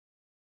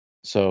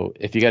 So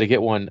if you got to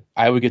get one,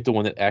 I would get the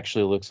one that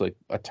actually looks like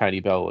a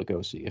tiny Bela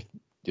Lugosi,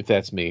 if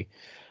that's me.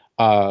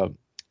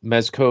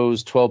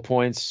 Mezco's 12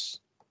 points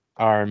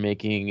are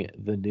making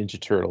the Ninja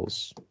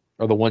Turtles,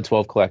 or the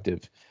 112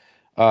 Collective,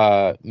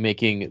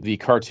 making the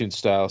cartoon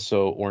style,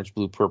 so orange,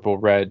 blue, purple,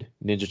 red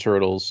Ninja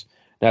Turtles,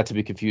 not to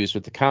be confused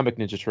with the comic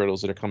Ninja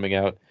Turtles that are coming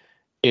out.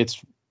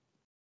 It's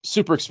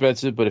super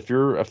expensive, but if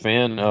you're a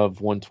fan of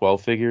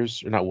 112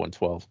 figures, or not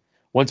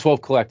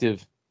 112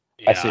 Collective,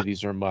 I say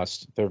these are a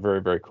must. They're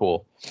very, very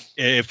cool.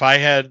 If I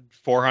had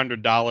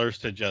 $400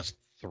 to just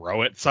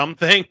throw at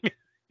something,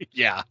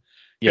 yeah,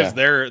 because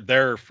they're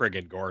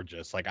friggin'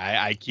 gorgeous. Like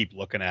I keep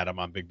looking at them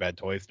on Big Bad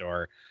Toy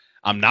Store.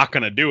 I'm not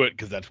gonna do it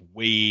because that's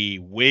way,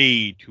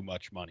 way too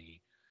much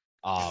money.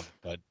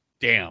 But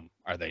damn,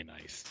 are they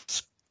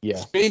nice? Yeah.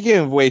 Speaking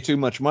of way too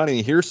much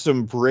money, here's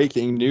some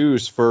breaking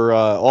news for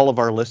all of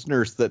our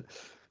listeners that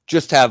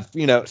just have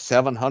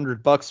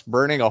 $700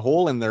 burning a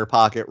hole in their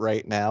pocket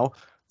right now.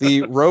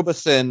 The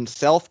Robosen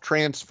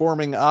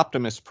self-transforming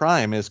Optimus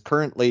Prime is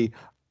currently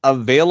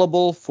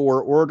available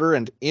for order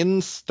and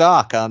in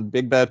stock on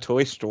Big Bad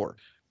Toy Store.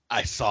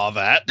 I saw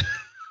that.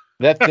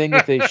 That thing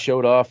that they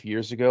showed off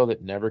years ago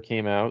that never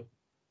came out.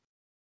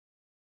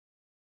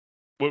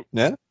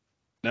 Yeah.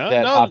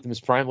 That Optimus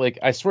Prime, like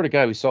I swear to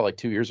God, we saw it like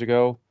 2 years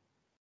ago.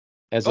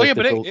 As Oh like yeah,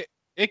 the but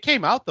it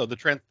came out though,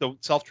 the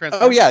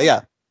self-transform. Oh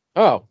yeah.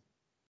 Oh.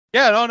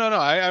 Yeah, no.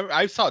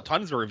 I saw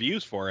tons of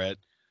reviews for it,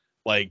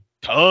 like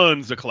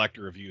tons of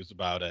collector reviews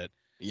about it.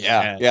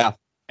 Yeah.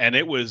 And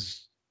it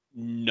was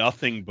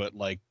nothing but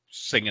like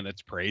singing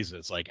its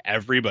praises. Like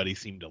everybody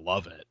seemed to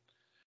love it.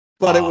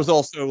 But it was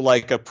also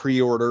like a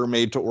pre-order,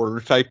 made-to-order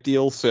type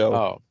deal.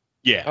 So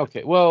yeah.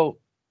 Okay. Well,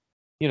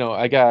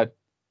 I got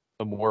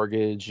a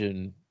mortgage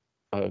and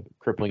a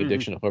crippling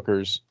addiction to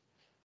hookers.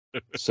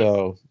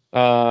 So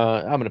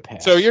I'm gonna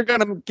pass. So you're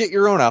gonna get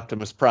your own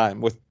Optimus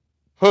Prime with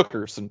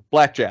hookers and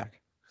blackjack.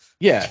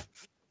 Yeah,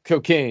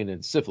 cocaine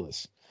and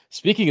syphilis.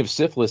 Speaking of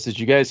syphilis, did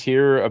you guys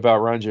hear about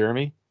Ron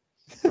Jeremy?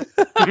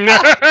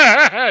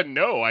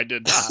 No, I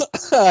did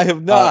not. I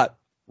have not.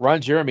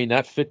 Ron Jeremy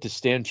not fit to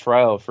stand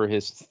trial for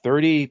his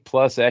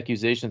 30+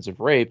 accusations of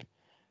rape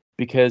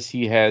because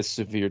he has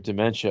severe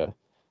dementia.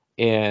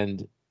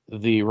 And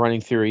the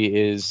running theory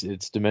is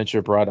it's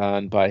dementia brought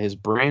on by his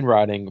brain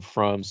rotting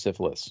from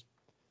syphilis.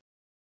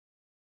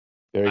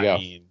 There you go.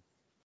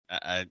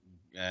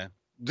 Yeah.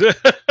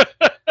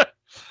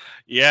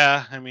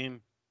 Yeah, I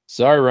mean.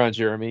 Sorry, Ron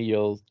Jeremy.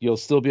 You'll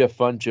still be a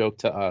fun joke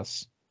to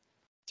us.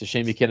 It's a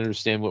shame you can't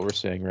understand what we're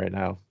saying right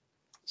now.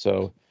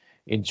 So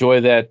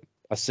enjoy that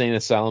insane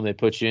asylum they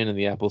put you in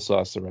the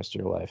applesauce the rest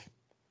of your life.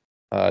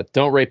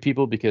 Don't rape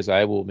people because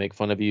I will make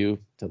fun of you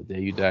till the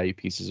day you die, you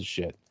pieces of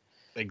shit.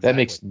 Exactly. That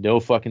makes no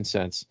fucking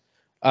sense.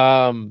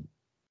 Where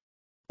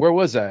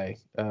was I?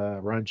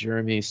 Ron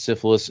Jeremy,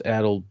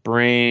 syphilis-addled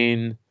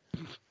brain.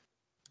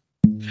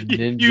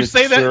 You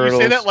say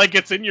that like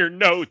it's in your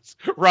notes,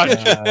 Ron.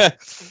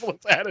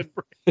 Syphilis-added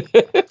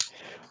brain.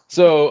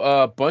 So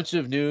a bunch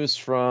of news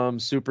from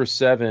Super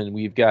 7.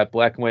 We've got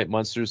Black and White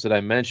Monsters that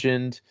I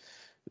mentioned.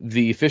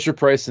 The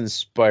Fisher-Price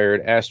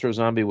inspired Astro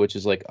Zombie, which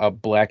is like a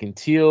black and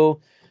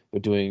teal. They're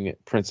doing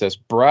Princess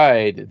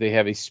Bride. They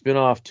have a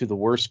spinoff to The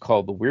Worst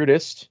called The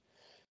Weirdest.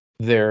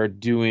 They're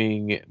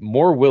doing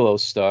more Willow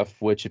stuff,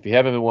 which if you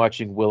haven't been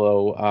watching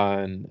Willow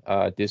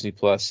on Disney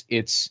Plus,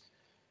 it's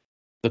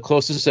the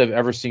closest I've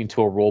ever seen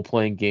to a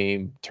role-playing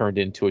game turned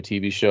into a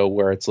TV show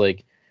where it's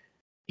like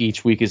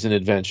each week is an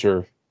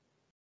adventure.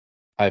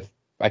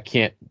 I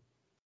can't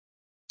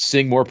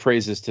sing more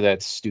praises to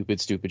that stupid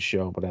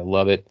show, but I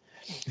love it.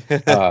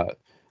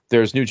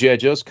 There's new G.I.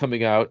 Joes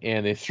coming out,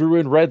 and they threw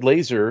in Red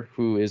Laser,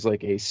 who is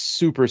like a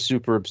super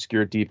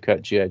obscure deep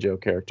cut G.I. Joe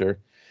character,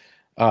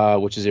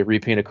 which is a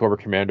repainted Cobra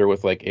Commander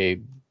with like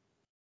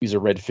he's a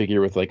red figure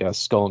with like a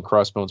skull and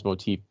crossbones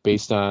motif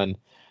based on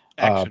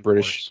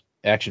British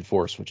Action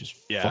Force, which is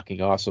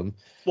fucking awesome.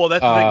 Well,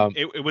 that's the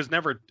thing. It was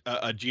never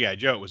a G.I.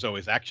 Joe. It was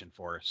always Action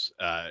Force.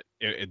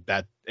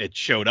 It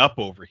showed up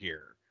over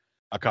here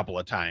a couple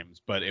of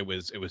times, but it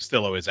was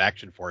still always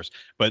Action Force.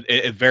 But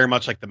it very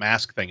much like the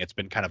mask thing. It's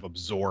been kind of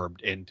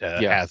absorbed into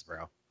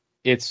Hasbro.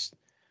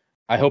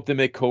 I hope they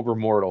make Cobra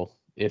mortal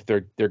if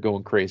they're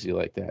going crazy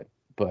like that.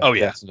 But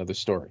that's another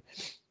story.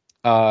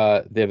 They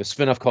have a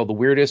spinoff called The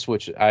Weirdest,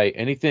 which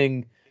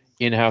anything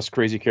in-house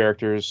crazy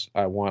characters,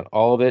 I want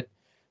all of it.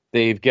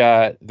 They're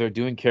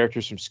doing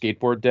characters from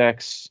skateboard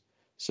decks,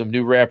 some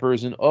new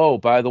rappers, and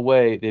by the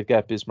way, they've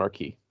got Biz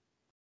Markie.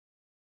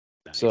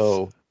 Nice.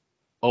 So,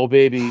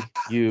 baby,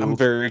 I'm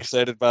very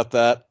excited about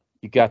that.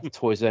 You got the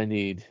toys I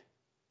need.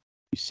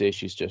 You say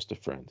she's just a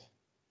friend.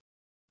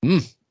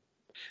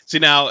 See,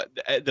 now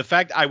the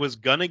fact I was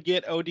gonna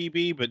get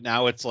ODB, but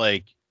now it's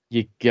like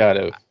you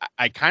gotta.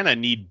 I kind of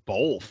need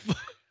both.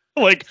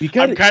 Like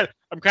I'm kind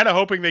of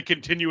hoping they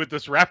continue with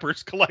this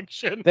rappers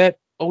collection. That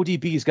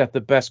ODB's got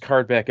the best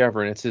card back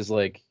ever, and it's his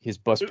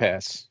bus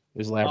pass,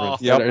 his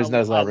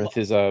Labyrinth.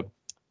 His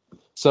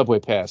Subway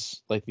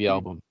Pass, like the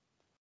album.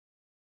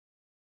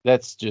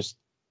 That's just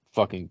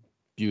fucking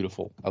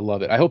beautiful. I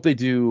love it. I hope they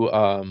do.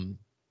 I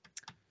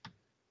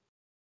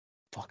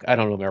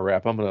don't know my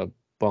rap. I'm gonna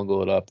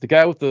bungle it up. The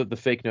guy with the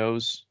fake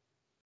nose.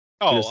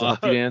 Oh, the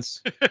Humpty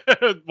Dance.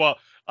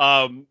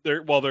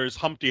 There's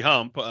Humpty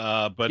Hump,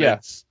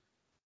 but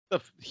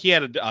he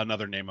had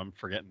another name I'm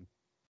forgetting.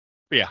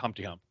 But yeah,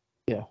 Humpty Hump.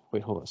 Yeah,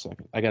 wait, hold on a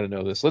second. I got to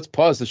know this. Let's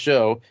pause the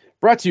show.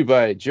 Brought to you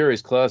by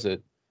Jerry's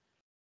Closet.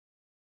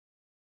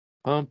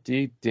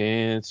 Humpty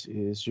Dance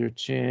is your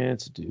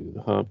chance to do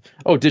the hump.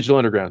 Oh, Digital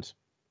Underground.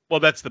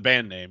 Well, that's the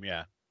band name,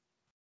 yeah.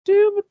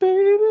 Do it,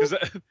 baby.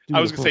 I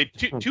was going to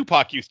say,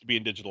 Tupac used to be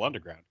in Digital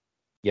Underground.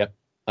 Yep.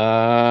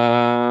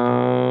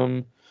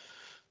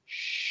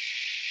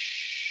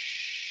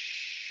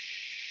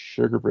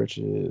 Sugar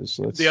Britches.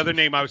 The other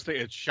name I was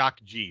thinking is Shock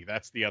G.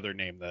 That's the other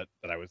name that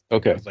I was thinking.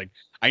 Okay. I was like,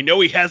 I know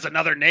he has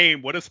another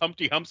name. What is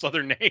Humpty Hump's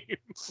other name?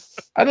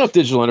 I don't know if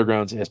Digital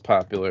Underground's as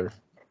popular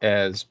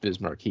as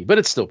Biz Markie, but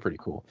it's still pretty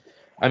cool.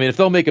 I mean, if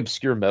they'll make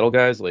obscure metal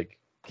guys like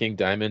King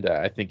Diamond,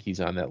 I think he's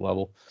on that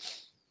level.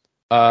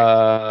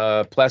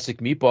 Plastic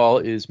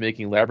Meatball is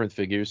making Labyrinth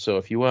figures, so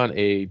if you want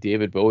a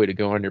David Bowie to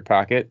go in your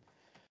pocket,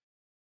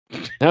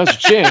 now's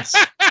your chance.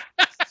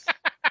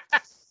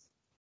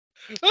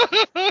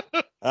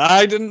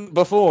 I didn't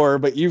before,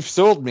 but you've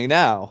sold me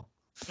now.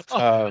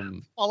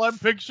 All I'm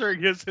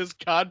picturing is his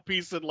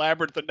codpiece in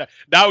Labyrinth. And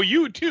now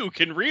you too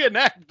can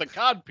reenact the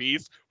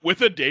codpiece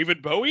with a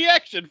David Bowie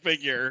action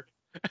figure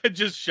and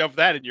just shove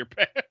that in your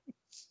pants.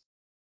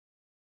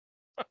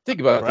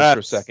 Think about this for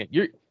a second.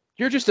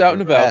 You're just out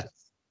and about.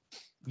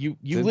 You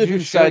live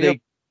inside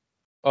a.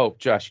 Oh,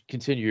 Josh,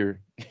 continue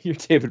your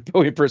David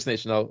Bowie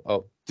impersonation.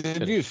 I'll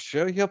Did you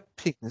show your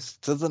penis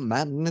to the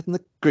man in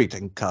the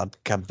greeting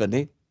card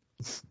company?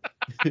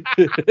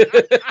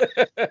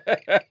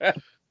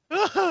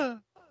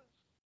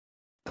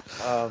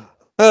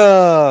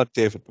 Oh,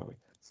 David Bowie.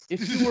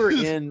 If you were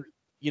in,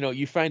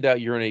 you find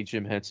out you're in a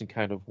Jim Henson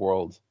kind of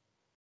world,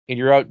 and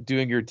you're out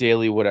doing your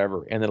daily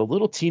whatever, and then a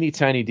little teeny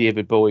tiny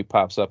David Bowie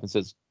pops up and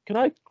says, "Can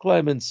I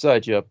climb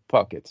inside your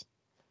pocket?"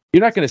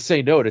 You're not going to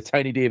say no to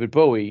tiny David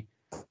Bowie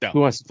who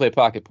wants to play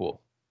pocket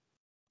pool.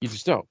 You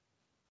just don't.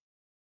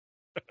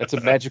 That's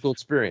a magical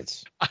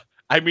experience.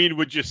 I mean,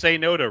 would you say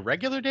no to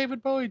regular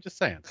David Bowie? Just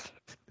saying.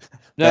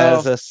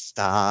 No. There's a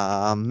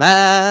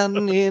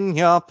starman in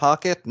your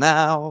pocket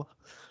now.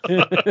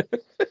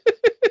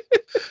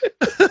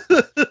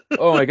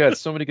 Oh my God,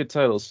 so many good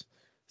titles.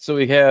 So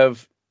we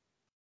have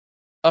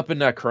Up and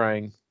Not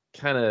Crying,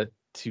 kind of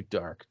too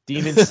dark.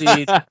 Demon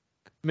Seed,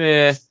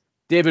 meh.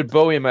 David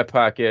Bowie in my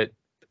pocket,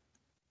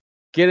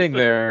 getting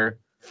there.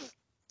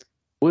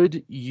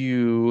 Would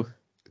you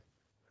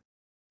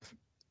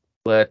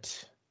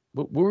let...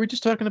 What were we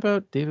just talking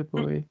about? David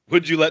Bowie?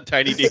 Would you let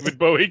tiny David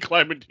Bowie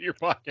climb into your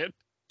pocket?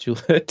 Would you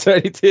let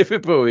tiny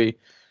David Bowie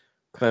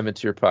climb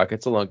into your pocket?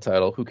 It's a long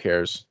title. Who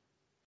cares?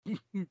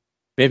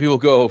 Maybe we'll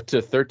go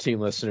to 13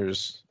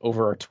 listeners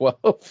over our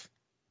 12.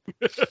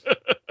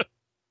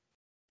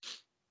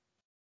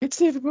 It's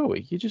David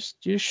Bowie. You just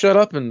shut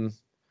up and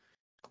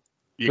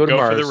you go to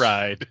Mars. For the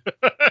ride.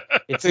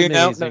 It's See,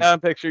 now amazing. I'm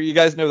picturing, you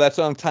guys know that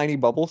song Tiny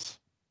Bubbles?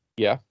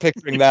 Yeah.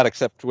 Picturing that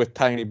except with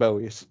tiny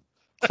Bowies.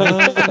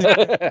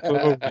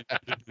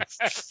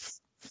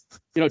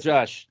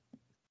 Josh,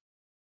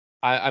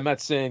 I'm not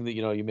saying that,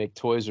 you make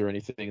toys or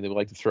anything that would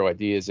like to throw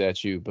ideas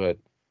at you, but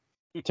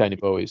tiny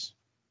Bowies.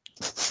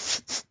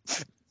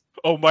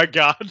 Oh my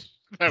God.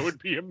 That would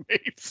be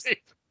amazing.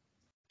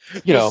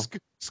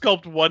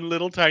 Sculpt one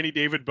little tiny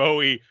David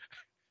Bowie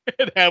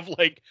and have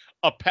like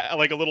a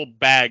little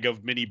bag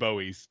of mini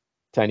Bowies.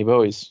 Tiny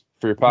Bowies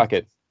for your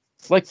pocket.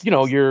 Like,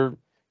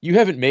 you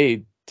haven't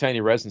made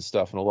tiny resin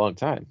stuff in a long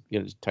time.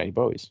 Just tiny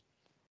Bowies.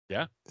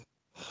 Yeah.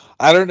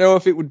 I don't know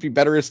if it would be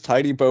better as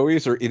Tiny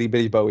Bowies or Itty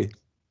Bitty Bowie.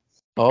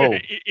 Oh.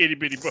 Itty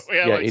Bitty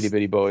Bowie. Itty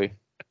Bitty Bowie.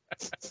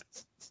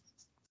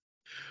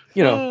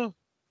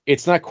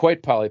 It's not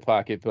quite Polly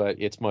Pocket, but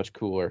it's much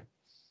cooler.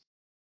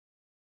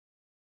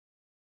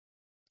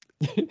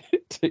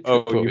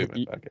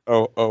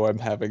 I'm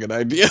having an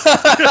idea.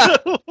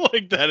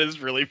 Like, that is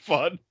really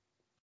fun.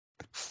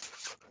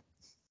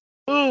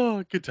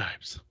 Oh, good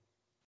times.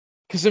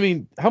 Because,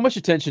 how much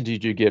attention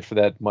did you get for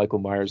that Michael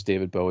Myers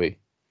David Bowie?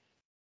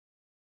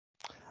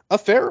 A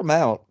fair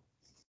amount.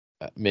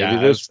 Maybe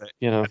there's,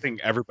 I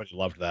think everybody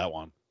loved that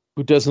one.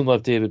 Who doesn't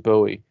love David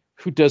Bowie?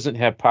 Who doesn't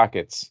have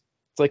pockets?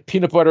 It's like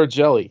peanut butter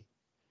jelly.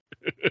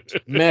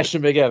 Mash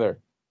them together.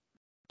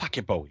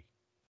 Pocket Bowie.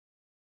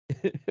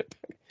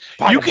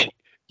 You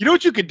know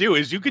what you could do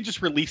is you could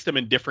just release them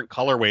in different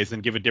colorways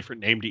and give a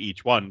different name to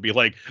each one. Be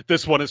like,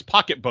 this one is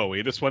Pocket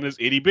Bowie. This one is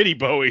Itty Bitty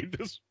Bowie.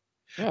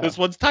 This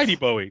one's Tiny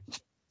Bowie.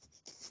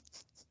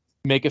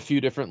 Make a few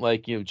different,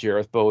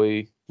 Jareth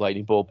Bowie,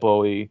 Lightning Bolt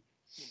Bowie.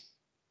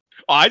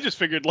 Oh, I just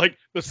figured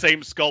the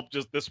same sculpt,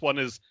 just this one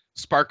is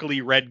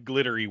sparkly red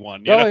glittery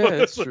one. Yeah,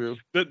 that's true.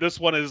 This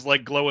one is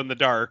glow in the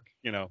dark.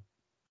 You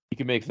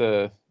can make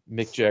the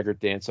Mick Jagger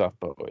dance off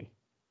Bowie.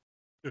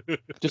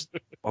 Just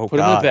put him in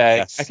a bag.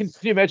 Yes. Can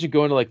you imagine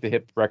going to the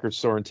hip record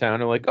store in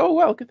town and oh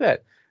wow, look at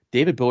that,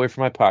 David Bowie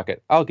for my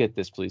pocket. I'll get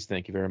this, please.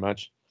 Thank you very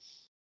much.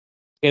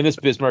 And this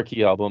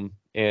Bismarcky album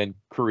and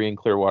Korean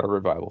Clearwater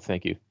Revival.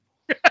 Thank you.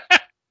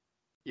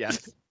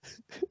 Yes.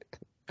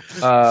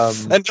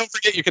 And don't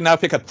forget, you can now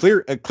pick a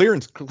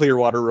clearance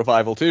Clearwater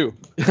Revival too.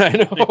 I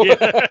know.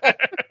 Yeah.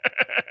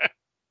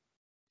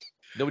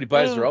 Nobody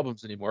buys their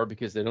albums anymore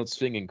because they don't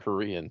sing in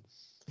Korean.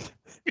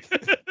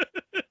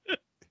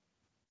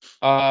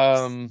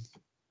 Guys,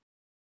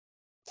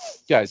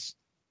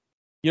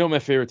 what my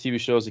favorite TV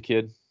show as a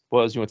kid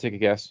was? You want to take a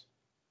guess?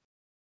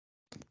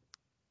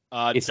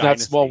 It's Dynasty. Not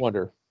Small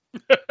Wonder.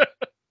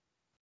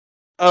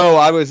 Oh,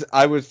 I was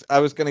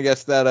gonna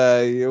guess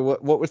that.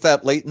 What was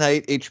that late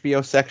night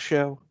HBO sex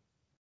show?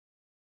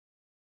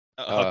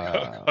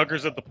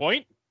 Hookers at the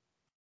Point.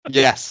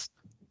 Yes.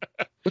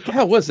 What the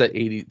hell was that?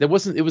 80? That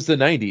wasn't. It was the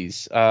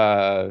 90s.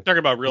 Talking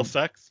about Real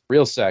Sex.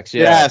 Real Sex.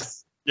 Yeah.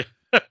 Yes.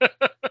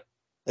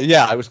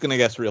 Yeah, I was gonna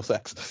guess Real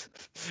Sex.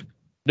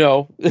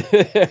 No, as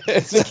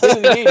a kid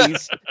in the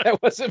 80s,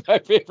 that wasn't my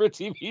favorite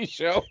TV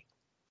show.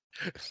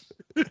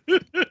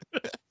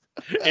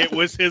 It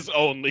was his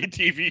only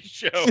TV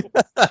show.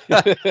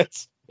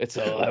 It's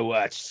all I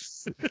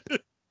watched.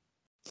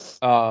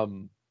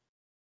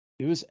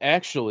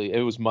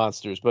 It was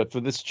Monsters, but for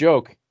this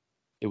joke,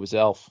 It was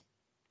Elf.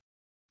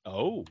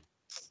 Oh.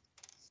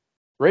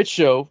 Great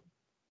show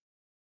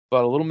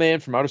about a little man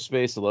from outer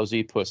space that loves to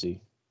eat pussy.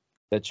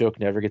 That joke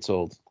never gets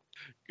old.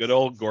 Good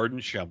old Gordon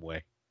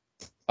Shumway.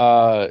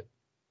 I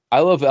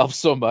love Elf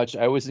so much.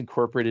 I always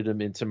incorporated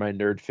him into my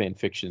nerd fan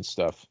fiction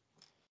stuff.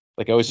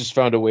 Like, I always just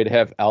found a way to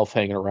have Elf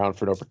hanging around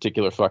for no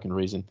particular fucking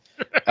reason.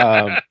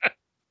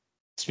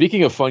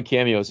 Speaking of fun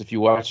cameos, if you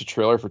watch the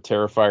trailer for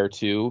Terrifier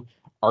 2,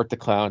 Art the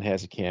Clown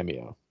has a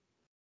cameo.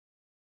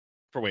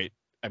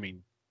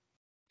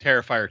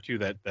 Terrifier 2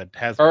 that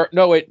has...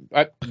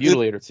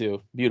 Mutilator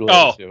 2.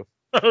 Mutilator 2.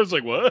 I was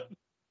like, what?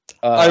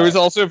 I was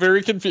also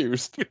very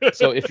confused.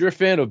 So if you're a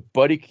fan of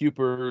Buddy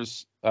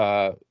Cooper's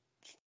Fall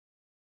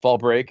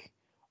Break,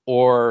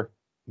 or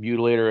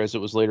Mutilator as it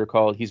was later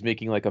called, he's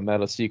making like a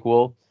meta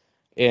sequel,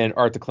 and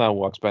Art the Clown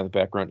walks by in the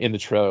background in the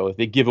trailer. Like,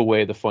 they give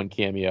away the fun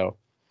cameo.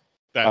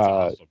 That's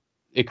awesome.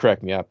 It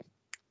cracked me up.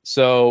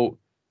 So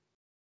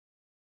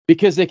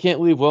because they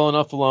can't leave well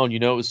enough alone,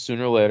 it was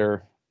sooner or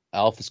later.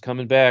 Elf is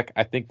coming back.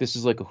 I think this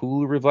is like a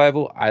Hulu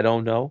revival. I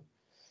don't know.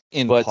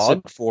 In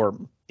Pog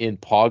form. In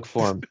Pog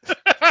form.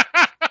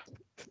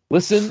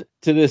 Listen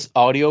to this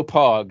audio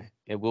Pog,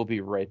 and we'll be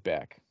right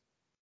back.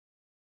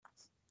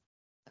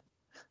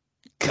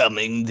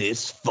 Coming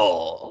this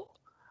fall,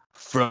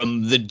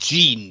 from the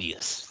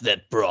genius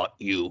that brought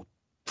you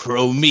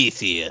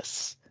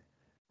Prometheus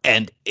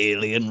and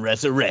Alien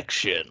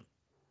Resurrection.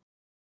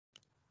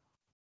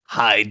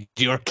 Hide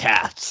your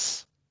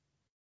cats.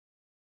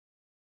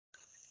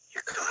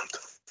 You can't.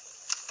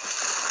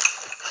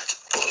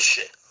 That's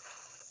bullshit.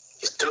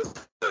 You still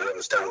don't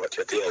understand what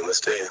you're dealing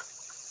with, do you?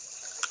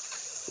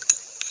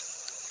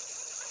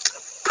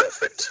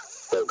 Perfect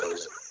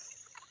organism.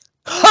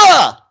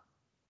 Ha!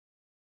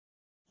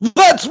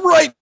 That's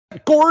right,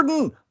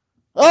 Gordon.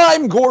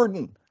 I'm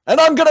Gordon, and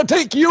I'm gonna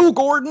take you,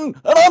 Gordon,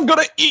 and I'm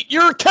gonna eat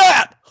your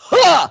cat.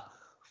 Ha!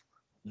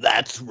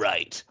 That's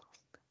right.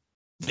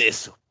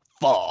 This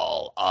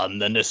fall on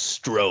the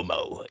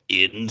Nostromo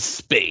in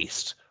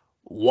space,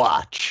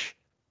 watch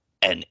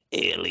an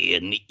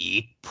alien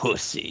eat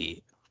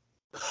pussy.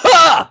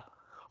 Ha!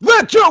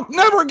 That joke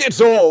never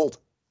gets old.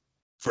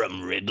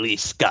 From Ridley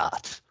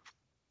Scott.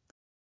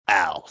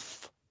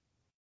 Alf.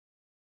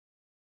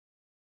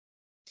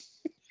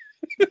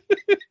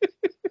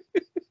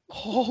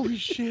 Holy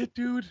shit,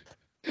 dude.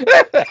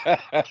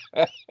 I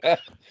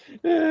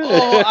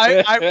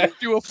went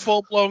through a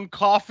full-blown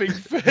coughing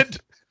fit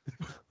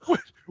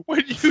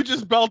when you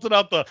just belted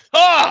out the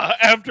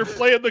after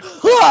playing the...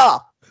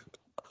 Ha!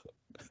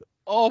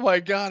 Oh my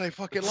god, I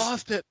fucking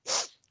lost it.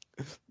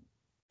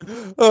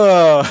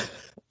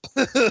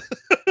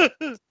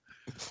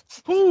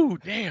 Ooh,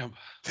 damn.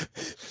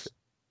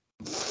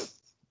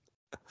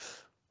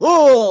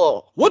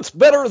 Oh, what's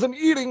better than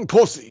eating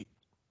pussy?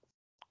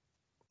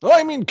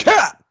 I mean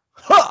cat.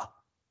 Ha!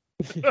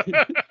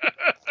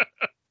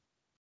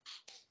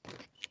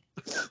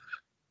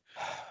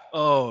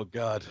 Oh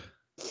god.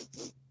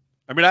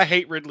 I mean, I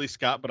hate Ridley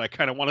Scott, but I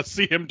kind of want to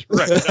see him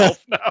direct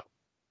Elf now.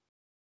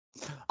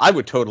 I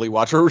would totally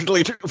watch a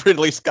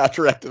Ridley Scott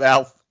directed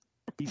Alf.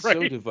 He's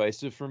so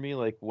divisive for me.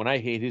 Like, when I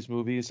hate his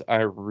movies, I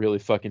really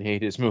fucking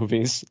hate his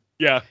movies.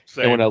 Yeah,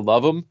 same. And when I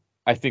love them,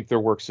 I think they're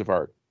works of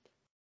art.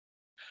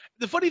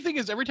 The funny thing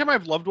is, every time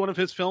I've loved one of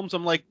his films,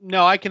 I'm like,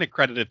 no, I can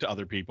accredit it to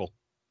other people.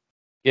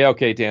 Yeah,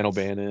 okay, Dan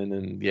O'Bannon,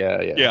 and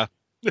yeah.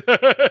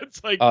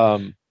 It's like,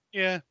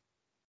 yeah.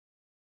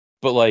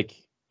 But like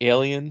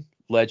Alien,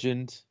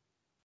 Legend,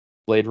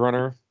 Blade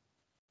Runner.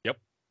 Yep.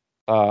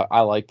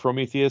 I like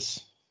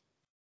Prometheus.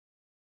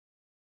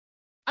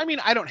 I mean,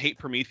 I don't hate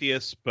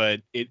Prometheus,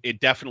 but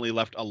it definitely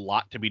left a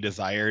lot to be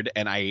desired,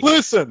 and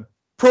Listen,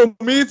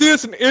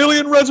 Prometheus and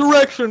Alien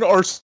Resurrection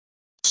are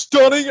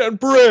stunning and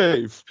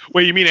brave.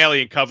 Wait, you mean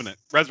Alien Covenant?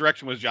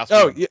 Resurrection was just...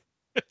 Oh, yeah.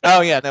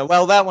 Oh, yeah. No,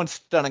 well, that one's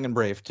stunning and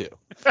brave, too.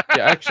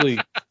 Yeah, actually,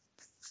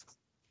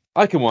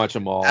 I can watch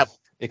them all,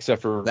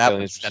 except for that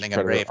Alien one's stunning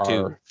and brave,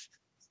 too.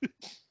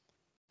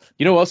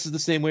 You know what else is the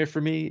same way for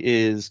me?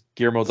 Is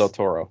Guillermo del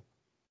Toro.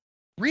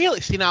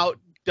 Really? See, now,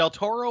 Del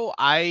Toro,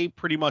 I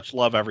pretty much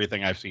love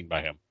everything I've seen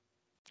by him.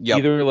 Yep.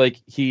 Either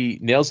like he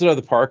nails it out of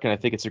the park and I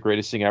think it's the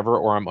greatest thing ever,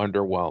 or I'm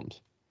underwhelmed.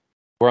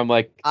 Where I'm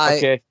like,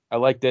 okay, I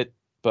liked it,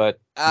 but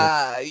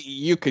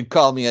you could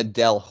call me a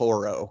Del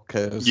Horo,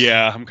 because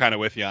yeah, I'm kind of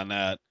with you on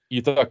that.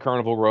 You thought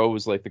Carnival Row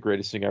was like the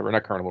greatest thing ever?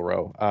 Not Carnival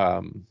Row.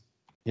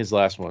 His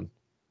last one.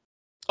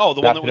 Oh, the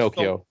one that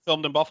Pinocchio. was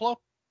filmed in Buffalo?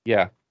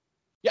 Yeah.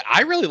 Yeah,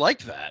 I really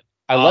liked that.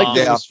 I liked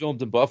that it was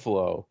filmed in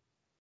Buffalo.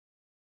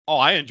 Oh,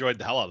 I enjoyed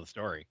the hell out of the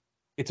story.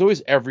 It's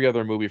always every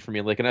other movie for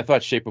me. Like, and I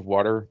thought Shape of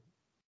Water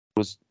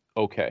was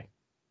okay.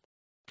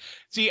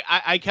 See,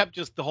 I kept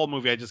just the whole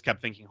movie. I just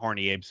kept thinking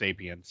horny Abe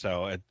Sapien.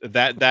 So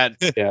that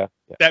yeah,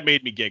 that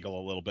made me giggle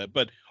a little bit.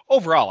 But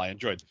overall, I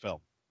enjoyed the film.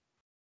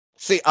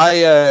 See,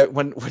 I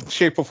when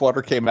Shape of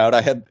Water came out,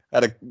 I had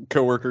a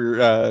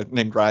coworker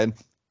named Ryan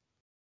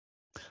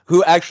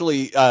who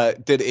actually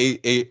did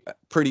a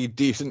pretty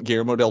decent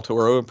Guillermo del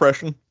Toro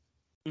impression.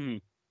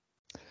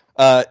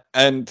 Mm-hmm.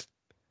 And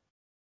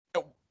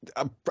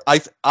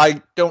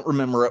I don't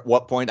remember at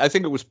what point. I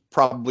think it was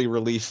probably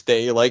release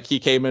day. Like, he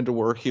came into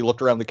work, he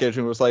looked around the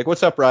kitchen and was like,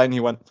 "What's up, Ryan?" He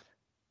went,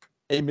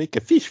 "Hey, make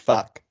a fish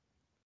fuck."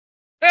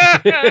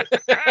 And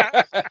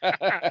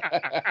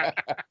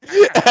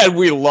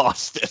we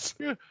lost it.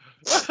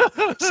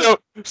 So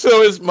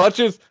as much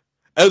as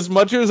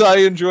I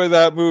enjoy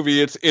that movie,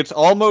 it's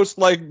almost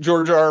like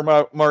George R.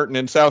 Martin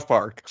in South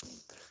Park.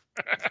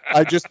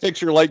 I just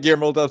picture like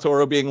Guillermo del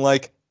Toro being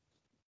like,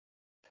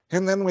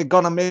 "And then we're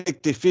gonna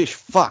make the fish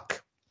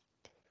fuck.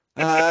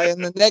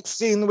 In the next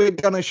scene, we're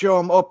gonna show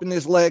him open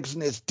his legs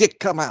and his dick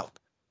come out."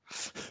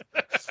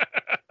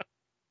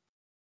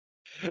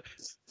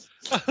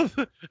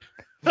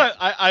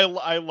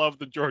 I love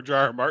the George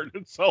R. R. Martin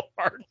in South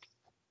Park.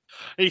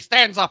 He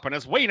stands up and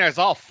his wiener's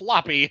all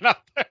floppy, and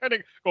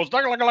it goes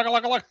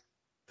lug.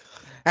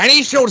 And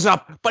he shows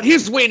up, but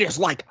his wiener's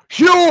like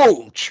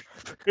huge.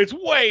 It's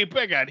way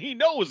bigger, and he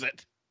knows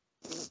it.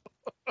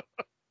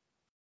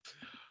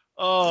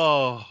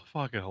 Oh,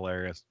 fucking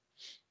hilarious.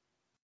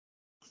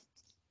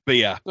 But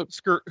yeah,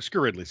 screw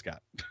Ridley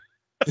Scott.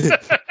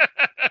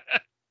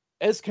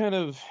 As kind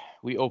of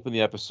we open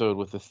the episode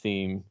with a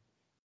theme,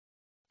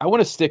 I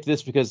want to stick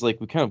this because like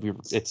we're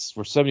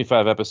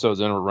 75 episodes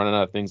in, we're running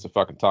out of things to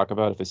fucking talk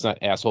about. If it's not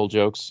asshole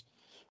jokes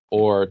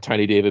or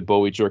Tiny David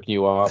Bowie jerking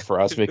you off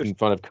or us making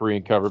fun of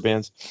Korean cover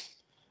bands.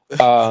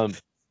 Do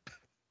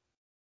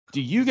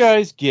you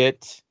guys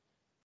get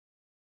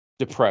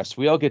depressed?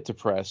 We all get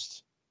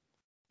depressed.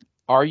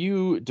 Are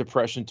you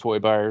depression toy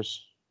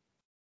buyers?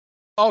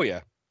 Oh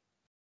yeah.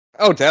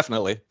 Oh,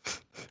 definitely.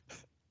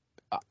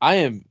 I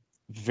am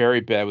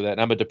very bad with that,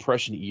 and I'm a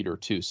depression eater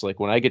too. So like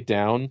when I get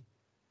down,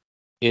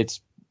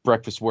 it's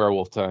breakfast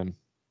werewolf time.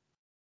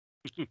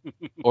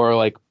 Or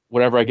like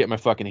whatever I get my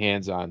fucking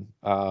hands on.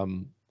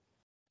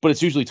 But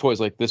it's usually toys.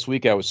 Like this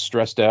week I was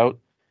stressed out.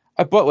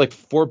 I bought like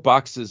 4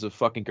 boxes of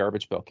fucking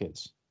Garbage Pail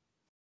Kids.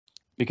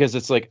 Because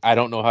it's like I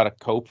don't know how to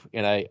cope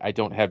and I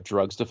don't have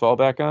drugs to fall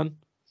back on.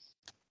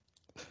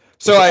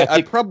 So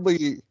I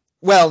probably,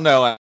 well,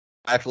 no,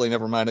 actually,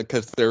 never mind it,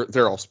 because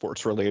they're all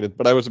sports related.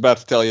 But I was about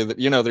to tell you that,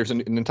 there's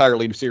an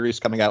entirely new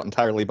series coming out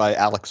entirely by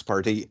Alex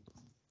Pardee.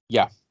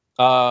 Yeah.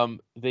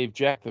 They've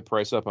jacked the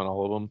price up on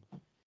all of them.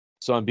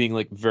 So I'm being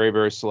like very,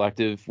 very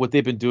selective. What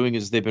they've been doing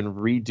is they've been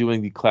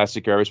redoing the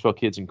classic Garbage Pail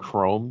Kids in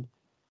Chrome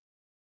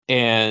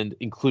and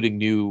including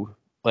new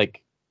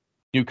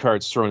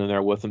cards thrown in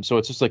there with them. So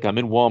it's just like I'm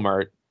in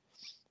Walmart,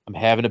 I'm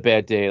having a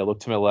bad day. I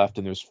look to my left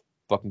and there's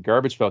fucking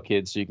Garbage Pail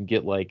Kids. So you can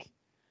get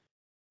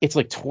it's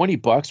like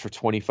 $20 for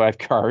 25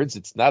 cards.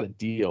 It's not a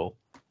deal.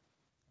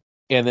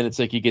 And then it's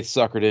like you get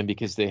suckered in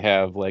because they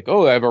have like,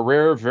 oh, I have a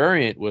rare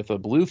variant with a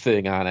blue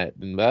thing on it.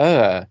 And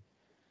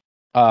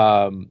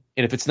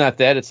if it's not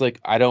that, it's like,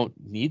 I don't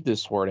need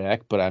this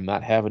Hordak, but I'm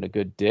not having a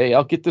good day.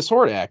 I'll get this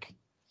Hordak.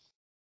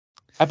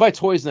 I buy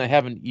toys and I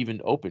haven't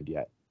even opened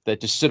yet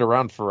that just sit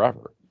around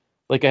forever.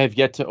 Like I have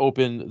yet to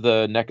open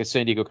the NECA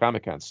San Diego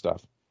Comic-Con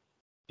stuff.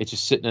 It's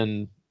just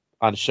sitting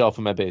on a shelf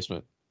in my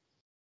basement.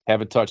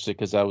 Haven't touched it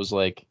because I was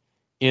like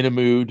in a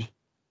mood.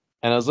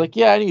 And I was like,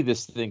 yeah, I need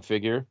this thing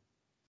figure.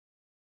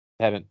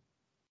 It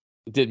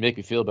didn't make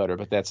me feel better,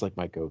 but that's like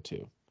my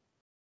go-to.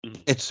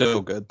 It's so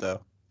good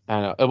though.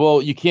 I know.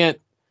 Well, you can't,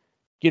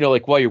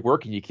 like while you're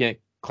working, you can't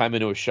climb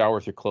into a shower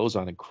with your clothes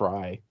on and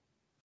cry.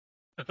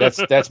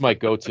 That's my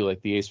go-to,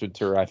 like the Ace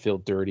Ventura. I feel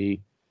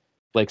dirty,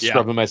 like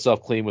scrubbing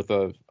myself clean with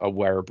a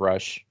wire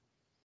brush.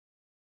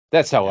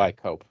 That's how I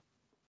cope.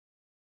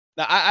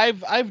 Now,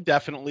 I've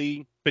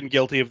definitely been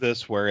guilty of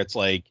this, where it's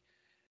like,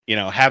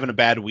 having a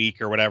bad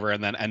week or whatever,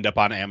 and then end up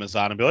on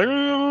Amazon and be like,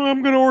 oh,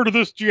 I'm going to order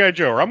this G.I.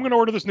 Joe, or I'm going to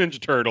order this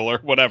Ninja Turtle, or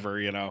whatever,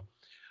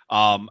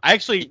 I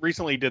actually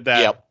recently did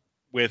that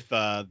with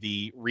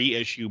the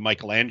reissue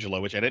Michelangelo,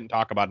 which I didn't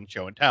talk about in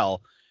Show and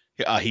Tell.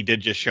 He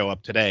did just show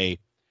up today,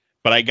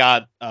 but I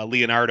got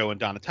Leonardo and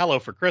Donatello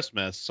for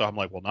Christmas, so I'm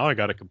like, well, now I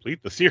got to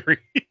complete the series.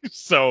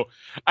 So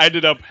I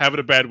ended up having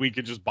a bad week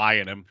and just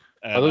buying him.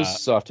 And, are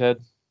those soft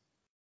head?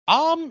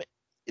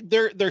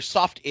 They're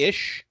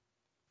soft-ish.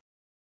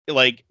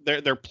 Like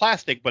they're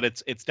plastic, but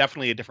it's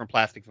definitely a different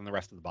plastic than the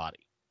rest of the body.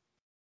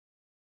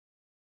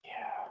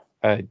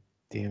 Yeah.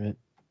 Damn it.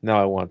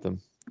 Now I want them.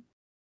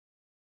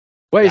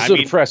 Why are you so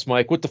depressed,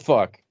 Mike? What the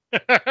fuck?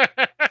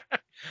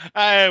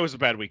 It was a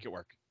bad week at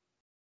work.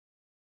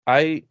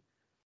 I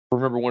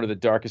remember one of the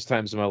darkest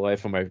times of my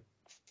life when my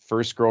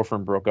first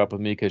girlfriend broke up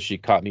with me because she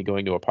caught me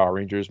going to a Power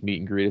Rangers meet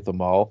and greet at the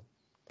mall.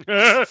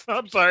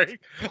 I'm sorry.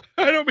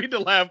 I don't mean to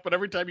laugh, but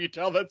every time you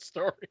tell that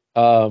story.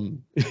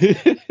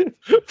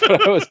 But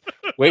I was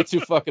way too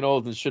fucking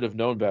old and should have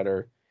known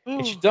better.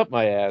 And she dumped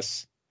my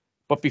ass.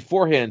 But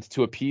beforehand,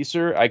 to appease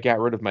her, I got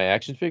rid of my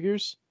action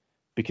figures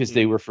because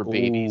they were for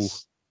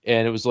babies.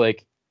 And it was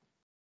like,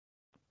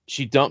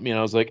 she dumped me and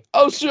I was like,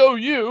 I'll show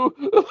you.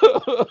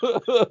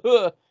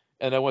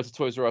 And I went to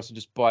Toys R Us and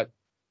just bought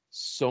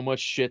so much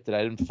shit that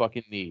I didn't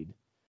fucking need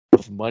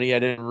with money I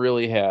didn't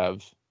really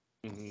have.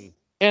 Mm-hmm.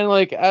 And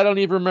like, I don't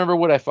even remember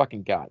what I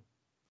fucking got.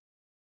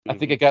 I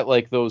think I got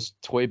like those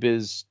Toy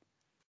Biz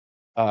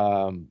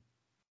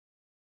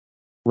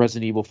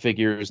Resident Evil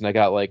figures, and I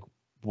got like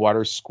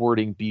water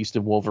squirting Beast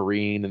and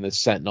Wolverine and the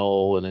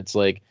Sentinel, and it's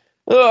like,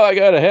 oh, I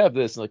gotta have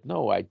this. And like,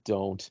 no, I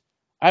don't.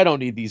 I don't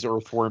need these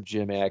Earthworm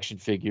Jim action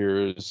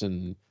figures,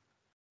 and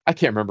I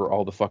can't remember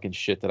all the fucking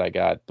shit that I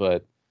got,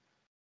 but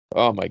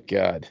oh my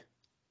god,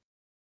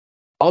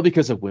 all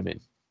because of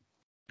women.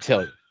 I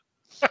tell you,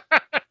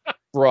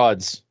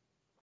 frauds,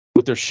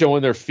 but they're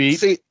showing their feet.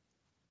 See,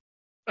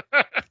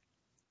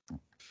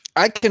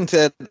 I can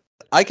tell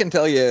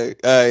you,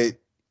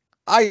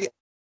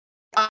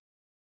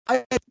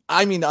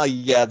 I mean,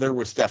 yeah, there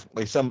was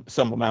definitely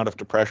some amount of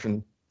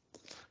depression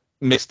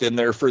mixed in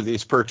there for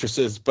these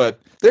purchases,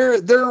 but there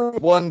was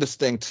one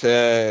distinct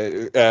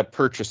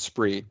purchase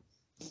spree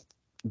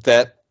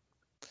that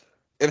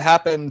it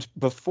happened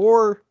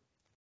before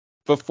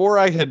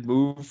I had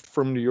moved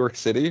from New York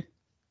City,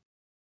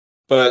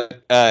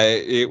 but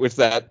it was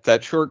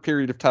that short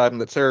period of time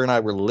that Sarah and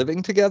I were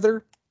living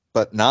together,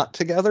 but not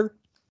together,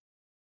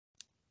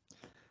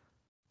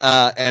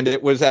 and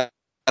it was at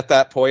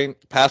that point,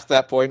 past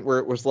that point, where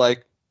it was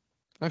like,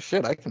 oh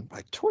shit, I can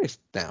buy toys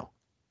now.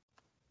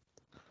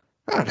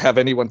 I don't have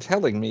anyone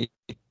telling me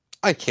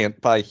I can't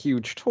buy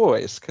huge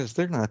toys because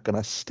they're not going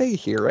to stay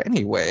here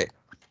anyway.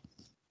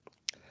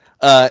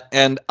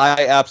 And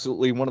I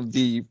absolutely, one of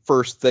the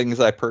first things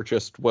I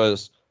purchased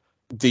was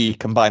the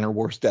Combiner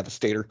Wars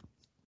Devastator.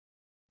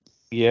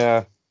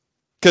 Yeah.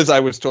 Because I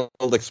was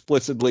told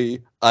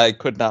explicitly I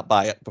could not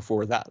buy it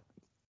before that.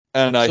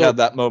 And I had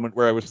that moment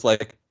where I was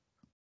like,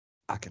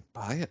 I can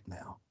buy it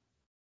now.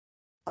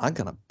 I'm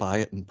going to buy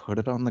it and put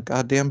it on the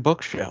goddamn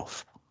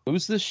bookshelf. What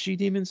was this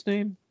she-demon's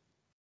name?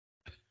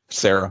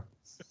 Sarah.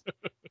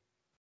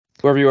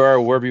 Wherever you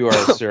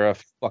are, Sarah,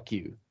 fuck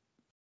you.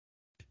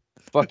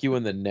 Fuck you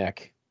in the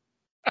neck.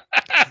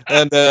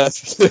 And I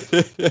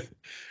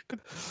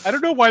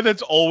don't know why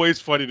that's always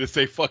funny to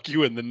say fuck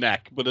you in the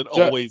neck, but it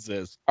always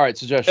is. All right,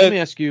 so Josh, let me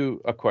ask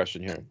you a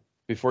question here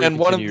before you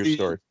continue your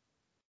story.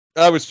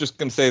 I was just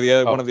going to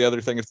say one of the other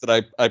things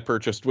that I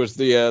purchased was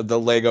the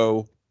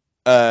Lego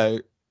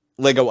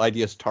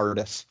Ideas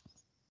TARDIS.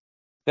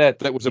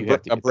 That was a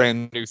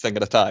brand new thing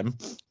at a time.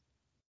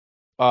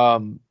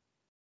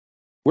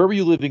 Where were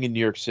you living in New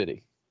York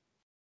City?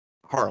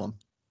 Harlem.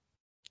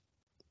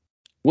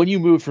 When you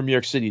moved from New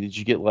York City, did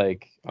you get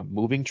like a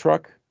moving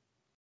truck?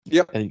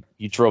 Yep. And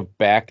you drove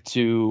back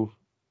to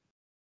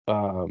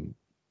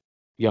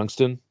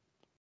Youngston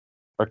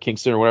or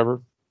Kingston or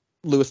whatever?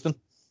 Lewiston.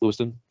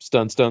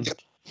 Stun. Yep.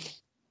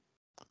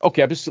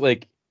 Okay, I'm just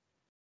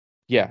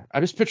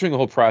picturing the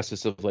whole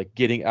process of like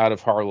getting out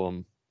of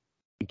Harlem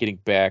and getting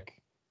back.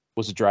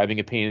 Was it driving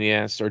a pain in the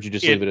ass, or did you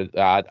just leave it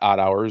at odd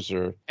hours?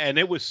 Or and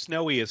it was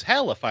snowy as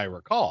hell, if I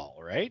recall,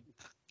 right?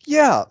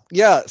 Yeah.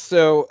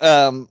 So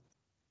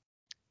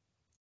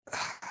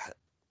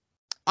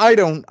I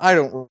don't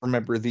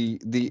remember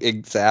the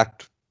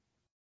exact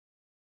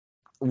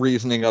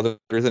reasoning other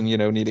than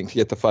needing to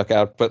get the fuck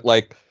out, but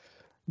like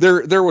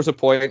there was a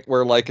point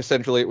where like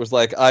essentially it was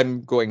like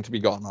I'm going to be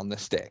gone on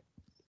this day,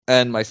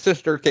 and my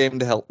sister came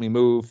to help me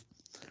move,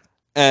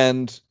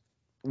 and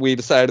we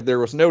decided there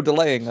was no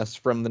delaying us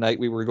from the night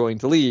we were going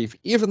to leave,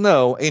 even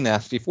though a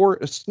nasty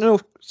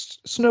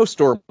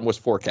snowstorm was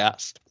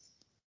forecast.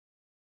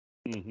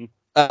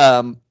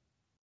 Mm-hmm.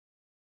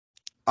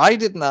 I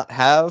did not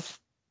have.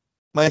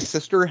 My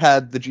sister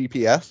had the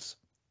GPS,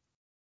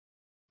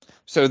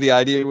 so the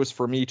idea was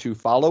for me to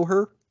follow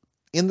her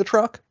in the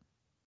truck.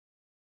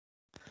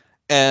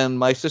 And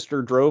my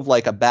sister drove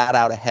like a bat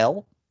out of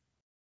hell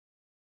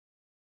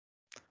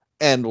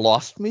and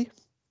lost me.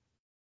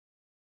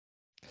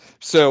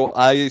 So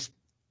I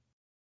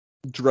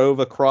drove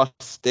across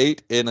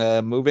state in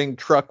a moving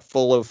truck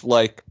full of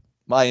like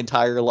my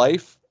entire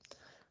life,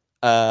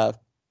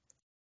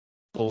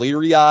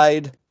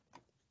 bleary-eyed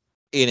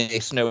in a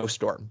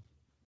snowstorm.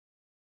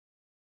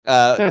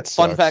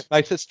 Fun fact: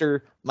 my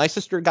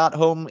sister got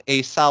home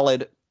a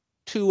solid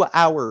 2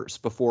 hours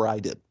before I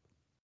did.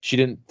 She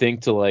didn't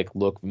think to like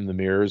look in the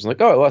mirrors and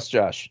like, oh, I lost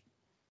Josh.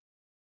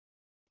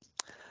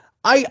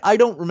 I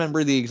don't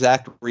remember the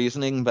exact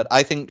reasoning, but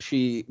I think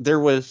there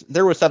was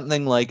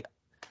something like,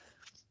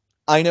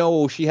 I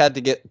know she had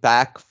to get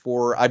back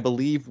for, I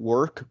believe,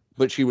 work,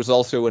 but she was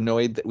also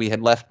annoyed that we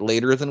had left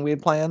later than we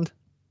had planned.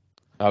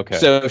 Okay.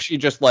 So she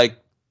just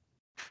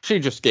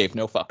gave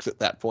no fucks at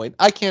that point.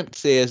 I can't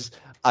say as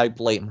I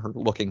blame her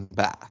looking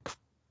back.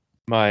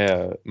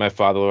 My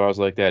father-in-law was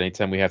like that.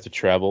 Anytime we have to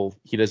travel,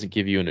 he doesn't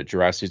give you an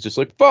address. He's just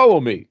like,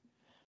 follow me.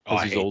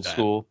 Because he's old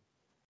school.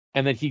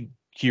 And then he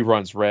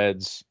runs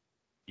reds.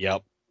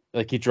 Yep.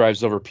 Like he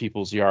drives over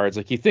people's yards.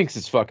 Like he thinks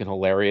it's fucking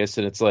hilarious.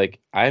 And it's like,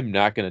 I'm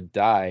not going to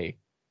die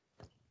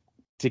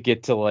to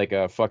get to like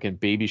a fucking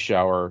baby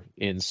shower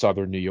in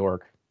southern New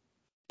York.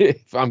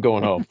 If I'm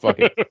going home, fuck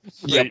it.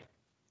 Yep.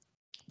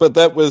 But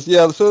that was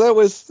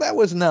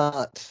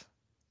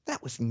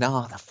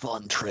not a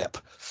fun trip.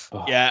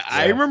 Yeah,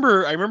 I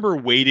remember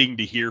waiting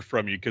to hear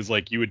from you because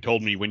like you had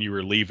told me when you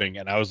were leaving,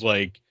 and I was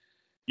like,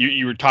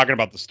 you were talking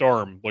about the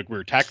storm, like we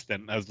were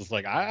texting. I was just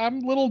like,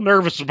 I'm a little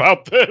nervous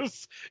about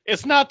this.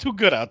 It's not too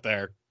good out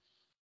there.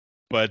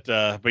 But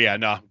yeah,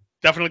 no,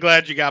 definitely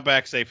glad you got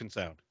back safe and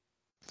sound.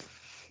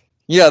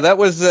 Yeah, that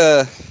was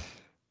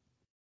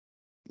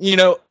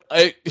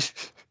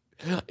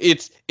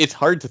it's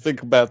hard to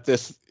think about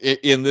this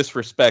in this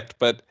respect,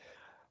 but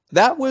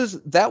that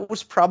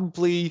was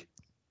probably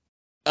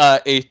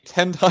a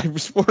 10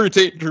 times more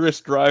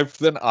dangerous drive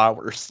than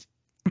ours.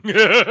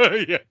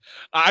 Yeah.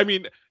 I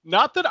mean,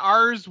 not that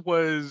ours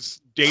was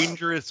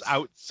dangerous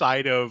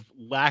outside of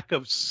lack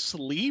of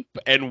sleep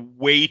and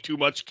way too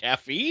much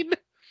caffeine,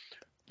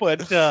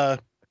 but and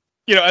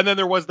then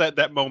there was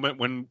that moment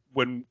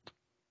when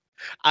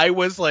I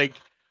was like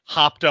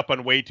hopped up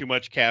on way too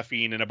much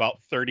caffeine and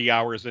about 30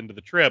 hours into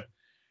the trip,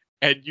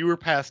 and you were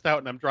passed out,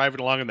 and I'm driving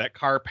along, and that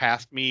car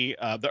passed me,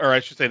 or I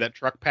should say that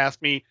truck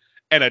passed me,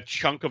 and a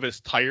chunk of his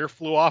tire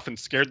flew off and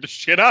scared the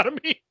shit out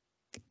of me.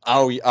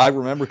 Oh, I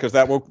remember because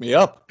that woke me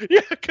up.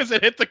 Yeah, because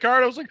it hit the car,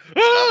 and I was like,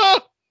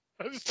 ah!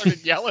 I just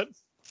started yelling.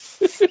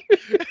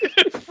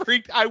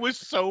 I was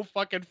so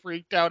fucking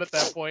freaked out at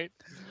that point.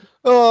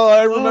 Oh,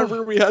 I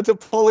remember we had to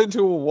pull into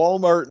a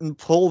Walmart and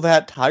pull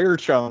that tire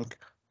chunk.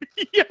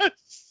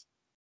 Yes.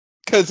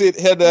 Because it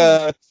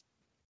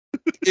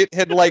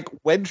had like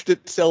wedged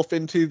itself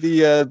into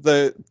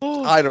the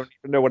I don't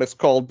even know what it's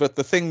called, but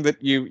the thing that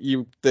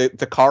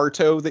the car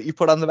toe that you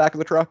put on the back of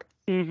the truck.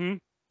 Mm-hmm.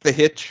 The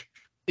hitch.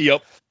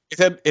 Yep.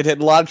 It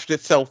had lodged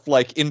itself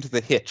like into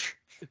the hitch.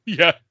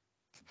 Yeah.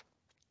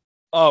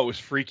 Oh, it was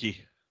freaky.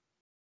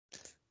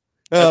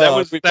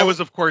 That was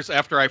of course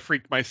after I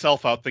freaked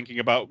myself out thinking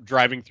about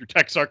driving through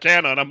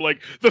Texarkana, and I'm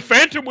like, the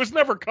Phantom was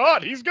never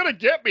caught. He's gonna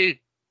get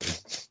me.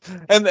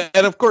 And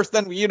of course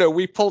then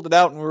we pulled it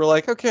out and we were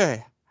like,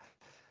 okay,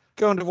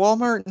 going to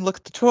Walmart and look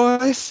at the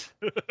toys.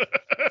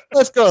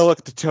 Let's go look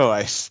at the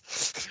toys.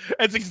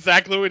 That's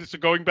exactly what it's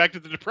going back to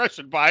the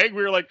depression buying.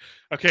 We were like,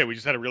 okay, we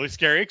just had a really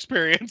scary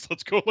experience.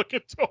 Let's go look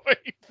at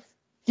toys.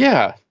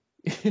 Yeah.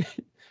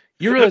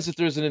 You realize that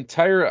there's an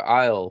entire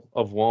aisle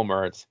of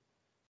Walmart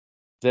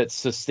that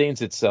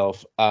sustains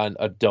itself on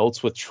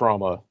adults with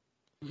trauma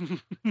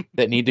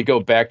that need to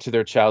go back to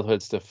their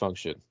childhoods to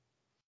function.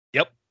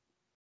 Yep.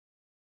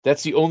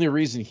 That's the only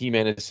reason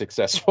He-Man is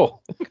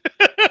successful.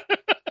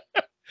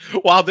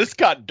 Wow, this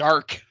got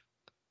dark.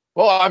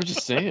 Well, I'm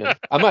just saying.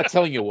 I'm not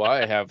telling you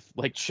why I have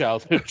like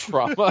childhood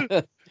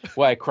trauma,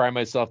 why I cry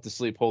myself to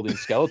sleep holding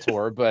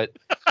Skeletor, but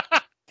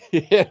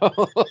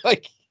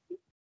like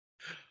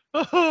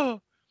I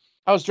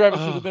was driving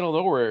through the middle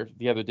of nowhere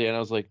the other day, and I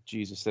was like,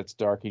 Jesus, that's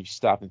dark. And you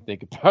stop and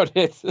think about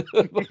it.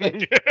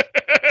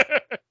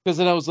 Because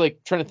then I was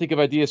like trying to think of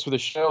ideas for the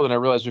show, and I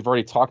realized we've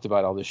already talked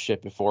about all this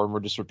shit before, and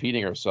we're just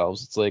repeating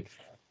ourselves. It's like,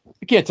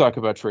 we can't talk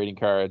about trading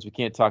cards. We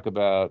can't talk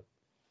about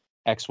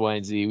X, Y,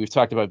 and Z. We've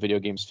talked about video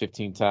games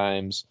 15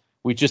 times.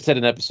 We just had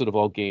an episode of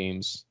All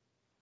Games.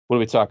 What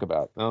do we talk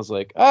about? And I was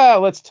like,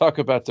 let's talk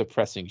about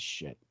depressing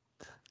shit.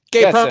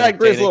 Gay Pride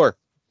Grizzlor.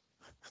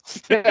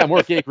 Yeah,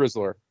 more Gay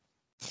Grizzlor.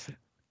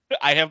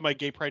 I have my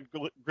Gay Pride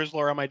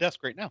Grizzlor on my desk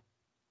right now.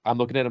 I'm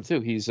looking at him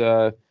too. He's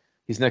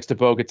next to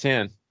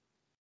Bo-Katan.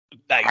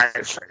 Nice.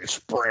 I say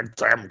spread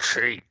them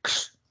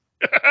cheeks.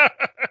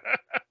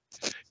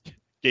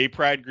 Gay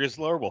Pride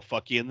Grizzlor will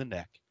fuck you in the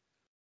neck.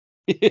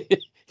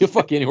 He'll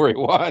fuck you anywhere he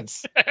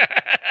wants.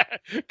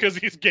 Because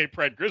he's Gay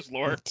Pride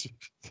Grizzlor.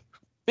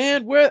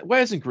 Man, why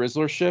isn't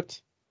Grizzlor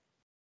shipped?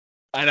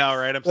 I know,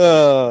 right? I'm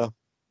sorry.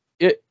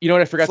 You know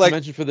what I forgot to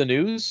mention for the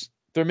news?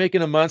 They're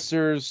making a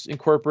Monster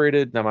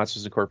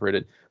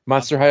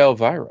High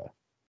Elvira.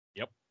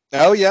 Yep.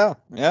 Oh, yeah.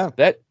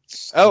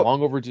 That's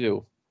long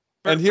overdue.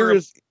 And here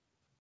is...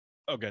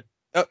 Oh, good.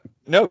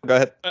 No, go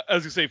ahead. I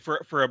was going to say,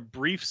 for a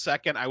brief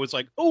second, I was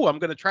like, oh, I'm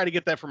going to try to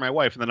get that for my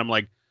wife. And then I'm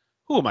like,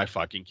 who am I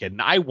fucking kidding?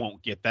 I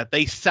won't get that.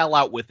 They sell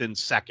out within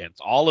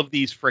seconds. All of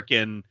these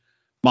freaking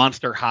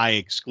Monster High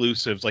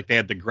exclusives, like they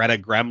had the Greta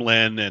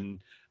Gremlin and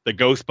the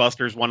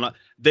Ghostbusters one.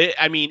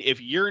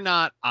 If you're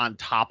not on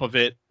top of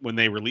it when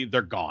they release,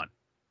 they're gone.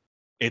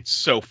 It's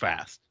so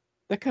fast.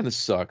 That kind of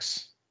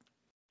sucks.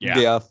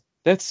 Yeah.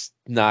 That's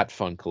not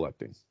fun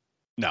collecting.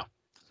 No.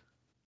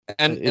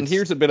 And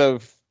here's a bit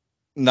of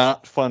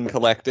not fun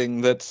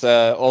collecting that's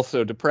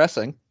also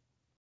depressing.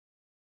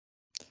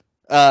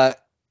 A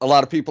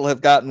lot of people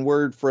have gotten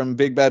word from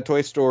Big Bad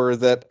Toy Store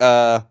that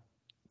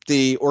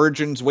the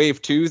Origins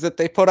Wave 2 that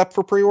they put up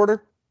for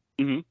pre-order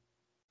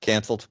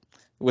canceled.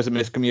 It was a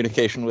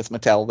miscommunication with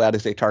Mattel. That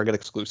is a Target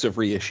exclusive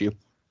reissue.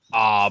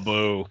 Ah,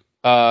 boo.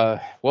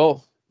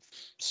 Well,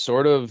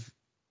 sort of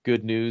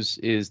good news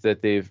is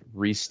that they've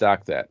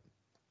restocked that.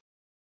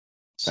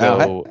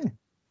 So,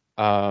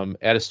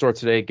 at a store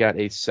today, got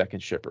a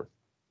second shipper.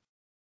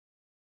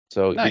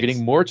 So Nice. You're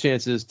getting more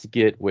chances to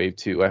get Wave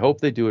 2. I hope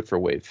they do it for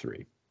Wave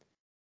 3,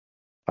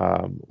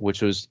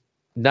 which was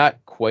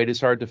not quite as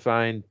hard to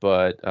find,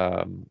 but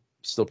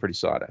still pretty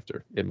sought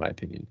after, in my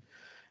opinion.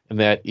 And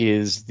that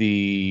is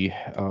the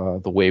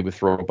Wave with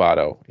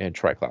Roboto and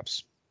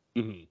Triclops.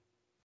 Mm-hmm.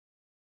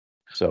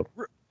 So,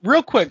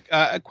 real quick,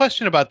 a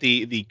question about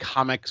the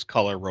comics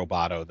color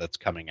Roboto that's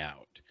coming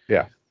out.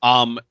 Yeah.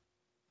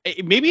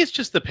 Maybe it's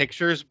just the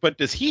pictures, but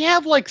does he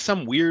have like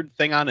some weird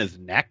thing on his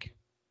neck?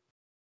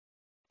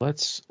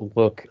 Let's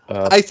look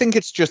up. I think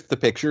it's just the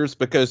pictures,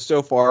 because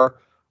so far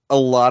a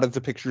lot of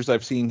the pictures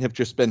I've seen have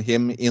just been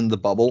him in the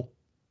bubble.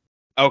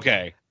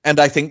 Okay. And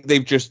I think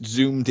they've just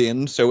zoomed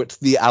in, so it's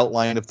the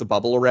outline of the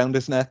bubble around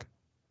his neck.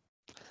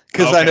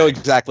 Because I know Okay.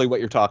 exactly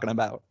what you're talking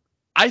about.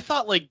 I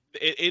thought like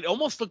it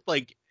almost looked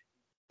like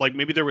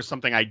maybe there was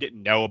something I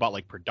didn't know about,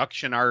 like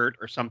production art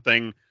or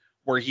something,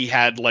 where he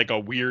had like a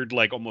weird,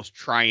 like almost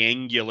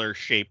triangular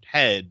shaped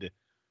head,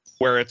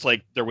 where it's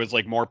like there was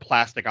like more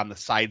plastic on the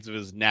sides of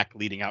his neck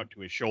leading out to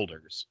his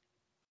shoulders.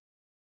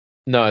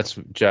 No, it's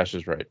Josh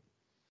is right.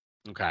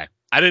 Okay.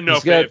 I didn't know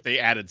He's if got- they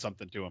added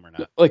something to him or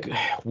not. Like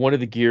one of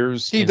the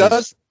gears. He in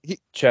does. his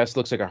chest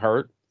looks like a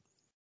heart.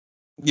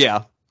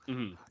 Yeah.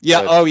 Mhm.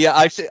 Yeah. But- Oh, yeah.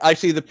 I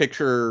see the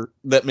picture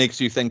that makes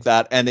you think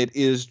that, and it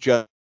is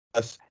just,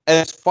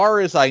 as far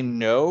as I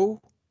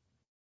know,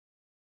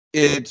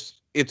 it's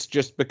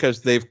just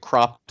because they've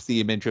cropped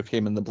the image of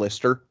him in the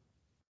blister.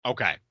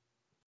 Okay.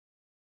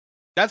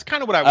 That's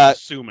kind of what I was Uh,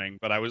 assuming,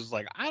 but I was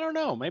like, I don't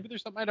know. Maybe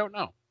there's something I don't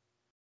know.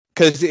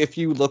 Because if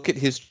you look at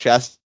his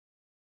chest,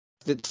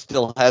 it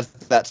still has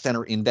that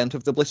center indent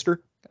of the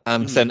blister.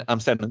 I'm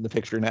sending the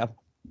picture now.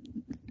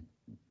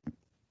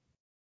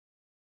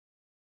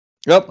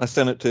 Yep, I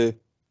sent it to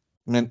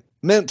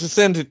meant to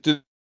send it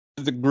to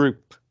the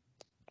group.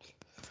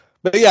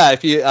 But yeah,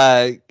 if you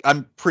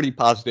I'm pretty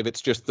positive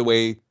it's just the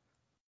way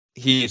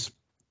he's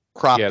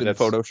cropped Yeah, and that's-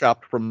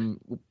 photoshopped from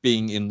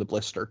being in the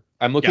blister.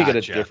 I'm looking at a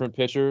Gotcha. different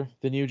picture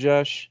than you,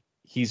 Josh.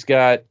 He's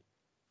got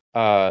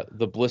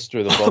the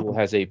blister, the bubble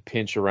has a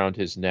pinch around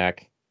his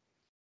neck.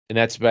 And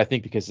that's, I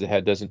think, because the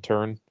head doesn't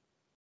turn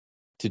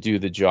to do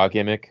the jaw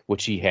gimmick,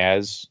 which he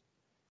has.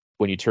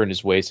 When you turn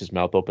his waist, his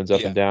mouth opens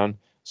up Yeah. and down.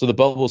 So the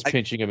bubble's I-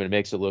 pinching him, and it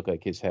makes it look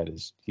like his head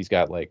he's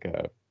got like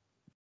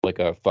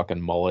a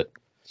fucking mullet.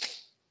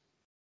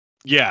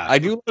 Yeah. I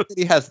do like that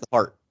he has the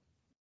heart.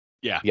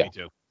 yeah, Yeah. me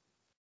too.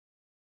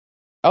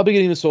 I'll be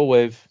getting the Soul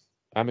Wave.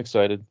 I'm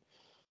excited,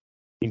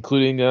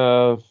 including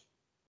the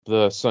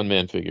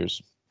Sunman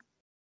figures.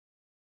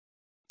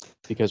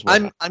 Because why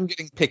not? I'm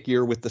getting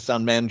pickier with the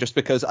Sunman just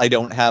because I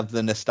don't have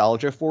the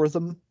nostalgia for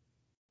them.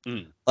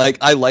 Mm. Like,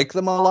 I like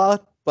them a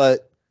lot,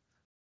 but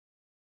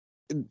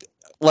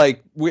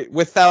like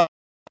without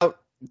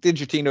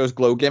Digitino's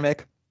glow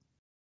gimmick,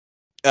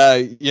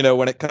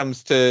 when it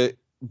comes to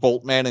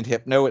Boltman and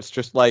Hypno, it's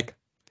just like,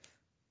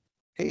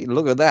 hey,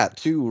 look at that,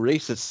 two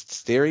racist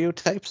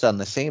stereotypes on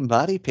the same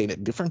body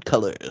painted different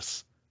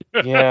colors.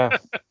 Yeah,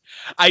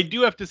 I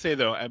do have to say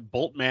though,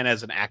 Boltman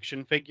as an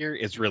action figure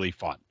is really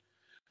fun.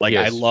 Like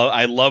Yes.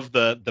 I love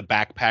the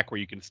backpack where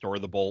you can store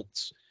the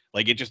bolts.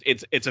 Like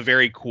it's a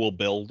very cool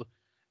build,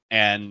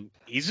 and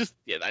he's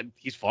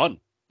fun.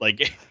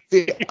 Like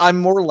See, I'm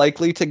more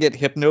likely to get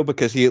Hypno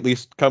because he at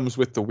least comes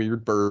with the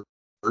weird bird.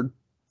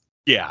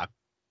 yeah,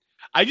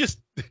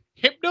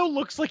 Hypno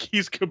looks like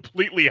he's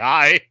completely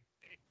high.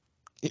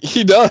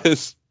 He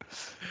does.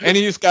 And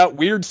he's got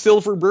weird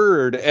silver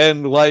bird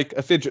and like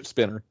a fidget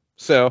spinner.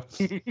 So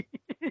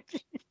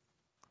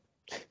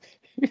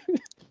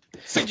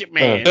Fidget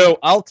man. no,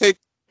 I'll take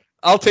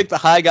the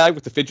high guy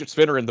with the fidget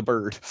spinner and the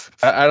bird.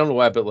 I don't know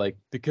why, but like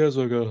because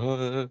I got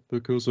high,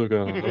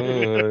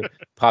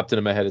 popped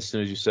into my head as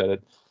soon as you said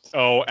it.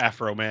 Oh,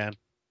 Afro man.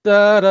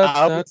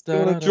 I was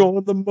gonna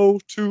join the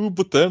Motu,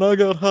 but then I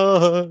got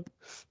high.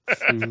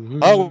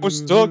 I was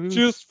stuck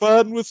just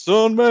fighting with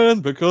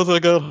Sunman because I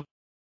got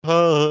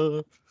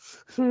high.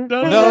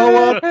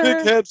 Now I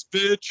pick heads,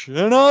 bitch,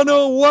 and I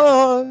know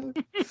why.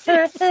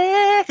 Because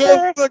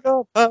I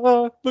got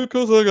high,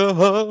 because I got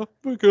high,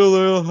 because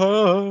I got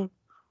high.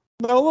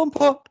 Now I'm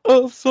part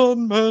of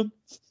Sunman.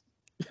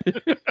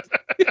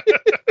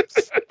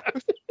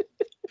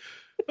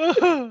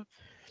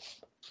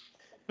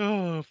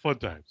 Oh, fun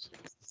times.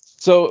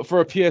 So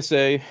for a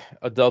PSA,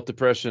 adult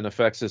depression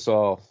affects us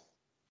all.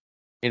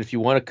 And if you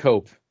want to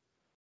cope,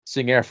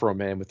 sing Afro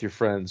Man with your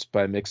friends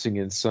by mixing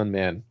in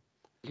Sunman.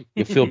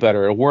 You'll feel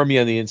better. It'll warm you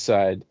on the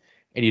inside,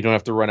 and you don't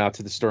have to run out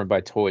to the store and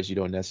buy toys you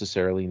don't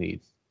necessarily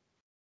need.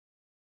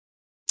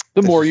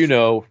 The more you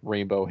know,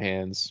 Rainbow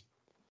Hands.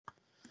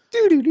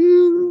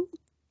 Doo-doo-doo.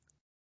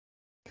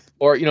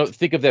 Or,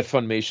 think of that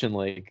Funimation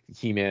like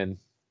He-Man.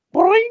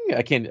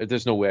 Boing!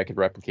 There's no way I could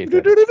replicate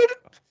that.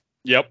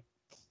 Yep.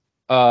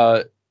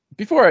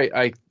 Before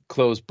I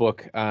close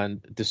book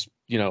on this,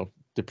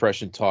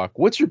 depression talk,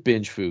 what's your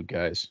binge food,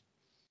 guys?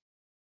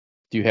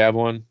 Do you have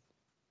one?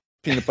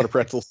 Peanut butter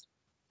pretzels.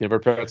 Peanut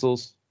butter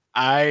pretzels?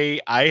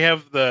 I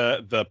have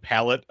the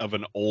palate of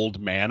an old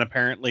man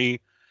apparently,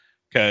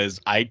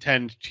 because I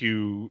tend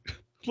to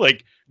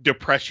like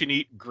depression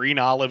eat green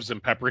olives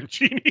and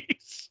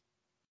pepperoncinis.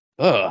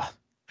 Ugh.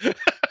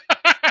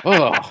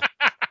 Ugh.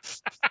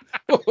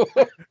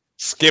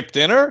 Skip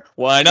dinner?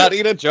 Why not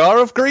eat a jar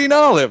of green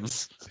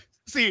olives?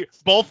 See,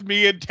 both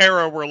me and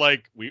Tara were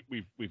like,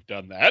 we've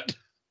done that.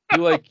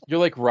 You're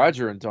like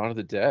Roger in Dawn of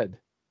the Dead.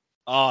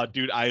 Oh,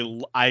 dude, I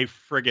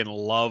friggin'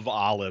 love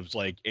olives.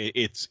 Like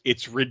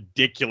it's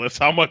ridiculous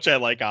how much I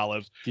like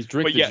olives. Do you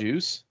drink But the yeah.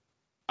 juice?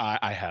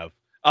 I have.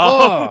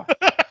 Oh,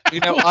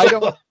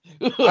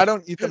 I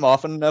don't eat them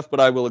often enough, but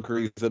I will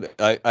agree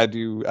that I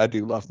do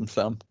love them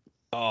some.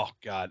 Oh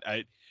God,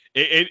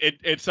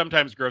 it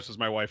sometimes grosses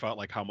my wife out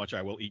like how much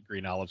I will eat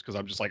green olives because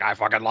I'm just like I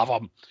fucking love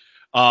them.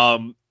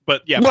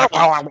 But yeah,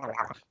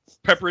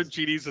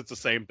 pepperoncinis, it's the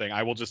same thing.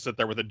 I will just sit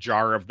there with a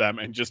jar of them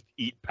and just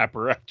eat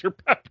pepper after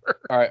pepper.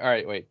 All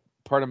right, wait.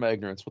 Pardon my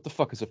ignorance. What the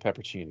fuck is a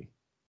pepperoncini?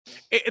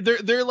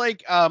 They're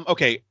like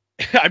okay.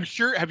 I'm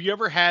sure. Have you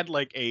ever had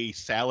like a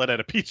salad at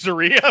a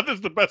pizzeria?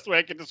 That's the best way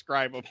I can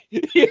describe them.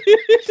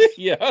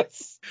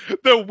 Yes.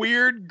 The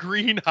weird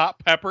green hot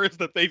peppers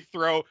that they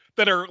throw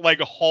that are like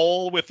a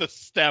hole with a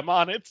stem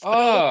on it.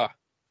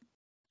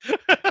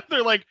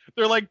 They're like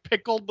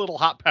pickled little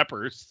hot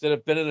peppers that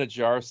have been in a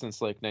jar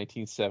since like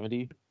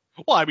 1970.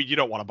 Well, I mean, you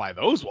don't want to buy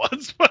those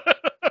ones. But...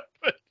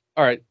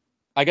 All right,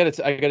 I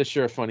gotta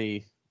share a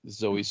funny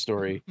Zoe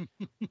story.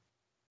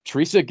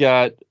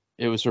 Teresa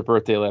it was her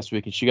birthday last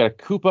week, and she got a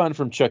coupon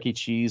from Chuck E.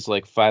 Cheese,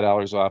 like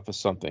 $5 off of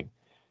something.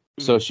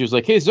 So she was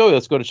like, "Hey Zoe,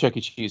 let's go to Chuck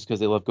E. Cheese," because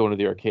they love going to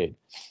the arcade.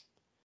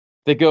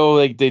 They go,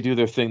 they do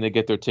their thing, they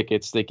get their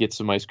tickets, they get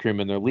some ice cream,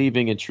 and they're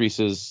leaving. And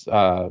Teresa's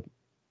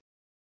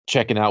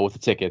checking out with the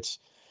tickets.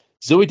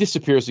 Zoe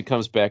disappears and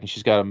comes back, and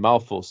she's got a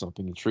mouthful of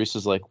something. And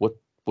Teresa's like, "What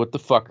the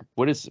fuck?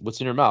 What's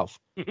in your mouth?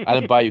 I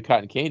didn't buy you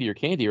cotton candy or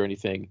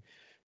anything."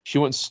 She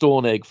went and stole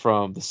an egg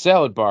from the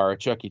salad bar at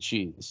Chuck E.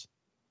 Cheese.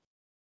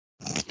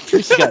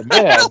 Teresa got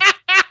mad.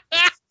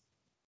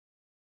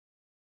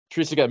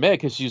 Teresa got mad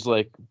because she's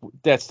like,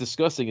 "That's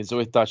disgusting." And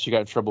Zoe thought she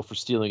got in trouble for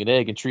stealing an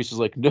egg. And Teresa's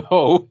like,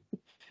 "No,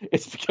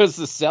 it's because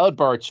the salad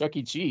bar at Chuck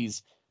E.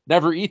 Cheese.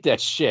 Never eat that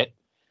shit."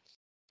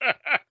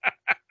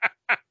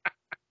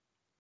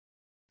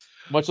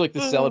 Much like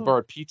the salad bar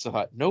at Pizza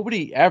Hut.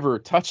 Nobody ever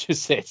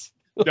touches it.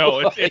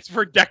 No, it's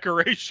for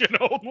decoration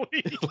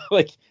only.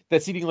 Like,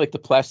 that's eating like the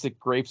plastic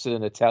grapes in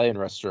an Italian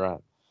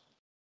restaurant.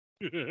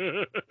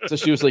 So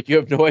she was like, "You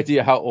have no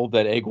idea how old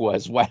that egg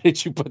was. Why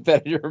did you put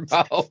that in your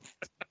mouth?"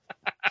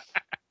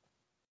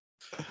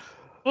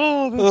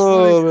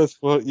 That's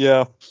funny.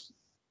 Yeah.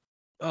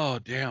 Oh,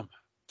 damn.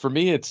 For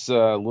me, it's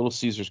Little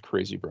Caesar's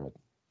Crazy Bread.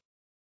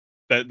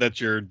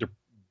 That's your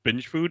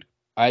binge food?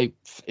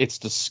 It's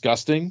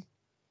disgusting.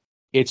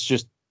 It's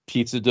just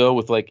pizza dough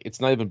with like,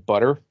 it's not even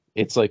butter.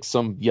 It's like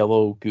some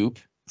yellow goop.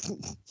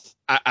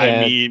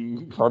 I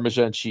mean,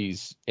 Parmesan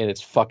cheese, and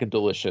it's fucking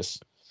delicious.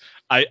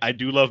 I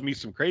do love me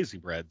some Crazy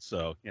Bread,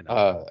 so you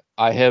know.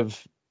 I have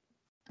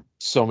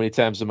so many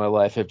times in my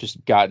life have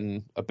just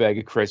gotten a bag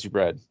of Crazy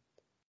Bread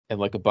and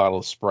like a bottle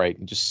of Sprite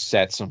and just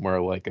sat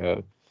somewhere like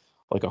a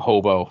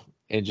hobo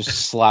and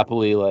just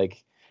sloppily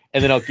like,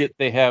 and then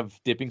they have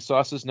dipping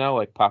sauces now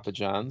like Papa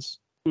John's.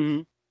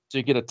 Mm-hmm. So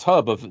you get a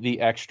tub of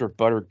the extra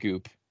butter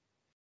goop,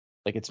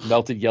 like it's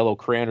melted yellow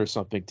crayon or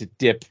something to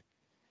dip.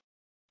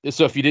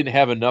 So if you didn't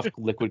have enough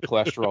liquid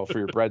cholesterol for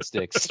your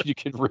breadsticks, you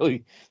could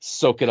really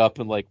soak it up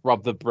and like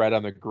rub the bread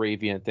on the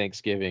gravy on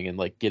Thanksgiving and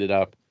like get it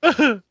up.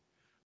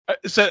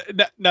 So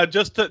now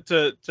just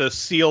to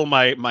seal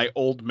my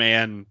old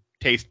man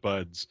taste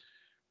buds,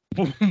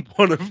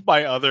 one of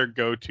my other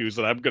go-tos,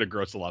 and I'm going to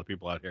gross a lot of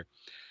people out here,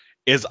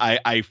 is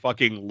I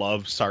fucking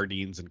love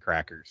sardines and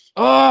crackers.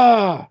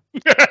 Ah!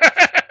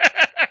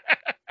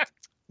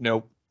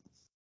 Nope.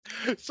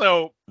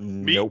 So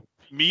Nope.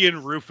 Me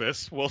and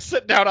Rufus will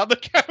sit down on the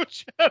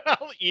couch and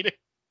I'll eat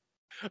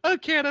a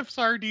can of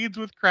sardines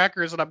with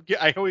crackers, and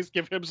I always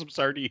give him some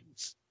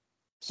sardines.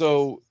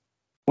 So,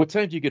 what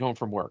time do you get home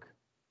from work?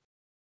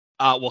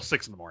 Well,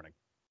 6 in the morning.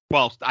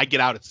 Well, I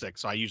get out at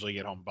 6, so I usually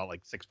get home about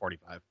like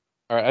 6:45.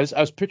 All right, I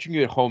was picturing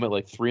you at home at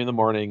like 3 in the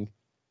morning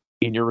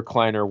in your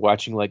recliner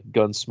watching like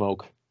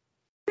Gunsmoke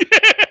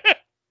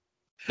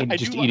and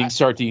just eating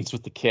sardines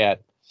with the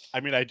cat.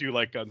 I mean, I do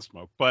like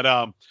Gunsmoke,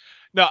 but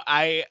no,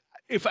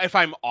 if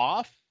I'm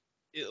off,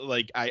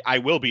 like I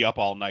will be up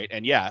all night,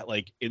 and yeah,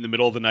 like in the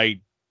middle of the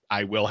night,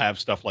 I will have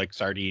stuff like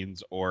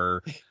sardines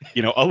or,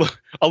 you know,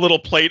 a little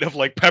plate of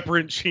like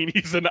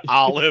pepperoncinis and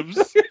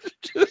olives.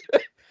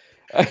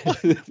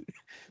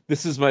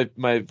 This is my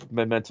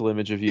mental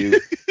image of you.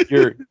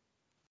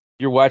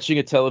 You're watching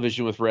a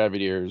television with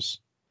rabbit ears.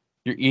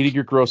 You're eating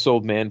your gross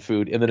old man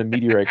food, and then a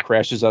meteorite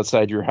crashes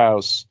outside your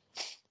house,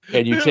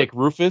 and you take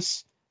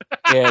Rufus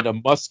and a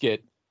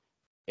musket,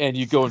 and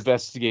you go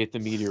investigate the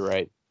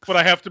meteorite. But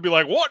I have to be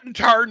like, what in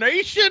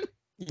tarnation?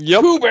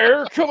 Yep. Pooh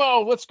Bear, come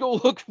on, let's go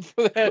looking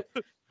for that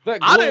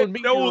glowing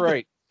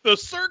meteorite. The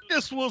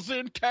circus was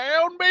in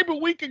town. Maybe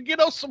we could get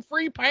us some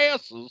free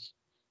passes.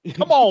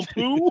 Come on,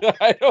 Pooh.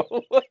 I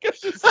don't look at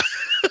this.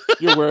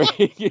 You're wearing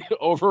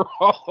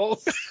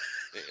overalls.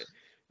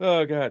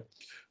 Oh, God.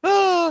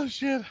 Oh,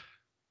 shit.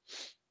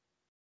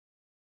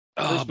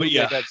 First movie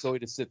I got Zoe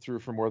to sit through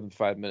for more than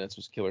 5 minutes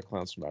was Killer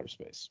Clowns from Outer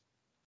Space.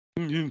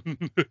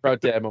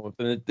 Proud dad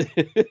moment.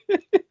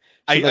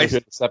 I heard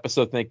this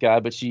episode, thank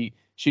God, but she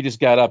just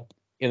got up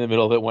in the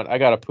middle of it, went, "I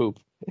gotta poop,"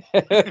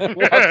 walked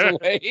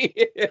away.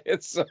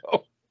 So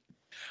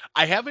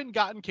I haven't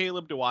gotten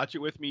Caleb to watch it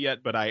with me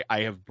yet, but I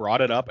have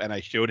brought it up and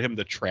I showed him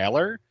the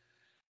trailer,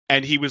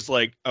 and he was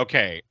like,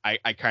 "Okay,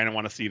 I kind of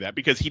want to see that,"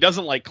 because he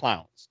doesn't like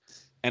clowns.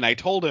 And I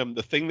told him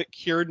the thing that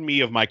cured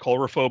me of my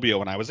coulrophobia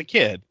when I was a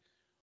kid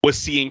was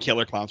seeing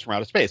Killer Clowns from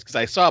Outer Space. Because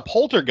I saw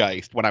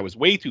Poltergeist when I was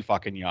way too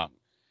fucking young.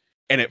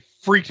 And it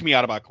freaked me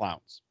out about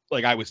clowns.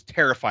 Like, I was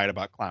terrified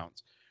about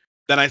clowns.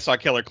 Then I saw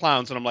Killer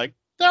Clowns, and I'm like,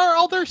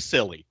 they're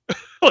silly.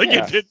 Like,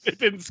 Yeah. it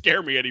didn't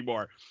scare me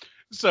anymore.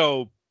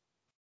 So,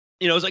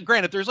 you know, it's like,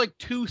 granted, there's like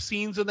 2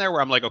 scenes in there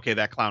where I'm like, okay,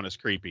 that clown is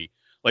creepy.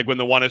 Like when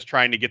the one is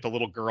trying to get the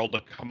little girl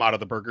to come out of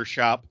the burger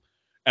shop,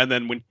 and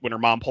then when her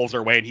mom pulls her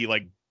away and he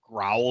like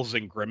growls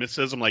and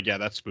grimaces, I'm like, yeah,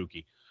 that's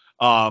spooky.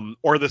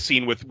 Or the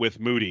scene with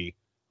Moody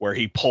where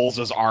he pulls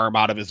his arm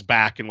out of his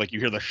back and like you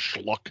hear the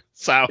schluck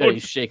sound. Yeah, he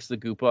shakes the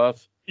goop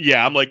off.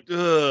 Yeah, I'm like,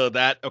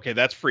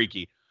 that's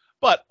freaky.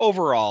 But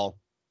overall,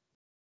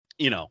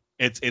 you know,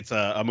 it's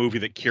a movie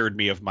that cured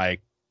me of my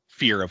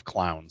fear of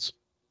clowns.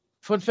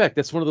 Fun fact,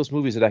 that's one of those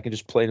movies that I can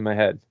just play in my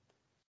head.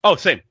 Oh,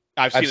 same.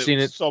 I've I've seen seen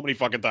it it. so many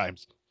fucking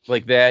times.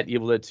 Like that,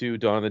 Evil Dead 2,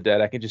 Dawn of the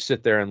Dead. I can just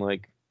sit there and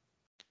like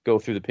go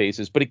through the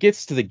paces. But it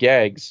gets to the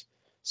gags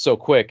so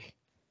quick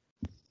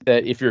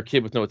that if you're a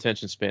kid with no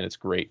attention span, it's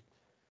great.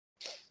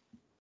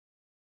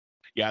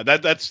 Yeah,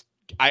 that's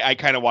I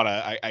kind of want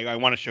to I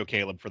want to show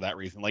Caleb for that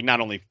reason. Like, not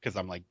only because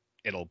I'm like,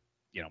 it'll,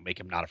 you know, make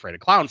him not afraid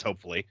of clowns,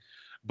 hopefully,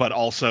 but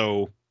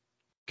also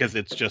because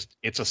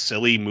it's a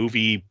silly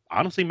movie,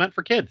 honestly meant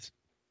for kids.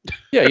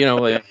 Yeah, you know,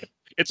 like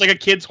It's like a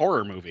kid's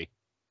horror movie.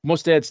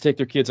 most dads take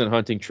their kids on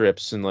hunting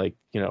trips and like,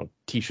 you know,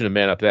 teaching a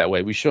man up that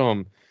way. We show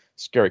them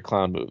scary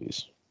clown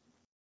movies.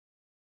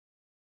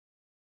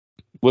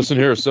 Listen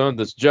here, son,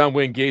 this John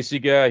Wayne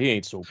Gacy guy, he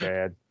ain't so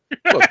bad.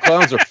 Look,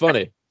 clowns are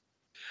funny.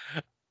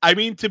 I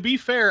mean, to be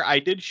fair, I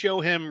did show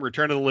him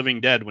Return of the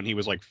Living Dead when he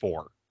was like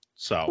 4.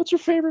 So, What's your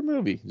favorite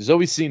movie?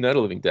 Zoe's seen Night of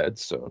the Living Dead,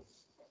 so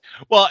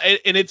well,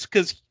 and it's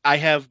because I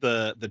have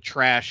the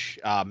trash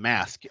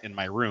mask in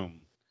my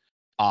room.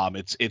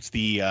 It's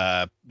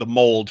the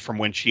mold from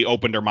when she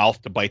opened her mouth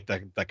to bite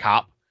the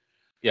cop.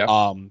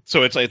 yeah.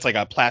 So it's like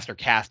a plaster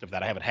cast of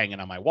that. I have it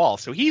hanging on my wall.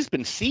 So he's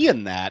been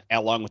seeing that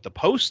along with the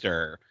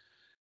poster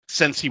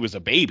since he was a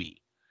baby.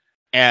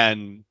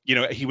 And, you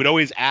know, he would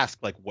always ask,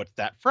 like, what's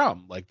that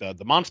from? Like the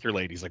monster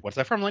ladies, like, what's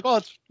that from? I'm like, oh,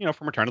 it's, you know,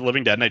 from Return of the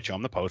Living Dead. And I'd show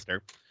him the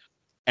poster.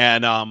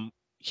 And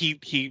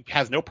he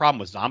has no problem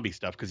with zombie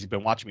stuff because he's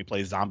been watching me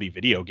play zombie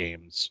video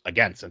games,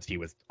 again, since he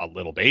was a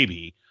little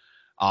baby.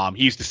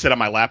 He used to sit on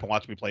my lap and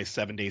watch me play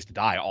 7 Days to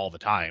Die all the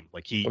time.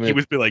 Like, he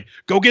would be like,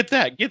 go get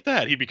that.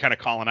 He'd be kind of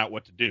calling out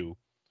what to do.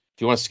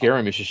 If you want to scare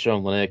him, you should show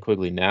him Linnea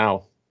Quigley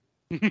now.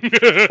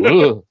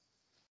 Ugh.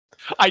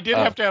 I did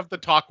have to have the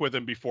talk with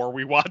him before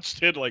we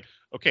watched it. Like,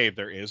 okay,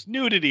 there is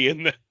nudity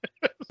in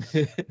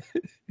the.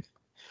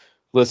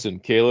 Listen,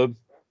 Caleb,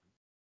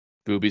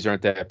 boobies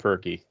aren't that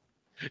perky.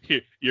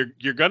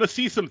 You're gonna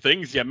see some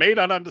things you may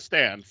not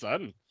understand,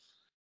 son.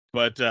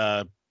 But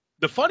the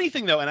funny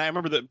thing though, and I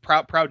remember the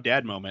proud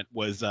dad moment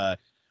was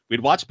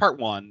we'd watched part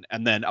 1,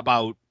 and then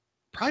probably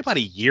about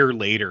a year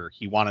later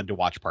he wanted to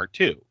watch part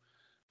 2. So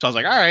I was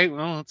like, all right,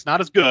 well, it's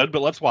not as good,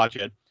 but let's watch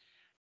it.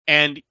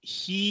 And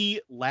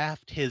he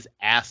laughed his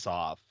ass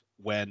off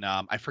when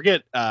I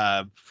forget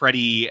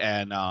Freddie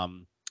and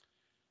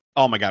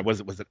oh my god, was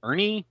it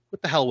Ernie?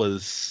 What the hell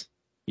was?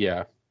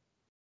 Yeah.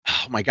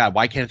 Oh my god,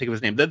 why can't I think of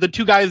his name? The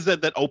 2 guys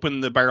that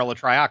opened the barrel of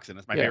trioxin.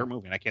 It's my Yeah. favorite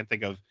movie, and I can't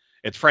think of.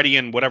 It's Freddie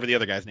and whatever the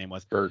other guy's name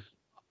was. Bert.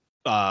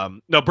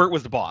 No, Bert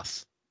was the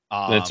boss.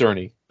 And it's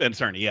Ernie. And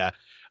it's Ernie, yeah.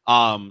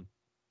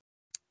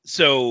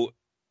 So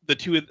the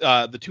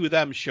two of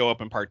them show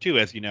up in part 2,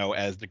 as you know,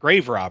 as the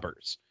grave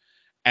robbers.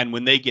 And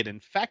when they get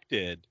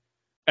infected,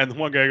 and the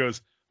one guy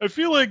goes, I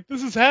feel like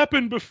this has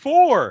happened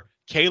before.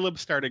 Caleb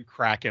started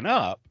cracking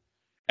up.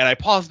 And I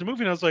paused the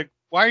movie and I was like,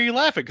 why are you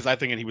laughing? Because I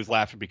thinking he was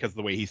laughing because of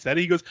the way he said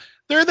it. He goes,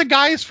 they're the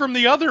guys from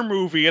the other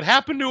movie. It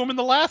happened to him in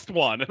the last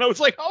one. And I was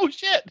like, oh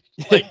shit.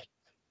 Like,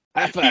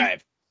 High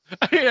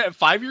five.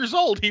 5 years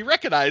old, he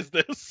recognized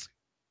this.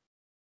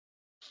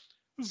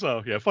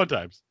 So yeah, fun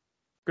times.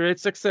 Great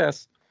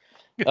success.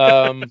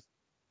 All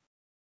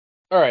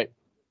right.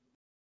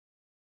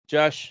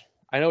 Josh,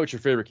 I know what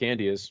your favorite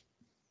candy is.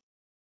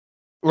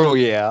 Oh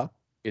yeah.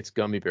 It's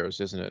gummy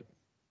bears, isn't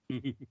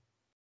it?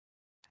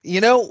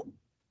 You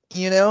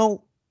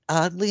know,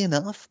 oddly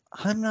enough,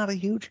 I'm not a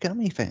huge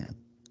gummy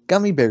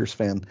bears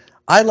fan.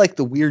 I like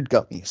the weird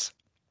gummies.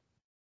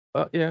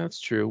 Yeah, that's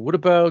true. What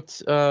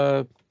about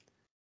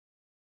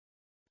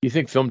you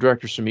think film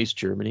directors from East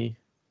Germany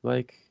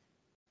like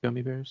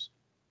gummy bears?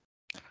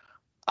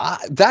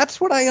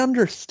 That's what I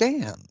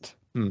understand.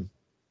 Well,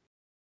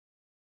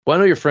 I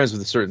know you're friends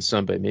with a certain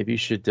somebody. Maybe you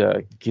should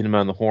get him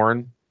on the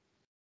horn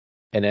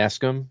and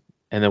ask him,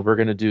 and then we're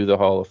going to do the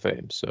Hall of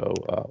Fame.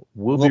 So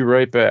we'll be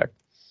right back.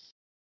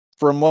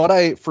 From what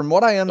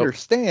I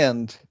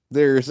understand,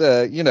 there's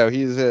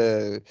there's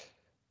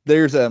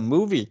a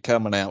movie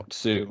coming out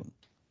soon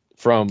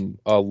From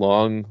a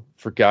long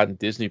forgotten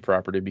Disney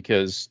property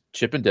because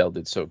Chippendale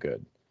did so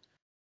good.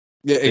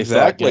 Yeah, They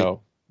thought, you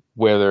know,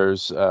 where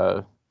there's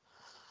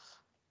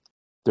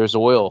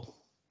oil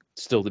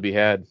still to be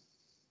had.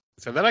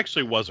 So that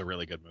actually was a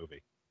really good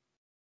movie.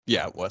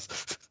 Yeah, it was.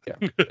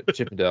 Yeah,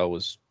 Chippendale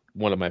was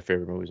one of my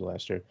favorite movies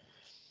last year.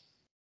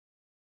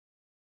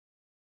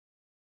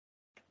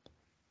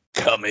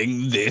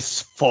 coming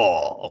this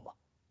fall.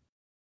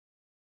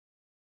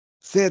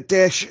 They're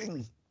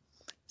dashing,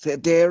 they're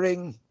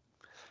daring,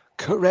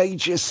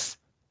 courageous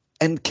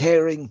and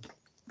caring,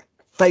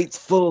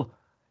 faithful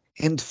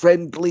and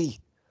friendly,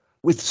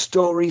 with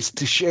stories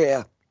to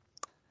share.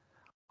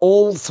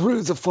 All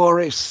through the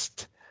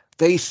forest,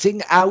 they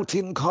sing out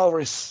in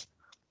chorus,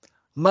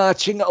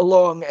 marching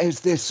along as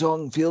their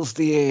song fills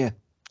the air.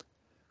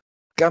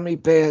 Gummy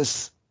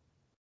bears,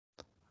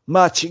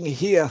 marching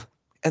here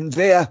and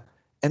there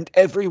and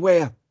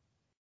everywhere.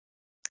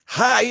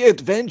 High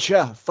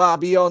adventure, far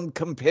beyond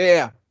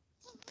compare.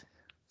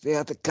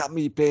 They're the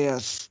gummy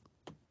bears.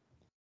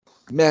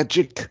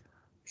 Magic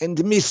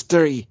and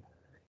mystery,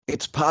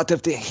 it's part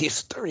of their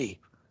history,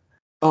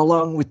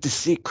 along with the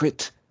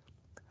secret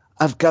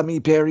of gummy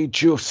berry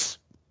juice.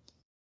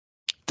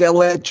 Their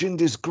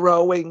legend is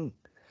growing.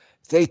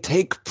 They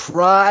take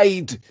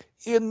pride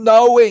in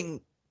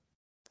knowing.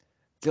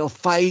 They'll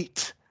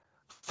fight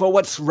for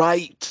what's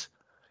right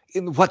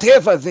in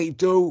whatever they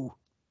do.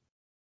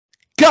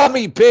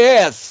 Gummy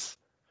bears,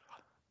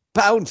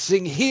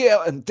 bouncing here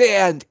and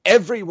there and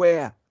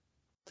everywhere.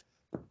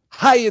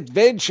 High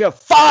adventure,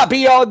 far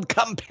beyond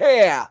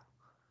compare.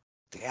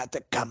 They are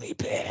the gummy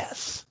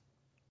bears.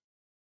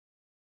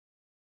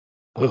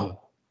 Ugh.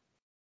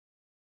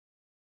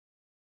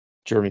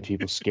 German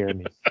people scare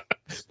me.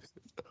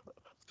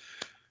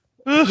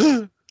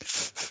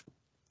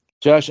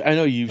 Josh, I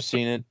know you've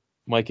seen it.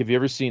 Mike, have you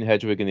ever seen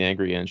Hedwig and the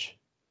Angry Inch?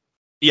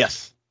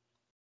 Yes.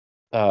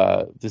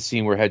 The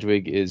scene where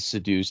Hedwig is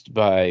seduced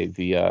by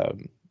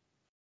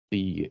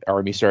the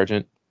army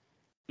sergeant,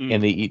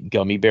 and they eat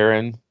gummy bear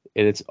and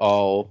it's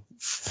all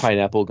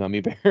pineapple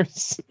gummy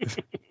bears.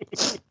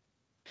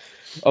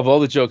 Of all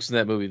the jokes in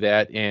that movie,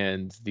 that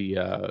and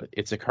the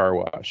it's a car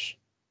wash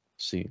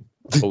scene.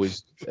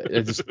 Always,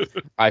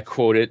 I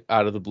quote it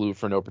out of the blue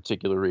for no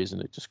particular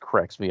reason. It just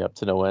cracks me up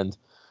to no end.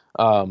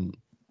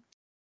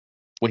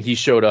 When he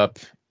showed up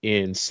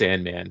in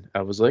Sandman,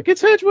 I was like,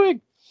 it's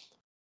Hedwig.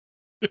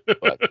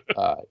 But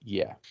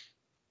yeah.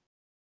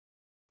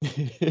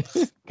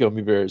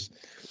 Gummy bears.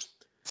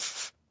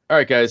 All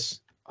right, guys.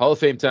 Hall of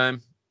Fame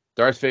time.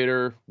 Darth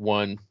Vader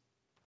won,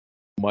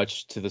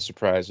 much to the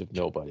surprise of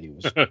nobody. It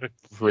was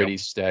pretty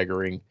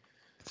staggering.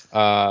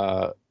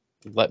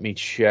 Let me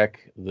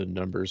check the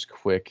numbers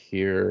quick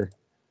here.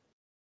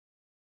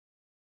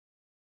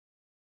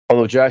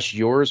 Although, Josh,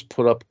 yours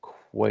put up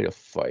quite a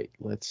fight.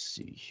 Let's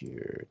see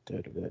here.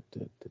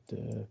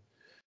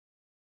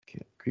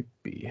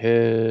 Creepy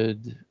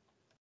head.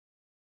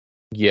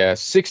 Yeah,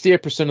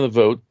 68% of the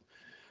vote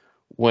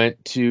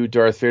went to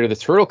Darth Vader. The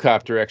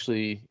Turtlecopter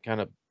actually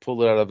kind of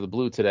pulled it out of the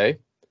blue today.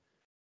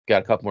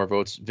 Got a couple more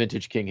votes.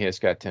 Vintage King Hiss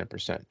got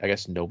 10%. I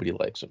guess nobody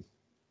likes him.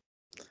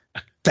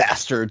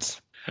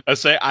 Bastards.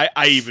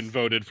 I even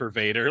voted for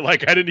Vader.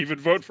 Like, I didn't even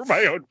vote for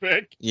my own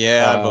pick.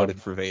 Yeah, I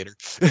voted for Vader.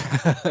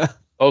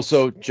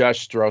 Also,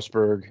 Josh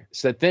Strasberg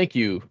said thank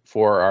you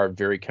for our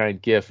very kind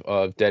gif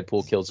of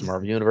Deadpool kills the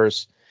Marvel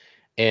Universe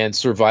and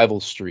Survival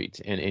Street,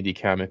 an indie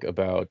comic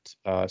about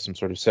some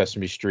sort of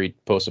Sesame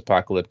Street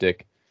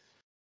post-apocalyptic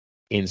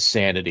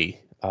insanity.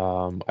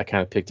 I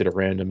kind of picked it at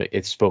random.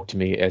 It spoke to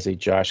me as a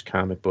Josh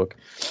comic book.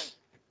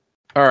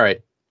 All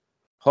right.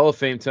 Hall of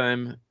Fame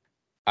time.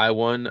 I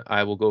won.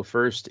 I will go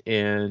first.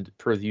 And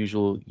per the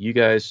usual, you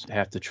guys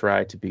have to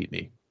try to beat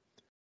me.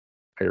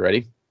 Are you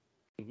ready?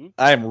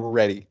 I'm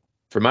ready.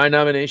 For my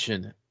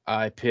nomination,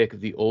 I pick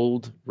the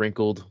old,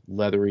 wrinkled,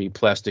 leathery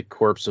plastic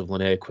corpse of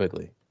Linnea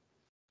Quigley.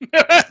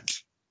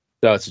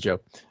 No, it's a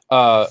joke.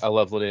 I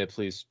love Linnea.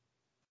 Please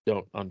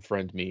don't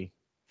unfriend me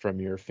from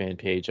your fan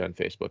page on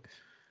Facebook.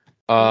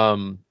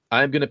 I'm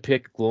going to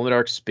pick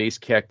glow-in-the-dark space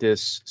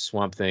cactus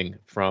Swamp Thing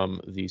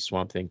from the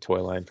Swamp Thing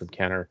toy line from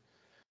Kenner.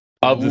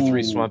 Of the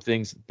three Swamp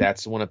Things,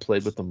 that's the one I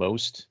played with the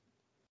most.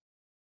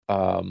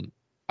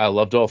 I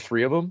loved all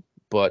three of them,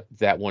 but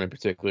that one in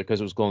particular,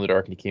 because it was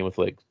glow-in-the-dark and he came with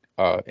like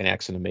an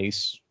axe and a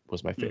mace,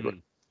 was my favorite.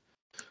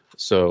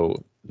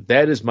 So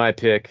that is my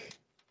pick.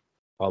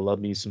 I love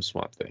me some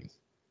Swamp Thing.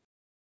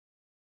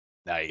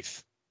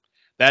 Nice.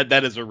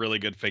 That is a really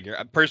good figure.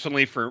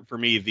 Personally, for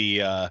me,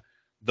 the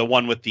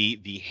one with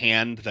the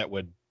hand that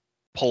would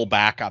pull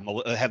back on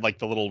the had like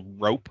the little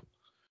rope.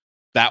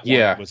 That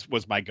one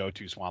was my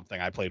go-to Swamp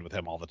Thing. I played with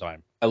him all the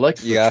time. I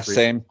liked the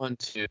same one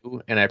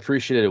too, and I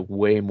appreciated it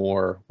way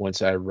more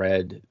once I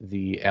read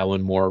the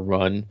Alan Moore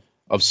run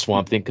of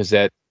Swamp Thing, because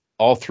that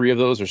all three of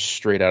those are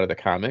straight out of the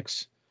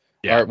comics.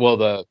 Yeah. Well,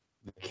 the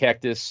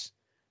cactus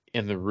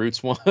and the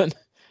roots one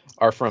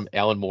are from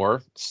Alan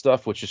Moore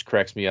stuff, which just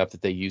cracks me up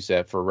that they use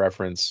that for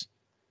reference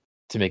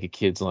to make a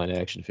kids line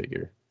action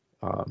figure,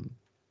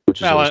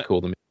 which is always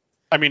cool to me.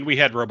 I mean, we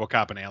had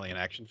RoboCop and Alien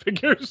action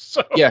figures.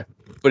 So. Yeah,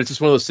 but it's just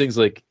one of those things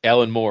like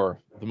Alan Moore,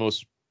 the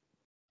most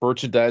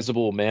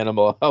merchandisable man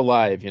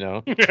alive, you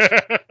know?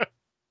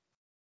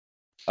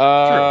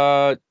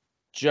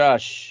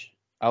 Josh,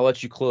 I'll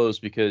let you close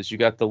because you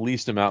got the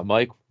least amount.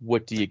 Mike,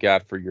 what do you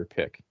got for your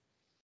pick?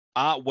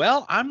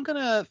 Well, I'm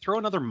going to throw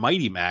another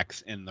Mighty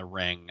Max in the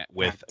ring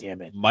with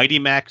damn it. Mighty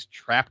Max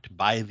Trapped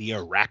by the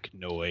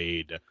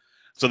Arachnoid.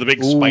 So the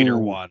big spider Ooh.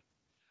 one.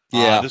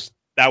 Yeah.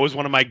 That was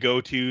one of my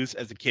go-tos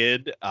as a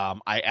kid.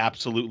 I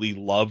absolutely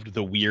loved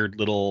the weird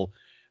little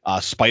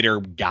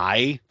spider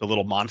guy, the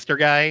little monster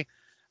guy.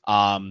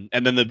 And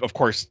then, of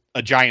course,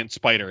 a giant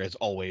spider is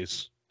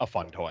always a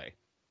fun toy.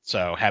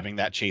 So having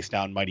that chase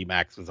down Mighty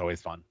Max was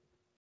always fun.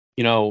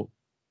 You know,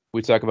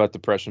 we talk about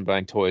depression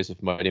buying toys.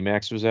 If Mighty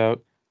Max was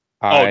out,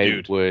 I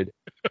dude. would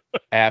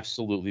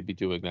absolutely be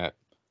doing that.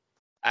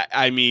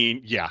 I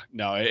mean, yeah,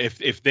 no.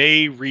 If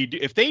they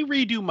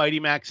redo Mighty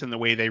Max in the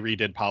way they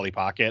redid Polly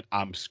Pocket,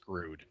 I'm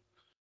screwed.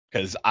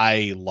 Because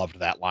I loved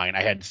that line.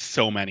 I had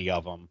so many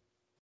of them.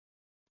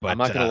 But I'm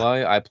not gonna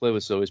lie, I play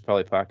with Zoe's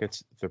Polly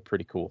Pockets. They're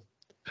pretty cool.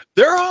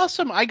 They're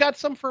awesome. I got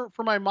some for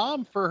my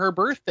mom for her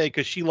birthday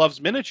because she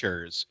loves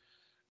miniatures,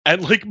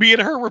 and like me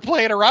and her were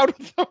playing around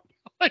with them,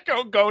 like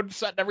go and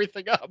setting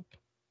everything up.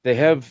 They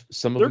have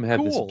some of They're them have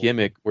cool. this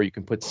gimmick where you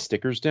can put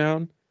stickers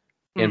down,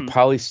 and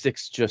Polly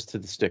sticks just to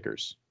the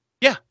stickers.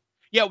 Yeah,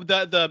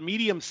 the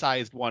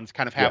medium-sized ones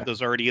kind of have Yeah.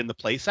 those already in the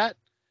playset.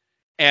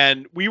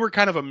 And we were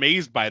kind of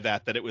amazed by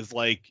that it was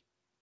like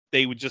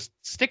they would just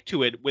stick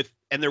to it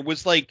and there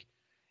was like,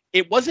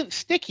 it wasn't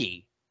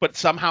sticky, but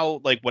somehow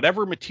like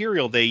whatever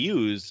material they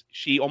use,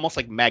 she almost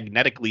like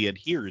magnetically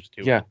adheres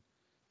to. Yeah,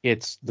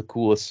 it's the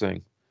coolest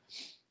thing.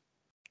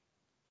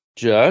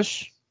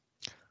 Josh,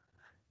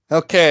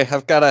 Okay,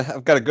 I've got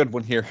a good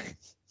one here.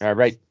 all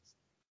right.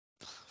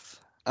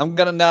 I'm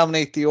gonna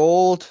nominate the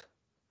old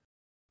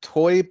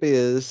Toy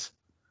Biz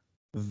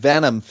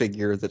Venom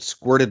figure that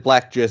squirted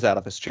black jizz out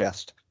of his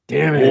chest.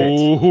 Damn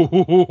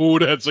it. Ooh,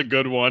 that's a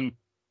good one.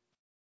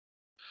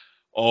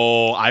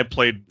 Oh, I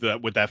played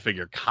with that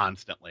figure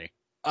constantly.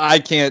 I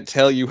can't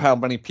tell you how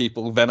many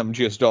people Venom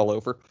jizzed all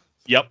over.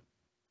 Yep.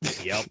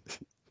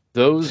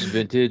 Those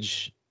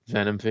vintage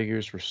Venom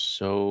figures were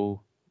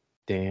so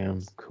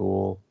damn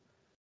cool.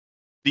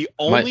 The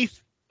only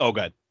oh,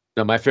 good.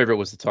 No, my favorite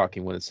was the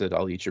talking one that said,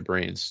 "I'll eat your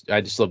brains."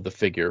 I just love the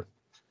figure.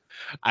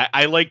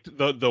 I liked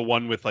the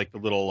one with like the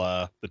little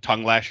the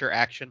tongue lasher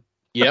action.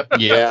 Yep.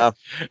 Yeah.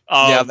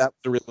 Yeah, that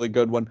was a really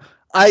good one.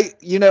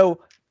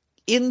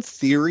 In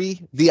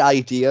theory, the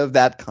idea of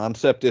that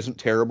concept isn't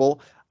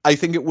terrible. I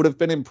think it would have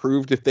been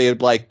improved if they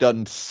had like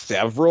done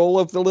several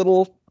of the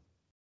little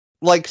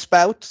like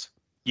spouts.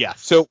 Yeah.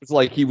 So it was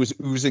like he was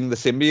oozing the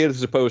symbiote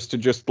as opposed to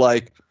just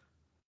like,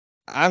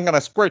 I'm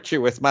gonna squirt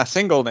you with my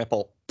single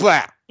nipple.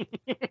 Blah.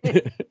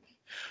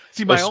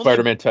 See, Or my only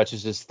Spider-Man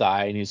touches his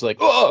thigh and he's like,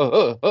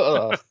 oh.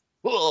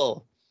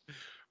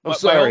 I'm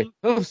sorry.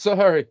 I'm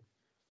sorry.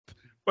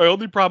 my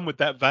only problem with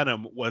that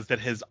Venom was that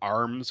his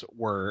arms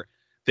were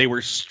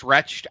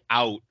stretched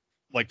out,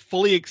 like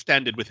fully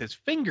extended, with his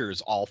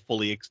fingers all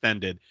fully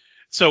extended.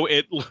 So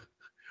it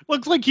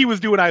looks like he was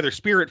doing either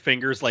spirit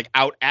fingers, like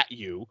out at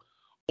you,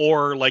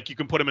 or like you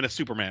can put him in a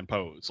Superman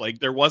pose. Like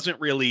there wasn't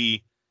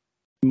really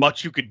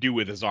much you could do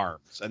with his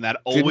arms, and that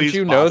always Didn't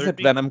you know bothered that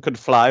me. Venom could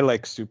fly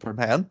like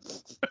Superman?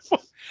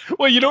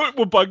 Well, you know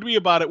what bugged me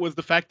about it was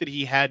the fact that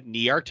he had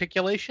knee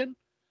articulation.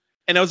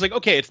 And I was like,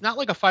 okay, it's not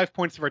like a 5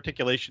 points of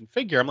articulation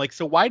figure. I'm like,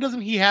 so why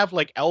doesn't he have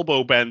like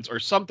elbow bends or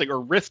something, or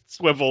wrist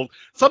swivel,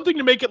 something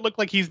to make it look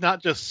like he's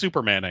not just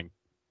Supermaning?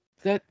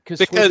 Because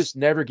Because- Twitch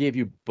never gave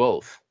you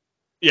both.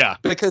 Yeah.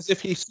 Because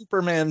if he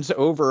Supermans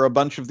over a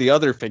bunch of the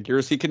other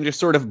figures, he can just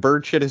sort of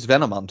bird shit his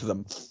venom onto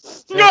them.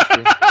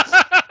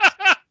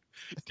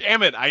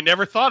 Damn it, I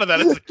never thought of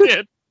that as a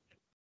kid.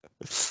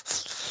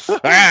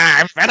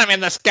 I'm Venom in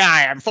the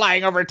sky. I'm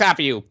flying over top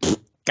of you.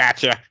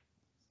 Gotcha.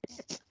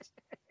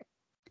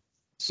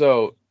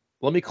 So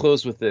let me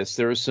close with this.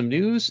 There was some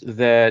news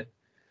that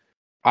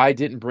I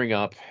didn't bring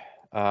up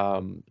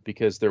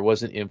because there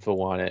wasn't info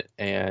on it,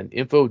 and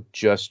info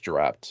just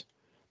dropped.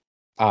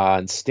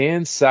 On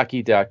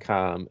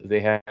stansaki.com, they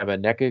have a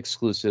NECA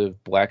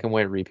exclusive black and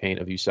white repaint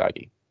of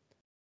Usagi.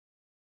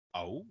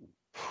 Oh.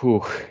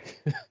 Whew.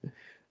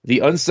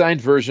 The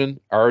unsigned version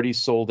already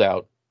sold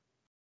out.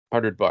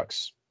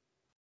 $100.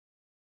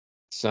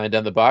 Signed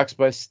on the box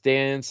by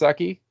Stan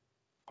Saki,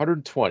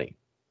 $120.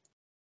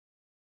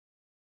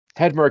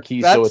 Head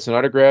marquee, so That's- it's an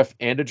autograph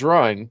and a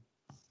drawing,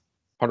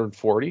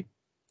 $140.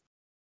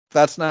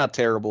 That's not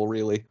terrible,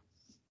 really.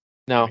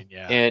 No, I mean,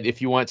 yeah. and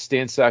if you want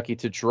Stan Saki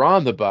to draw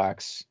on the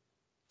box,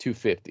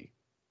 $250.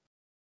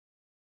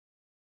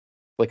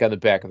 Like on the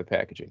back of the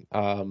packaging.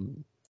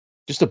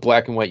 Just a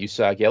black and white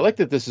Usagi. I like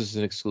that this is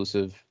an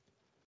exclusive,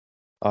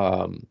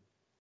 kind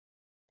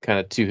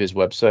of to his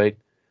website.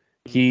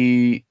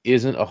 He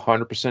isn't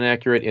 100%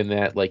 accurate in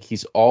that, like,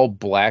 he's all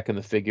black in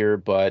the figure,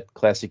 but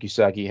classic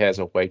Usagi has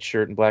a white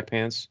shirt and black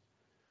pants.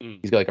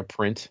 He's got like a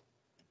print.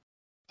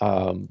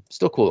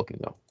 Still cool looking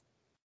though.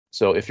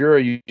 So if you're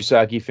a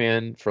Usagi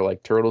fan for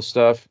like turtle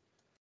stuff,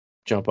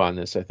 jump on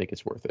this. I think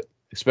it's worth it,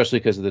 especially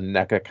because the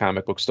NECA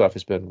comic book stuff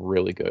has been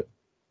really good.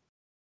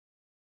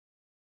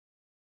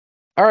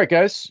 All right,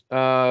 guys,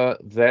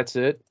 that's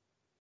it.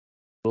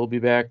 We'll be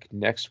back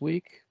next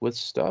week with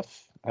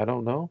stuff. I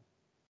don't know.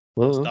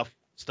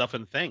 Stuff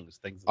and things.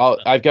 And Oh,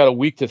 stuff. I've got a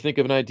week to think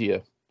of an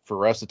idea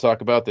for us to talk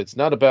about that's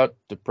not about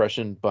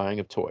depression buying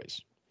of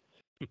toys.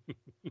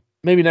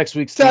 Maybe next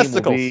week's theme will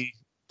Testicles. be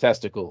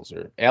testicles,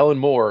 or Alan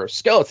Moore,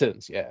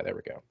 skeletons. Yeah, there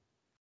we go.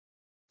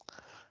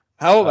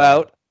 How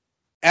about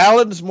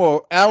Alan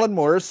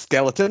Moore's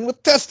skeleton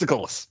with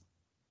testicles?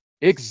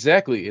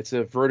 Exactly. It's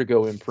a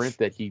Vertigo imprint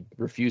that he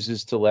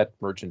refuses to let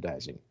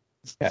merchandising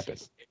happen.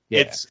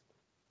 Yeah. It's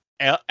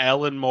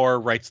Alan Moore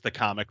writes the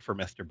comic for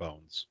Mr.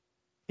 Bones.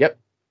 Yep.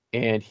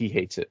 And he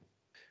hates it.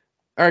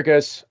 All right,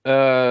 guys.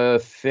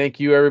 Thank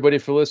you, everybody,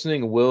 for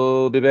listening.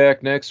 We'll be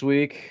back next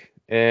week.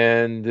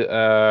 And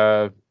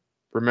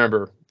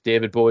remember,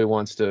 David Bowie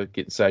wants to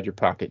get inside your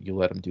pocket. You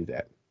let him do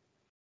that.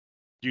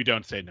 You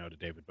don't say no to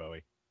David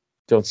Bowie.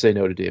 Don't say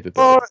no to David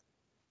Bowie.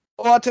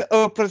 Or to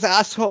Oprah's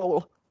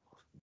asshole.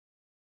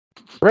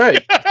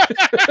 Right.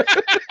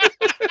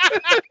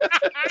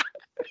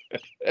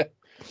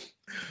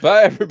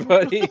 Bye,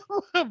 everybody.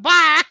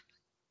 Bye.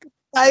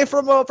 Bye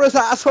from Oprah's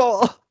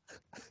asshole.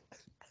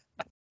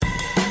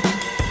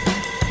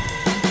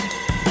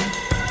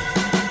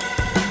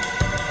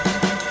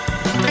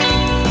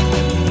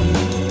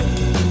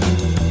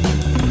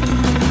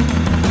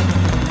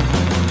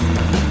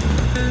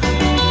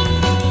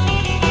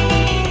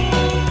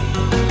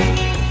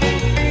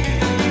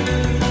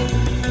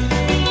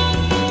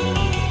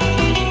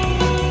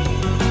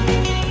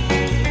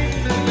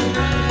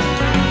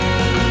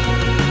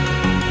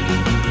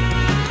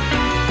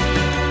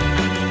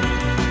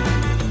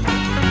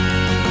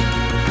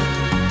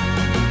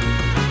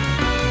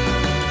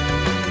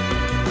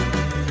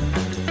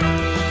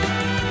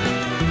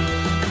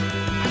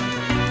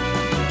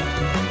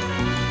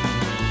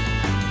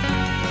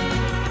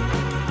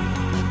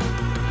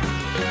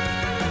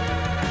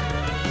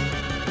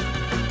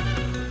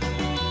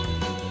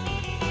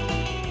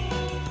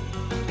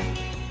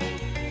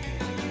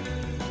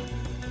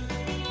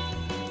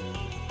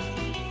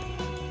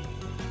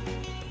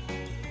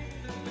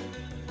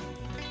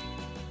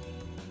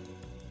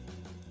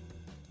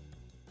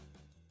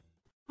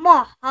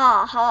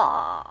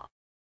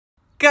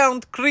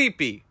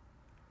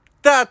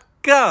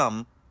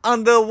 CountCreepy.com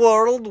on the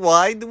World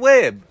Wide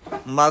Web.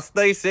 Must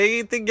I say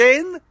it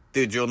again?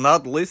 Did you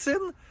not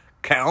listen?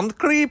 Count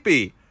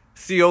Creepy.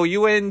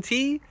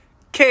 COUNTKREEPY.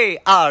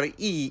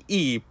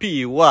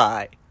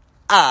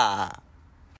 Ah.